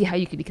 I don't see how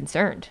you could be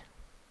concerned.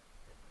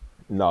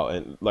 No,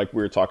 and like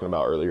we were talking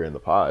about earlier in the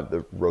pod,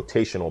 the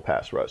rotational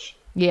pass rush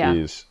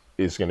is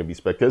going to be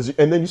spectacular.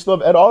 And then you still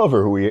have Ed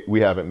Oliver, who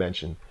we haven't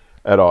mentioned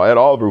at all. Ed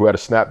Oliver, who had a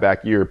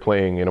snapback year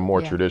playing in a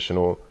more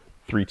traditional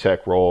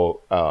 3-tech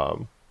role.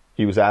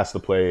 He was asked to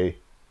play,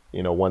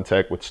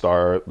 1-tech with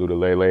Star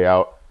Lotulelei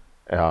out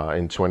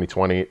in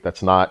 2020.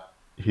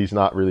 He's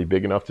not really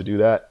big enough to do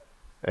that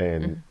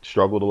and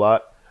struggled a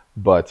lot,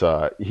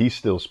 but he's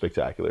still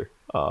spectacular.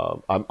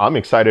 I'm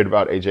excited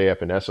about AJ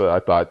Epinesa. I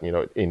thought,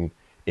 in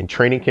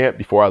training camp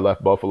before I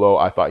left Buffalo,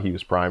 I thought he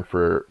was primed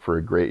for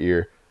a great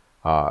year.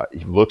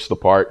 He looks the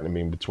part. I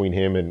mean, between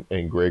him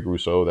and Greg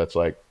Rousseau, that's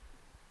like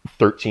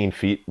 13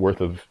 feet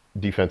worth of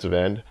defensive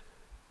end.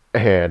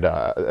 And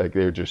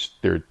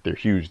they're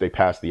huge. They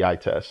passed the eye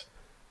test.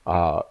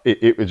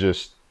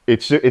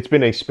 It's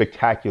been a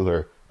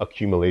spectacular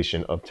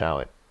accumulation of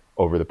talent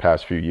over the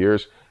past few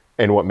years,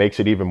 and what makes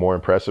it even more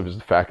impressive is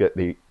the fact that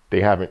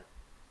they haven't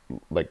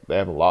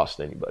lost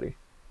anybody.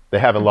 They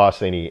haven't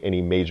lost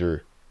any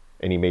major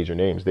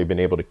names. They've been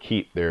able to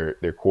keep their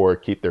core,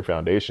 keep their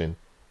foundation,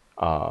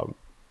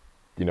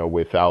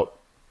 without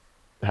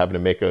having to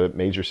make a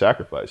major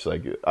sacrifice.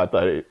 Like, I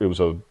thought it was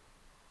a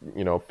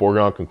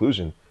foregone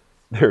conclusion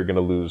they were going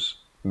to lose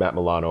Matt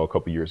Milano a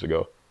couple years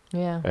ago.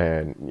 Yeah,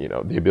 and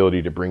the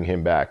ability to bring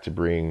him back, to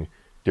bring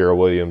Darrell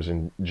Williams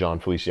and John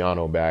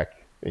Feliciano back.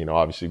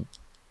 Obviously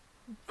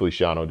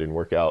Feliciano didn't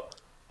work out.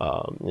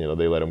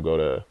 They let him go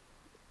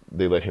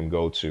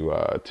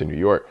to New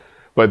York.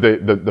 But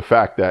the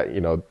fact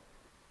that,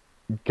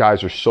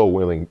 guys are so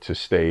willing to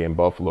stay in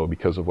Buffalo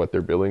because of what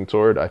they're building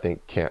toward, I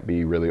think can't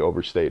be really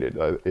overstated.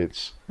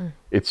 It's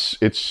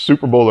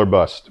Super Bowl or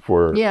bust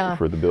for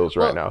the Bills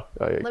right now.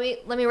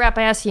 Let me wrap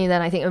by asking you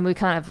then. I think, and we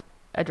kind of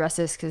address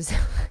this because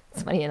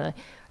it's funny,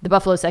 the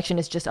Buffalo section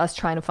is just us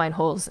trying to find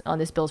holes on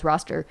this Bills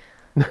roster.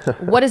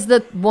 What is the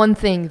one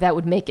thing that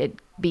would make it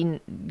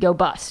go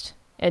bust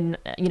and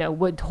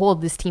would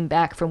hold this team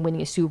back from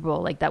winning a Super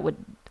Bowl? Like, that would,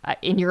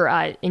 in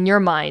your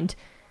mind,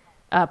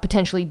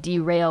 potentially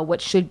derail what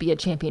should be a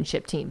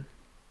championship team?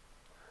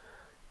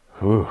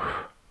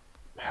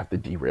 Have to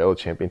derail a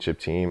championship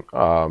team.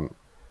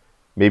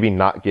 Maybe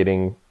not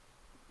getting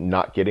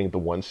the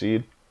 1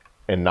 seed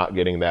and not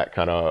getting that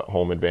kind of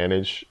home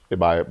advantage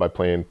by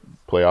playing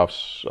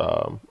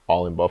playoffs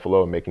all in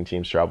Buffalo and making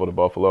teams travel to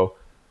Buffalo.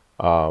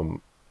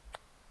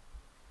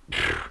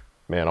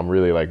 Man, I'm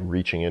really like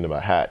reaching into my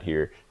hat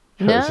here.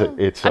 No,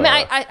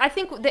 I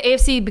think the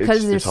AFC,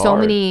 because there's so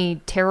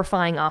many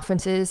terrifying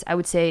offenses, I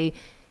would say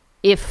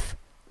if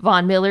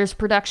Von Miller's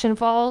production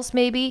falls,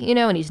 maybe,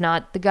 and he's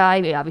not the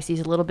guy, obviously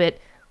he's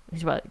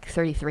about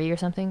 33 or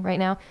something right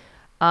now.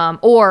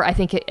 Or I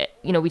think,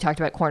 we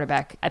talked about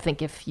cornerback. I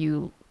think if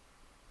you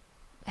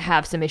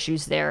have some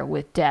issues there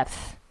with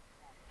depth,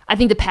 I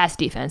think the pass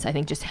defense,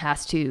 just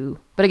has to,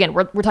 but again,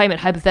 we're talking about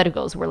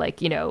hypotheticals. We're like,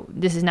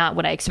 this is not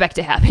what I expect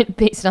to happen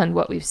based on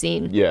what we've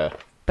seen. Yeah.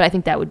 But I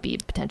think that would be a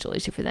potential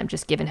issue for them,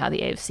 just given how the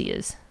AFC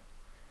is.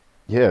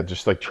 Yeah,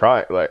 just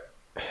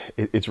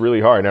it's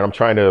really hard. And I'm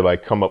trying to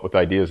come up with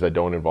ideas that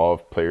don't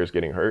involve players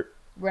getting hurt.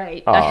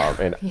 Right.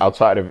 And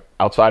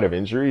outside of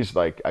injuries,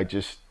 I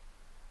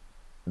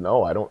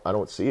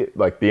don't see it.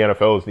 Like, the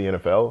NFL is the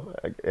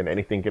NFL, and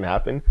anything can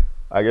happen,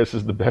 I guess,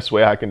 is the best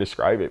way I can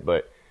describe it.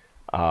 But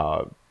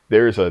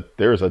there's a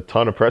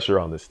ton of pressure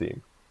on this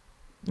team.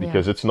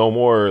 because it's no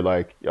more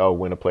like, oh,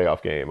 win a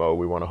playoff game. Oh,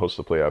 we want to host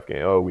a playoff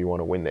game. Oh, we want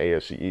to win the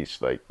AFC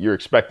East. Like, you're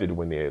expected to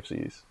win the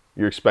AFC East.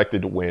 You're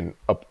expected to win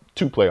up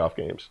 2 playoff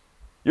games.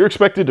 You're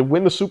expected to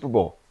win the Super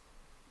Bowl.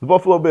 The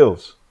Buffalo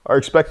Bills are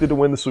expected to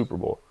win the Super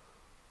Bowl.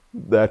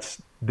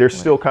 They're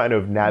still kind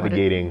of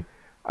navigating.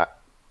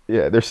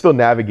 They're still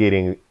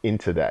navigating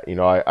into that. You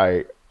know,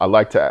 I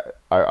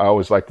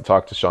always like to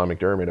talk to Sean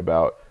McDermott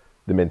about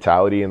the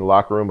mentality in the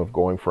locker room of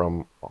going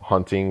from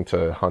hunting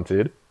to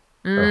hunted,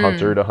 or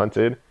hunter to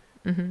hunted,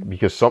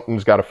 because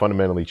something's got to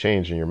fundamentally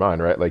change in your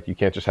mind, right? Like, you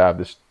can't just have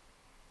this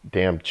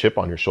damn chip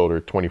on your shoulder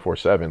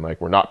 24/7.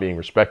 Like, we're not being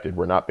respected.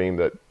 We're not being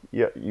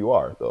you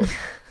are though.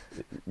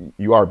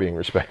 You are being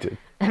respected.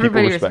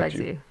 Everybody respects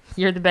you.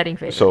 You're the betting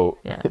favorite. So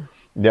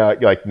now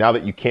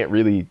that you can't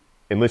really,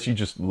 unless you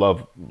just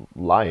love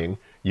lying,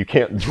 you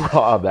can't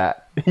draw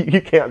that.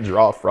 You can't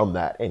draw from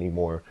that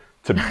anymore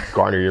to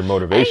garner your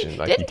motivation.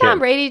 Hey, didn't Tom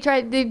Brady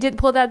did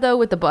pull that though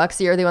with the Bucks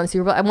the year they won the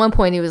Super Bowl? At one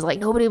point, he was like,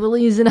 "Nobody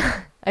believes in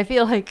us." I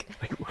feel like,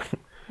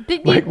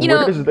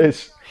 where is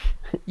this?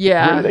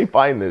 Yeah, where do they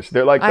find this?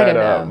 They're like I that.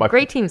 don't know.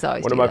 Great teams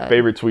always. One of my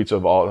favorite tweets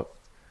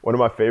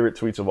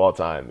of all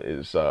time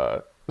is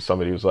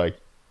somebody was like,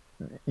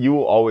 you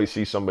will always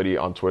see somebody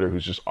on Twitter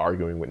who's just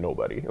arguing with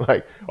nobody.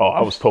 Like, oh,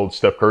 I was told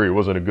Steph Curry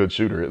wasn't a good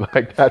shooter.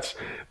 Like, that's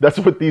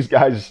what these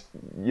guys,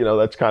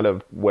 that's kind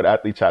of what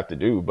athletes have to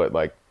do. But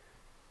like,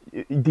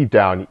 deep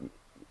down,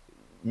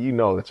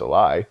 it's a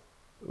lie.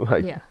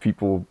 Like,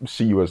 people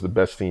see you as the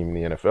best team in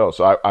the NFL.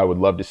 So I would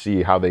love to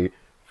see how they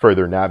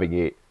further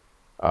navigate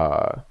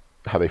life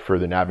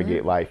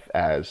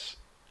as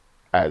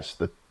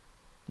the,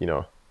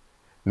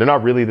 they're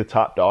not really the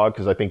top dog,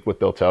 because I think what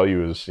they'll tell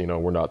you is,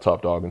 we're not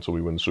top dog until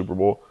we win the Super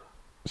Bowl.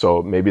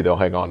 So maybe they'll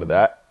hang on to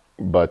that.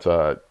 But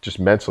just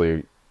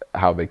mentally,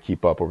 how they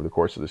keep up over the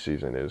course of the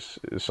season is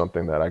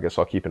something that I guess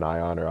I'll keep an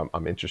eye on, or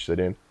I'm interested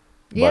in.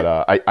 Yeah.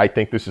 But I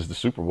think this is the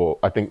Super Bowl.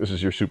 I think this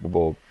is your Super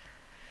Bowl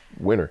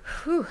winner.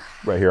 Whew.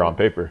 Right here on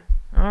paper.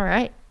 All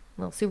right.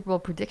 Little Super Bowl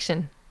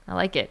prediction. I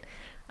like it.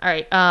 All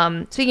right.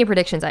 Speaking of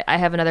predictions, I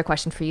have another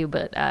question for you,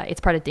 but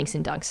it's part of Dinks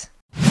and Dunks.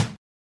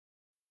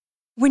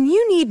 When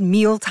you need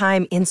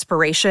mealtime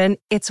inspiration,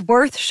 it's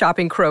worth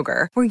shopping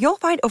Kroger, where you'll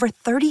find over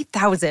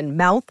 30,000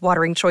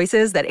 mouth-watering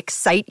choices that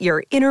excite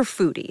your inner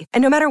foodie.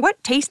 And no matter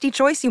what tasty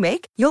choice you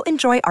make, you'll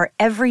enjoy our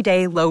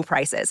everyday low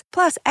prices,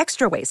 plus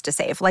extra ways to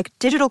save, like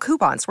digital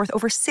coupons worth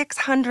over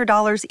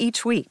 $600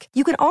 each week.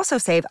 You can also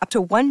save up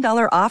to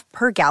 $1 off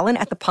per gallon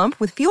at the pump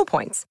with fuel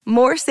points.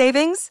 More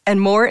savings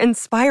and more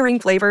inspiring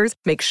flavors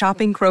make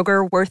shopping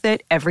Kroger worth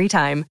it every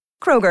time.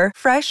 Kroger,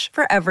 fresh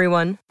for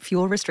everyone.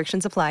 Fuel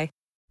restrictions apply.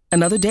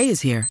 Another day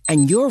is here,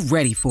 and you're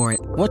ready for it.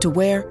 What to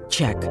wear?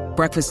 Check.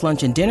 Breakfast,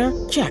 lunch, and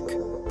dinner? Check.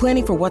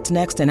 Planning for what's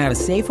next and how to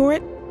save for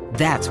it?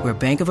 That's where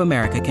Bank of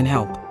America can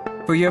help.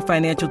 For your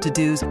financial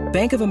to-dos,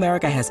 Bank of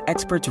America has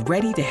experts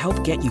ready to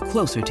help get you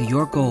closer to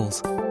your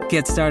goals.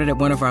 Get started at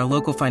one of our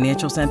local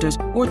financial centers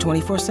or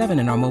 24/7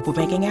 in our mobile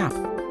banking app.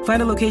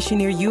 Find a location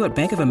near you at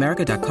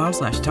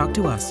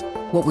bankofamerica.com/talktous.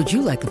 What would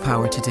you like the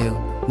power to do?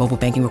 Mobile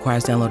banking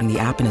requires downloading the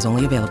app and is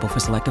only available for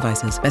select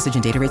devices. Message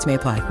and data rates may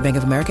apply. Bank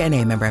of America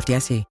N.A., member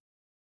FDIC.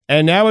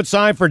 And now it's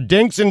time for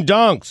Dinks and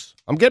Dunks.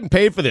 I'm getting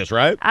paid for this,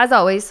 right? As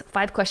always,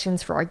 5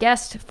 questions for our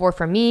guest, 4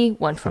 from me,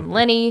 1 from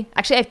Lenny.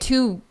 Actually, I have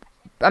 2.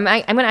 I'm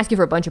going to ask you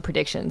for a bunch of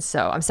predictions,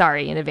 so I'm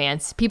sorry in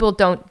advance. People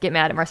don't get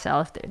mad at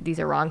Marcel if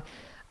these are wrong.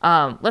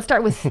 Let's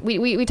start with,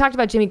 we talked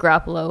about Jimmy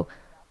Garoppolo.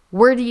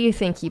 Where do you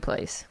think he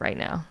plays right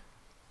now?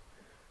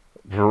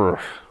 Where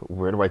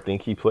do I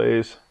think he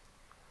plays?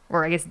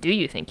 Or I guess, do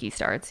you think he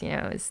starts?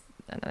 Is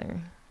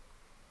another.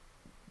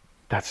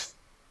 That's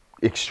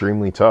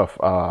extremely tough.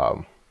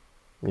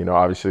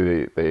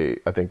 Obviously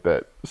I think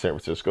that San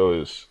Francisco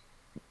is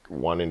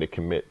wanting to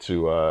commit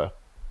to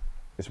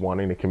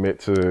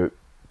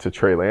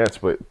Trey Lance,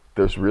 but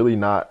there's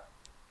not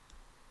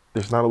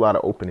a lot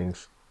of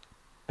openings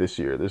this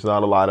year. There's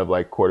not a lot of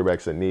like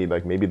quarterbacks that need,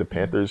 like, maybe the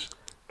Panthers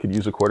could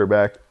use a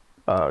quarterback,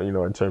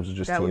 in terms of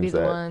just teams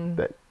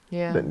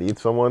that need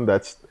someone.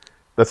 That's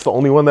the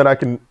only one that I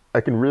can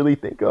really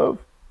think of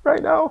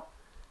right now.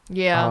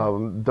 Yeah.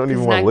 Don't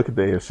even want to look at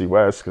the AFC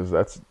West, because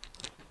that's.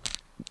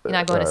 You're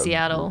not going to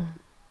Seattle.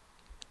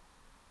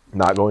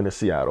 Not going to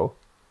Seattle.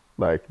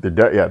 Like,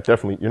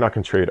 definitely. You're not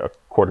going to trade a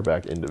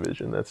quarterback in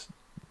division. That's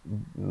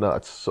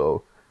nuts.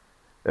 So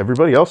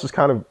everybody else is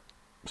kind of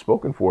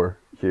spoken for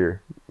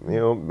here.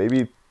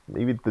 Maybe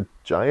the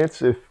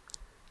Giants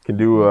can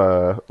do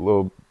a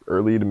little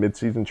early to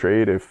mid-season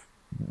trade if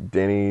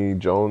Danny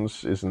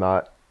Jones is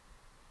not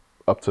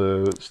up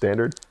to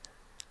standard.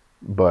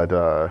 But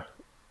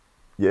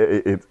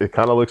it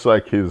kind of looks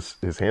like his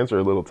hands are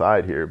a little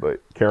tied here.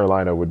 But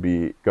Carolina would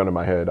be, gun to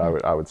my head,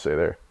 I would say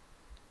there,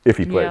 if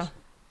he plays. Yeah.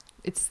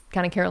 It's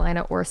kind of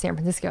Carolina or San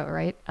Francisco,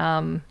 right?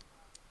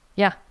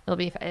 It'll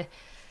be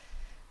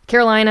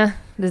Carolina.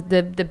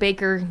 The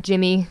Baker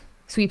Jimmy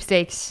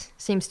sweepstakes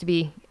seems to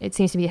be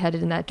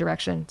headed in that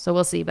direction. So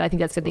we'll see. But I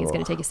think that's something that's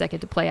going to take a second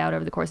to play out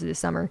over the course of this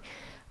summer.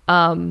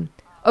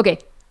 Okay,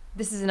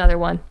 this is another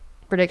one.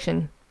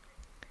 Prediction.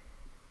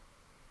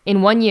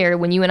 in 1 year,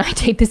 when you and I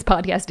tape this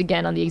podcast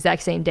again on the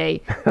exact same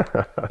day,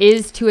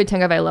 is Tua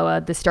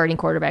Tagovailoa the starting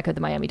quarterback of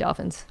the Miami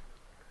Dolphins?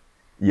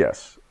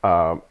 Yes.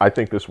 I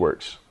think this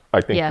works.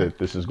 I think that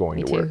this is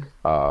going to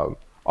work.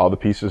 All the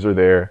pieces are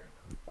there.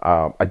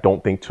 I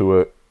don't think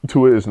Tua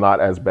is not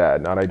as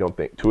bad.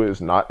 Tua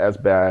is not as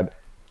bad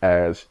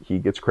as he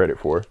gets credit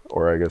for,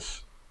 or I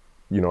guess,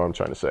 you know what I'm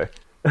trying to say,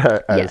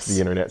 as the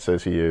internet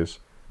says he is.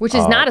 Which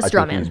is not a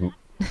straw man.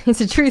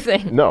 It's a true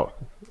thing. No,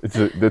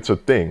 it's a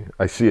thing.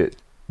 I see it.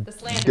 The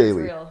slander daily.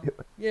 is real.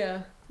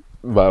 Yeah.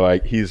 But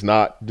like, he's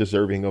not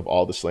deserving of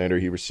all the slander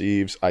he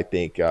receives. I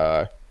think,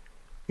 I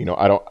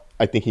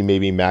think he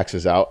maybe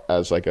maxes out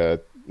as like a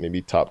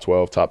maybe top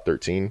 12, top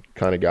 13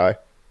 kind of guy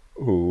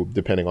who,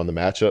 depending on the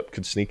matchup,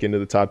 could sneak into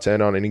the top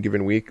 10 on any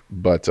given week.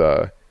 But,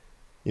 I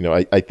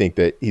think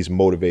that he's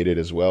motivated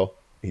as well.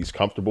 He's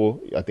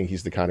comfortable. I think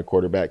he's the kind of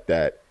quarterback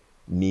that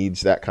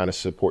needs that kind of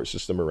support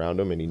system around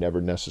him, and he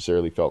never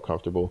necessarily felt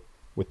comfortable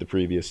with the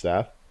previous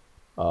staff.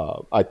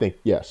 I think,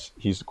 yes,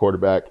 he's the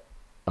quarterback.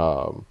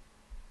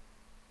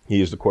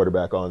 He is the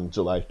quarterback on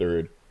July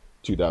 3rd,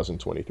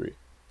 2023.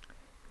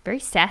 Very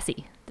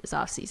sassy this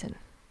offseason.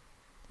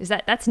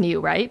 That's new,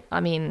 right?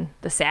 I mean,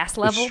 the sass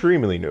level?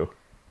 Extremely new.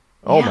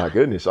 Oh my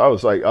goodness. I'm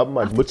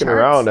like looking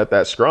around at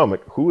that scrum,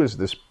 like, who is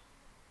this?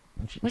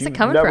 Where's it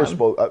coming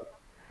from? I've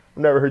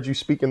never heard you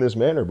speak in this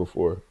manner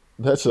before.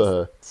 That's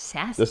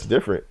sassy. That's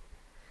different.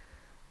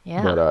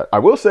 Yeah. But I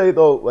will say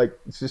though, like,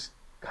 it's just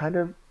kind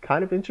of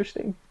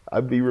interesting.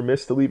 I'd be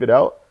remiss to leave it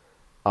out.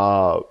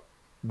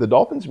 The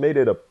Dolphins made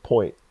it a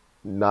point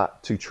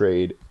not to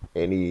trade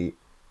any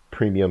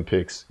premium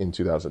picks in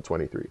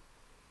 2023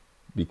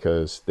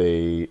 because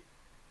they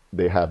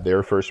have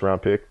their first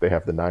round pick. They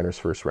have the Niners'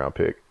 first round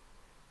pick.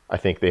 I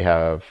think they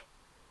have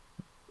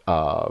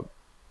a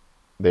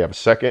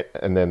second,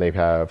 and then they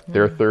have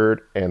their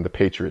third and the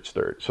Patriots'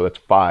 third. So that's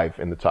 5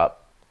 in the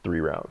top 3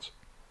 rounds.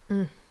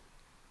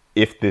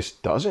 If this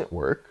doesn't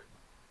work,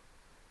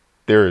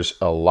 there's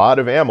a lot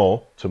of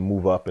ammo to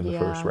move up in the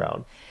first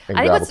round and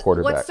grab a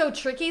quarterback. What's so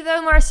tricky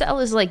though, Marcel,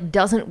 is like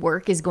doesn't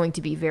work is going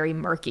to be very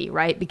murky,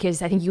 right?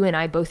 Because I think you and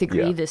I both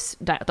agree this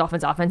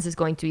Dolphins offense is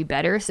going to be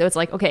better. So it's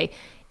like, okay,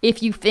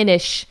 if you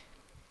finish,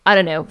 I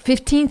don't know,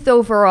 15th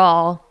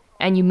overall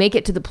and you make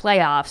it to the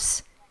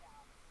playoffs,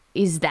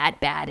 is that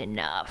bad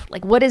enough?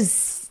 Like, what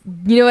is,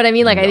 you know what I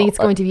mean? Like, I think it's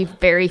going to be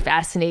very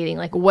fascinating.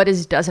 Like, what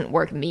does doesn't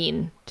work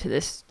mean to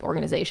this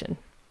organization?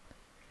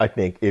 I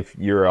think if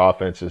your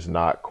offense is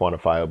not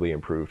quantifiably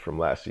improved from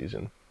last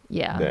season,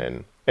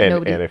 then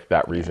and if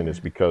that reason is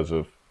because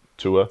of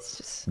Tua,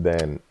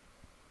 then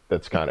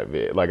that's kind of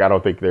it. Like, I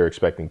don't think they're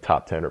expecting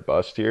top 10 or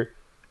bust here,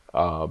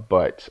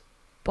 but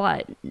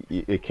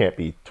it can't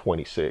be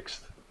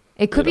 26th.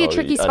 It could be a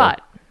tricky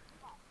spot.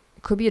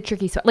 It could be a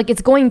tricky spot. Like,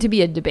 it's going to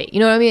be a debate.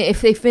 You know what I mean?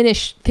 If they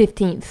finish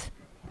 15th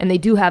and they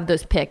do have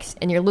those picks,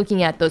 and you're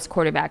looking at those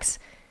quarterbacks,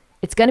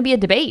 it's going to be a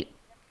debate.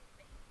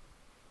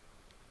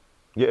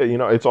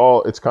 Yeah,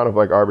 it's kind of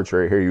like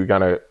arbitrary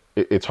here.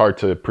 It's hard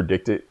to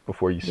predict it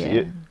before you see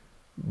it.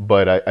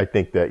 But I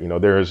think that,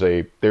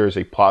 there is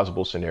a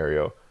plausible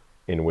scenario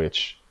in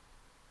which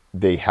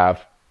they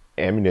have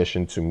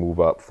ammunition to move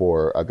up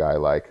for a guy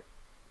like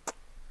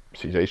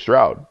CJ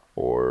Stroud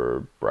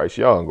or Bryce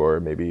Young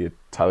or maybe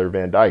Tyler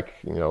Van Dyke,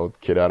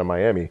 kid out of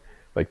Miami.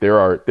 Like, there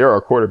are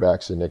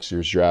quarterbacks in next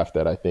year's draft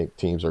that I think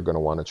teams are going to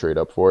want to trade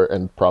up for,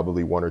 and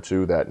probably 1 or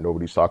 2 that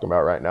nobody's talking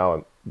about right now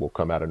and will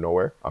come out of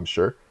nowhere, I'm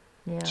sure.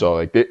 Yeah. So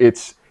like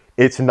it's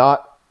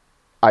not.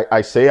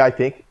 I say I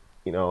think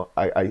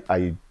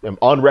I am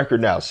on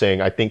record now saying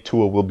I think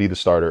Tua will be the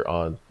starter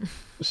on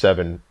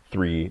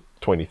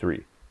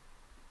 7/3/23.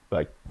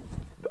 Like,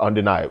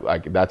 undeniable.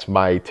 Like, that's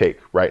my take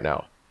right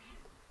now.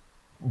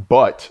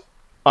 But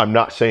I'm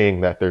not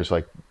saying that there's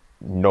like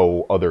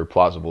no other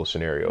plausible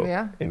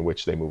scenario in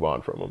which they move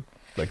on from him.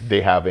 Like, they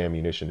have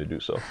ammunition to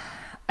do so.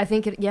 I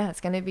think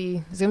it's going to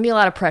be a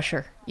lot of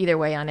pressure either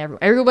way on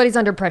everybody's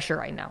under pressure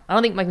right now. I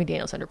don't think Mike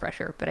McDaniel's under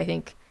pressure, but I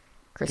think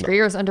Chris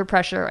Grier's under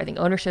pressure. I think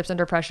ownership's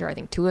under pressure. I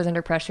think Tua's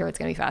under pressure. It's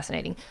going to be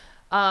fascinating.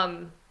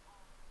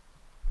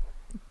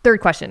 Third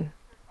question.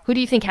 Who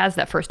do you think has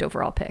that first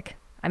overall pick?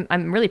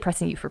 I'm really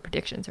pressing you for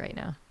predictions right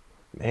now.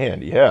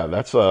 Man, yeah,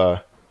 that's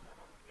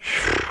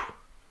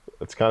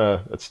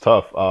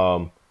tough.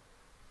 Long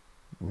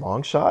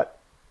shot?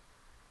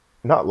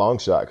 Not long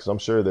shot, because I'm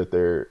sure that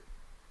they're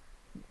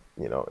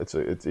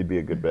it'd be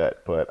a good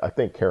bet, but I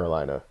think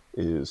Carolina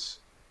is,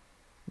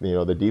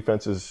 the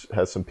defense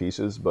has some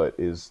pieces, but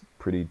is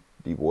pretty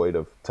devoid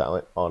of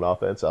talent on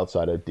offense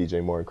outside of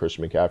DJ Moore and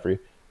Christian McCaffrey.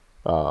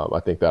 I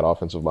think that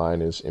offensive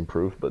line is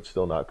improved, but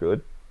still not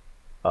good.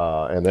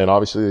 And then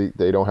obviously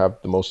they don't have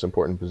the most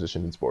important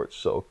position in sports.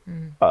 So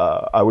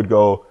I would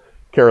go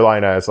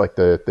Carolina as like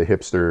the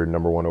hipster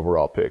number 1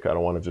 overall pick. I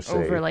don't want to just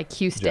say over like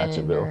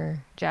Houston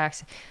or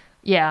Jackson.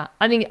 Yeah,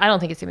 I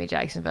don't think it's gonna be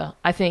Jacksonville.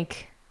 I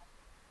think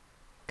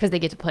because they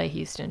get to play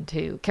Houston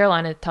too.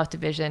 Carolina, tough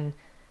division.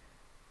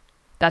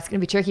 That's going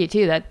to be tricky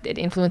too. That it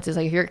influences,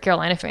 like, if you're a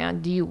Carolina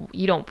fan,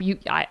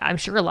 I'm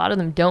sure a lot of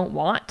them don't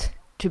want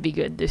to be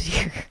good this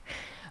year.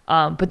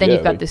 But then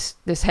you've got like,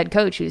 this head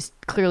coach who's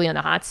clearly on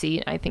the hot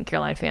seat. I think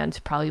Carolina fans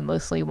probably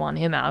mostly want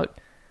him out.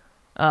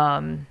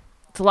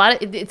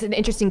 It's an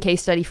interesting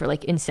case study for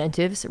like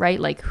incentives, right?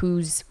 Like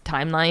whose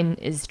timeline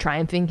is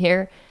triumphing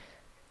here.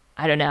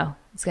 I don't know.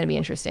 It's going to be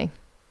interesting.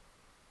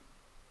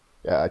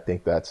 Yeah, I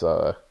think that's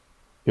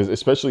because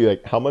especially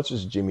like how much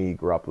is Jimmy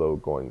Garoppolo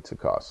going to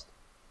cost?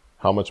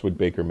 How much would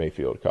Baker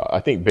Mayfield cost? I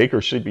think Baker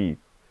should be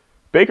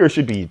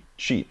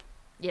cheap.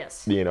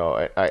 Yes. You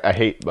know, I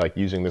hate like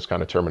using this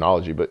kind of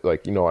terminology, but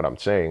like you know what I'm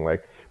saying.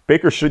 Like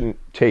Baker shouldn't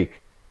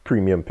take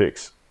premium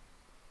picks.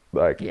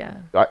 Like, yeah,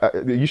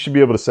 you should be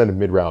able to send a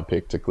mid-round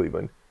pick to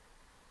Cleveland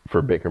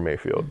for Baker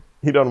Mayfield.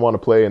 He doesn't want to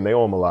play, and they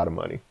owe him a lot of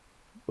money.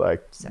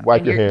 Like,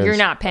 wipe your hands. You're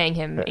not paying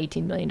him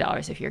 $18 million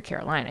if you're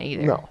Carolina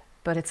either. No.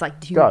 But it's like,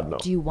 do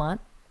you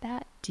want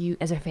that? Do you,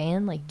 as a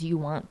fan, like, do you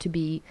want to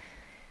be?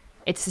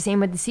 It's the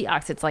same with the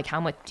Seahawks. It's like, how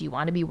much do you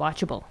want to be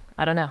watchable?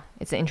 I don't know.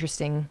 It's an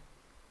interesting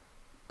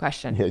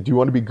question. Yeah. Do you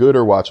want to be good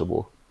or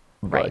watchable?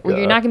 Right. Like, well,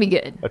 you're not going to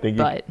be good. But do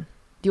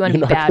you want to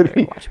be bad or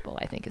watchable?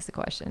 I think is the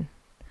question.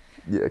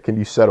 Yeah, can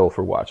you settle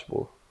for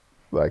watchable?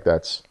 Like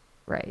that's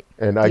right.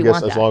 And I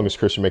guess as long as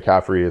Christian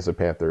McCaffrey is a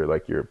Panther,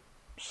 like you're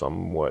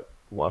somewhat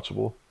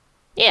watchable.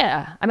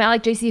 Yeah, I mean, I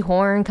like J.C.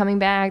 Horn coming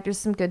back. There's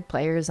some good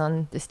players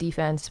on this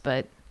defense,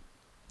 but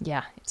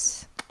yeah,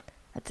 it's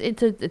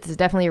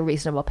definitely a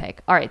reasonable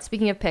pick. All right,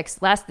 speaking of picks,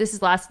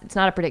 it's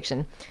not a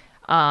prediction.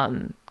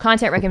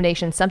 Content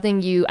recommendation,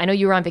 something I know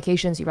you were on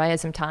vacation, so you probably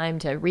had some time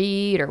to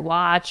read or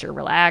watch or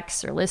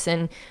relax or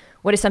listen.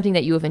 What is something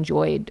that you have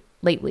enjoyed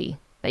lately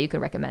that you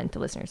could recommend to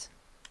listeners?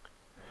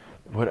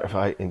 What have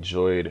I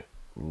enjoyed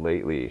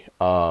lately?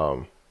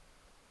 Man,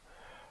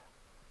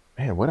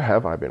 what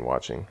have I been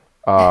watching?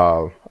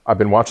 I've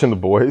been watching The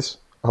Boys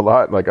a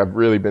lot. Like I've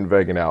really been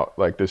vegging out.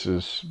 Like this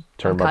is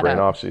turn my brain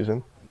off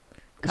season.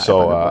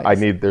 So I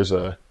need there's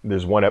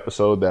one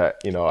episode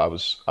that I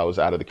was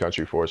out of the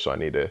country for, so I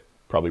need to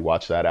probably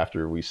watch that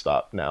after we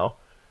stop now.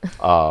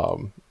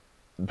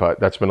 But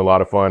that's been a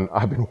lot of fun.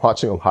 I've been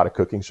watching a lot of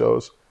cooking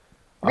shows.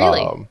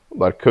 Really? A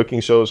lot of cooking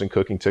shows and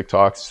cooking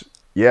TikToks.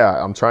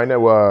 Yeah, I'm trying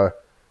to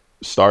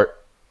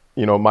start.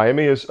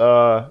 Miami is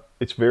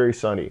it's very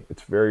sunny.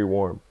 It's very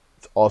warm.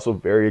 It's also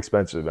very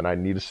expensive, and I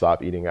need to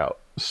stop eating out.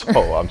 So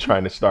I'm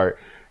trying to start,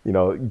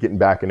 getting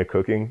back into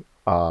cooking.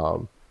 I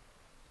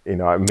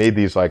made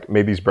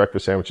these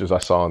breakfast sandwiches I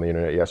saw on the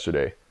internet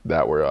yesterday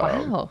that were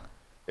wow.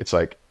 It's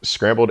like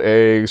scrambled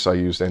eggs. I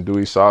used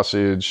andouille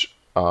sausage,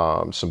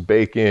 some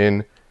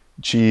bacon,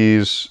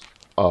 cheese.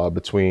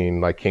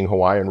 Between like King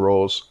Hawaiian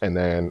rolls, and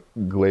then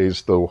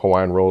glazed the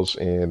Hawaiian rolls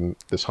in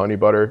this honey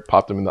butter,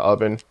 popped them in the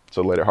oven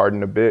to let it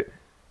harden a bit.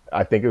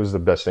 I think it was the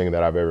best thing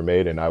that I've ever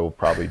made, and I will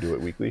probably do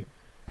it weekly.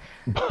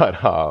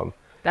 But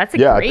that's a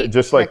great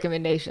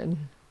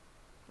recommendation.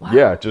 Wow.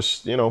 Yeah,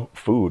 just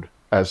food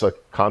as a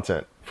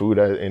content, food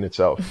in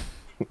itself.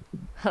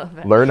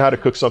 Learn how to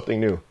cook something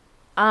new.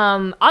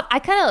 I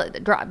kind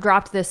of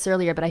dropped this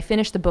earlier, but I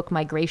finished the book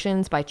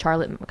Migrations by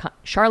Charlotte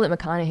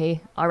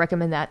McConaughey. I'll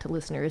recommend that to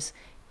listeners.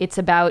 It's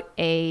about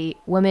a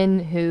woman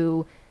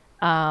who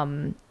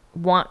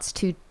wants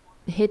to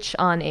hitch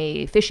on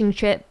a fishing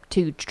trip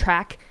to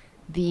track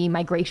the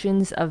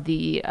migrations of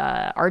the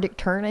Arctic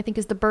tern, I think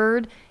is the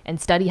bird, and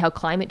study how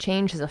climate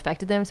change has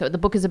affected them. So the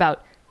book is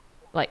about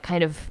like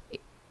kind of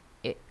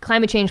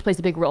climate change plays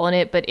a big role in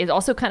it, but it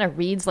also kind of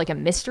reads like a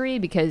mystery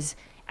because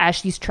as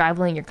she's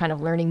traveling, you're kind of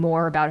learning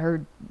more about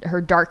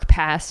her dark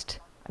past.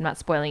 I'm not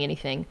spoiling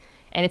anything.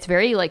 And it's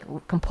very like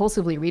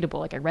compulsively readable.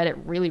 Like I read it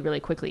really,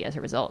 really quickly as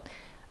a result.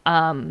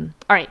 All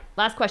right.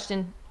 Last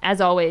question,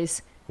 as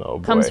always,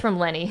 comes from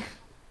Lenny.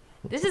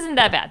 This isn't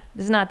that bad.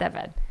 This is not that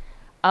bad.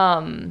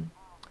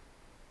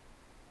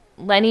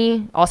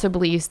 Lenny also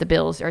believes the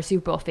Bills are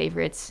Super Bowl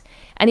favorites.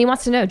 And he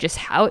wants to know just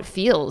how it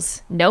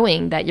feels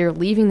knowing that you're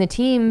leaving the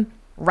team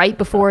right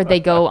before they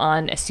go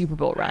on a Super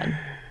Bowl run.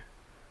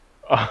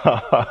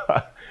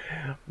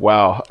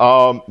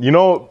 Wow.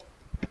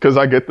 Because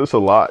I get this a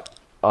lot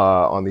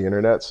on the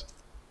internet.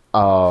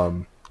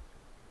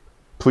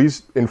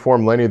 Please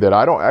inform Lenny that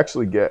I don't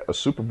actually get a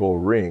Super Bowl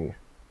ring.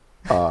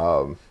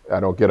 I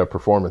don't get a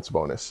performance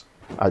bonus.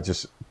 I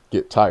just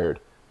get tired.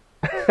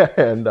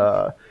 And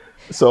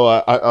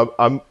so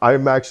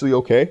I'm actually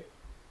okay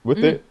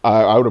with it.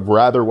 I would have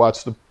rather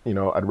watched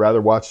I'd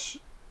rather watch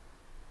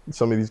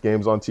some of these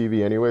games on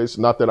TV anyways.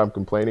 Not that I'm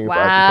complaining if I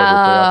have to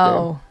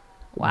cover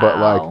a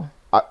playoff game. Wow.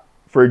 But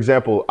for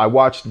example, I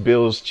watched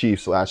Bills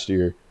Chiefs last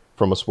year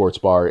from a sports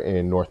bar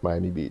in North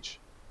Miami Beach.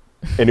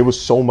 And it was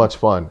so much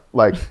fun.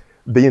 Like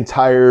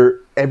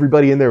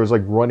everybody in there was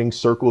like running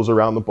circles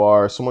around the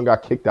bar. Someone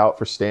got kicked out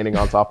for standing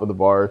on top of the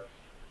bar.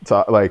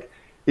 So,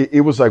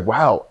 it was like,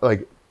 wow,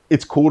 like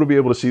it's cool to be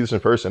able to see this in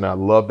person. I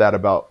love that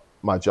about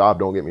my job.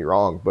 Don't get me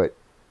wrong, but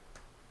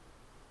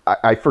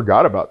I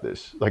forgot about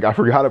this. Like I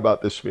forgot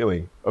about this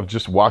feeling of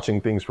just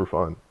watching things for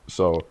fun.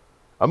 So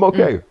I'm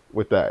okay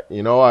with that.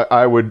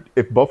 I would,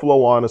 if Buffalo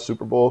won a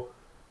Super Bowl,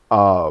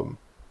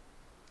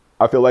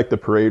 I feel like the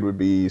parade would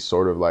be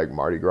sort of like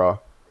Mardi Gras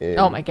in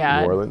oh my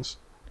God. New Orleans.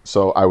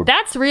 So I would.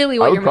 That's really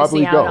what you're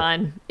missing out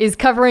on, is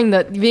covering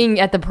being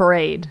at the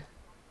parade,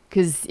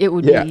 because it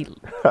would be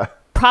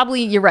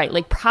probably, you're right,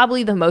 like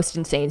probably the most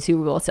insane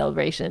Super Bowl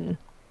celebration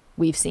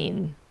we've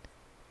seen.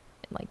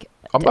 Like,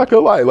 I'm not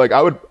gonna lie, like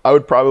I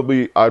would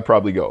probably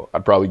go.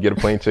 I'd probably get a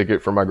plane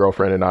ticket for my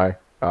girlfriend and I,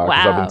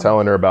 because I've been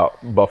telling her about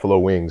buffalo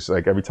wings.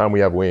 Like every time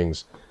we have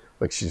wings,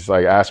 like she's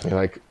like asked me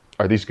like,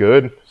 are these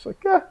good? It's like,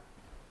 yeah,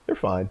 they're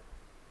fine.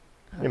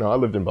 You know, I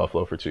lived in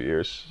Buffalo for 2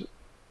 years.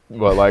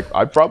 But, like,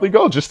 I'd probably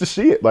go just to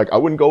see it. Like, I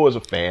wouldn't go as a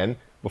fan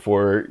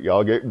before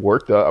y'all get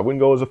worked up. I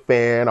wouldn't go as a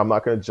fan. I'm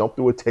not going to jump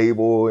through a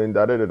table and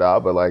da-da-da-da.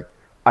 But, like,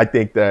 I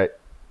think that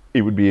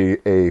it would be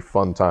a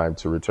fun time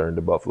to return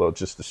to Buffalo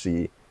just to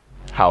see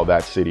how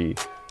that city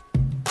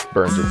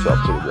burns itself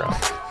to the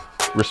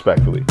ground.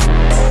 Respectfully.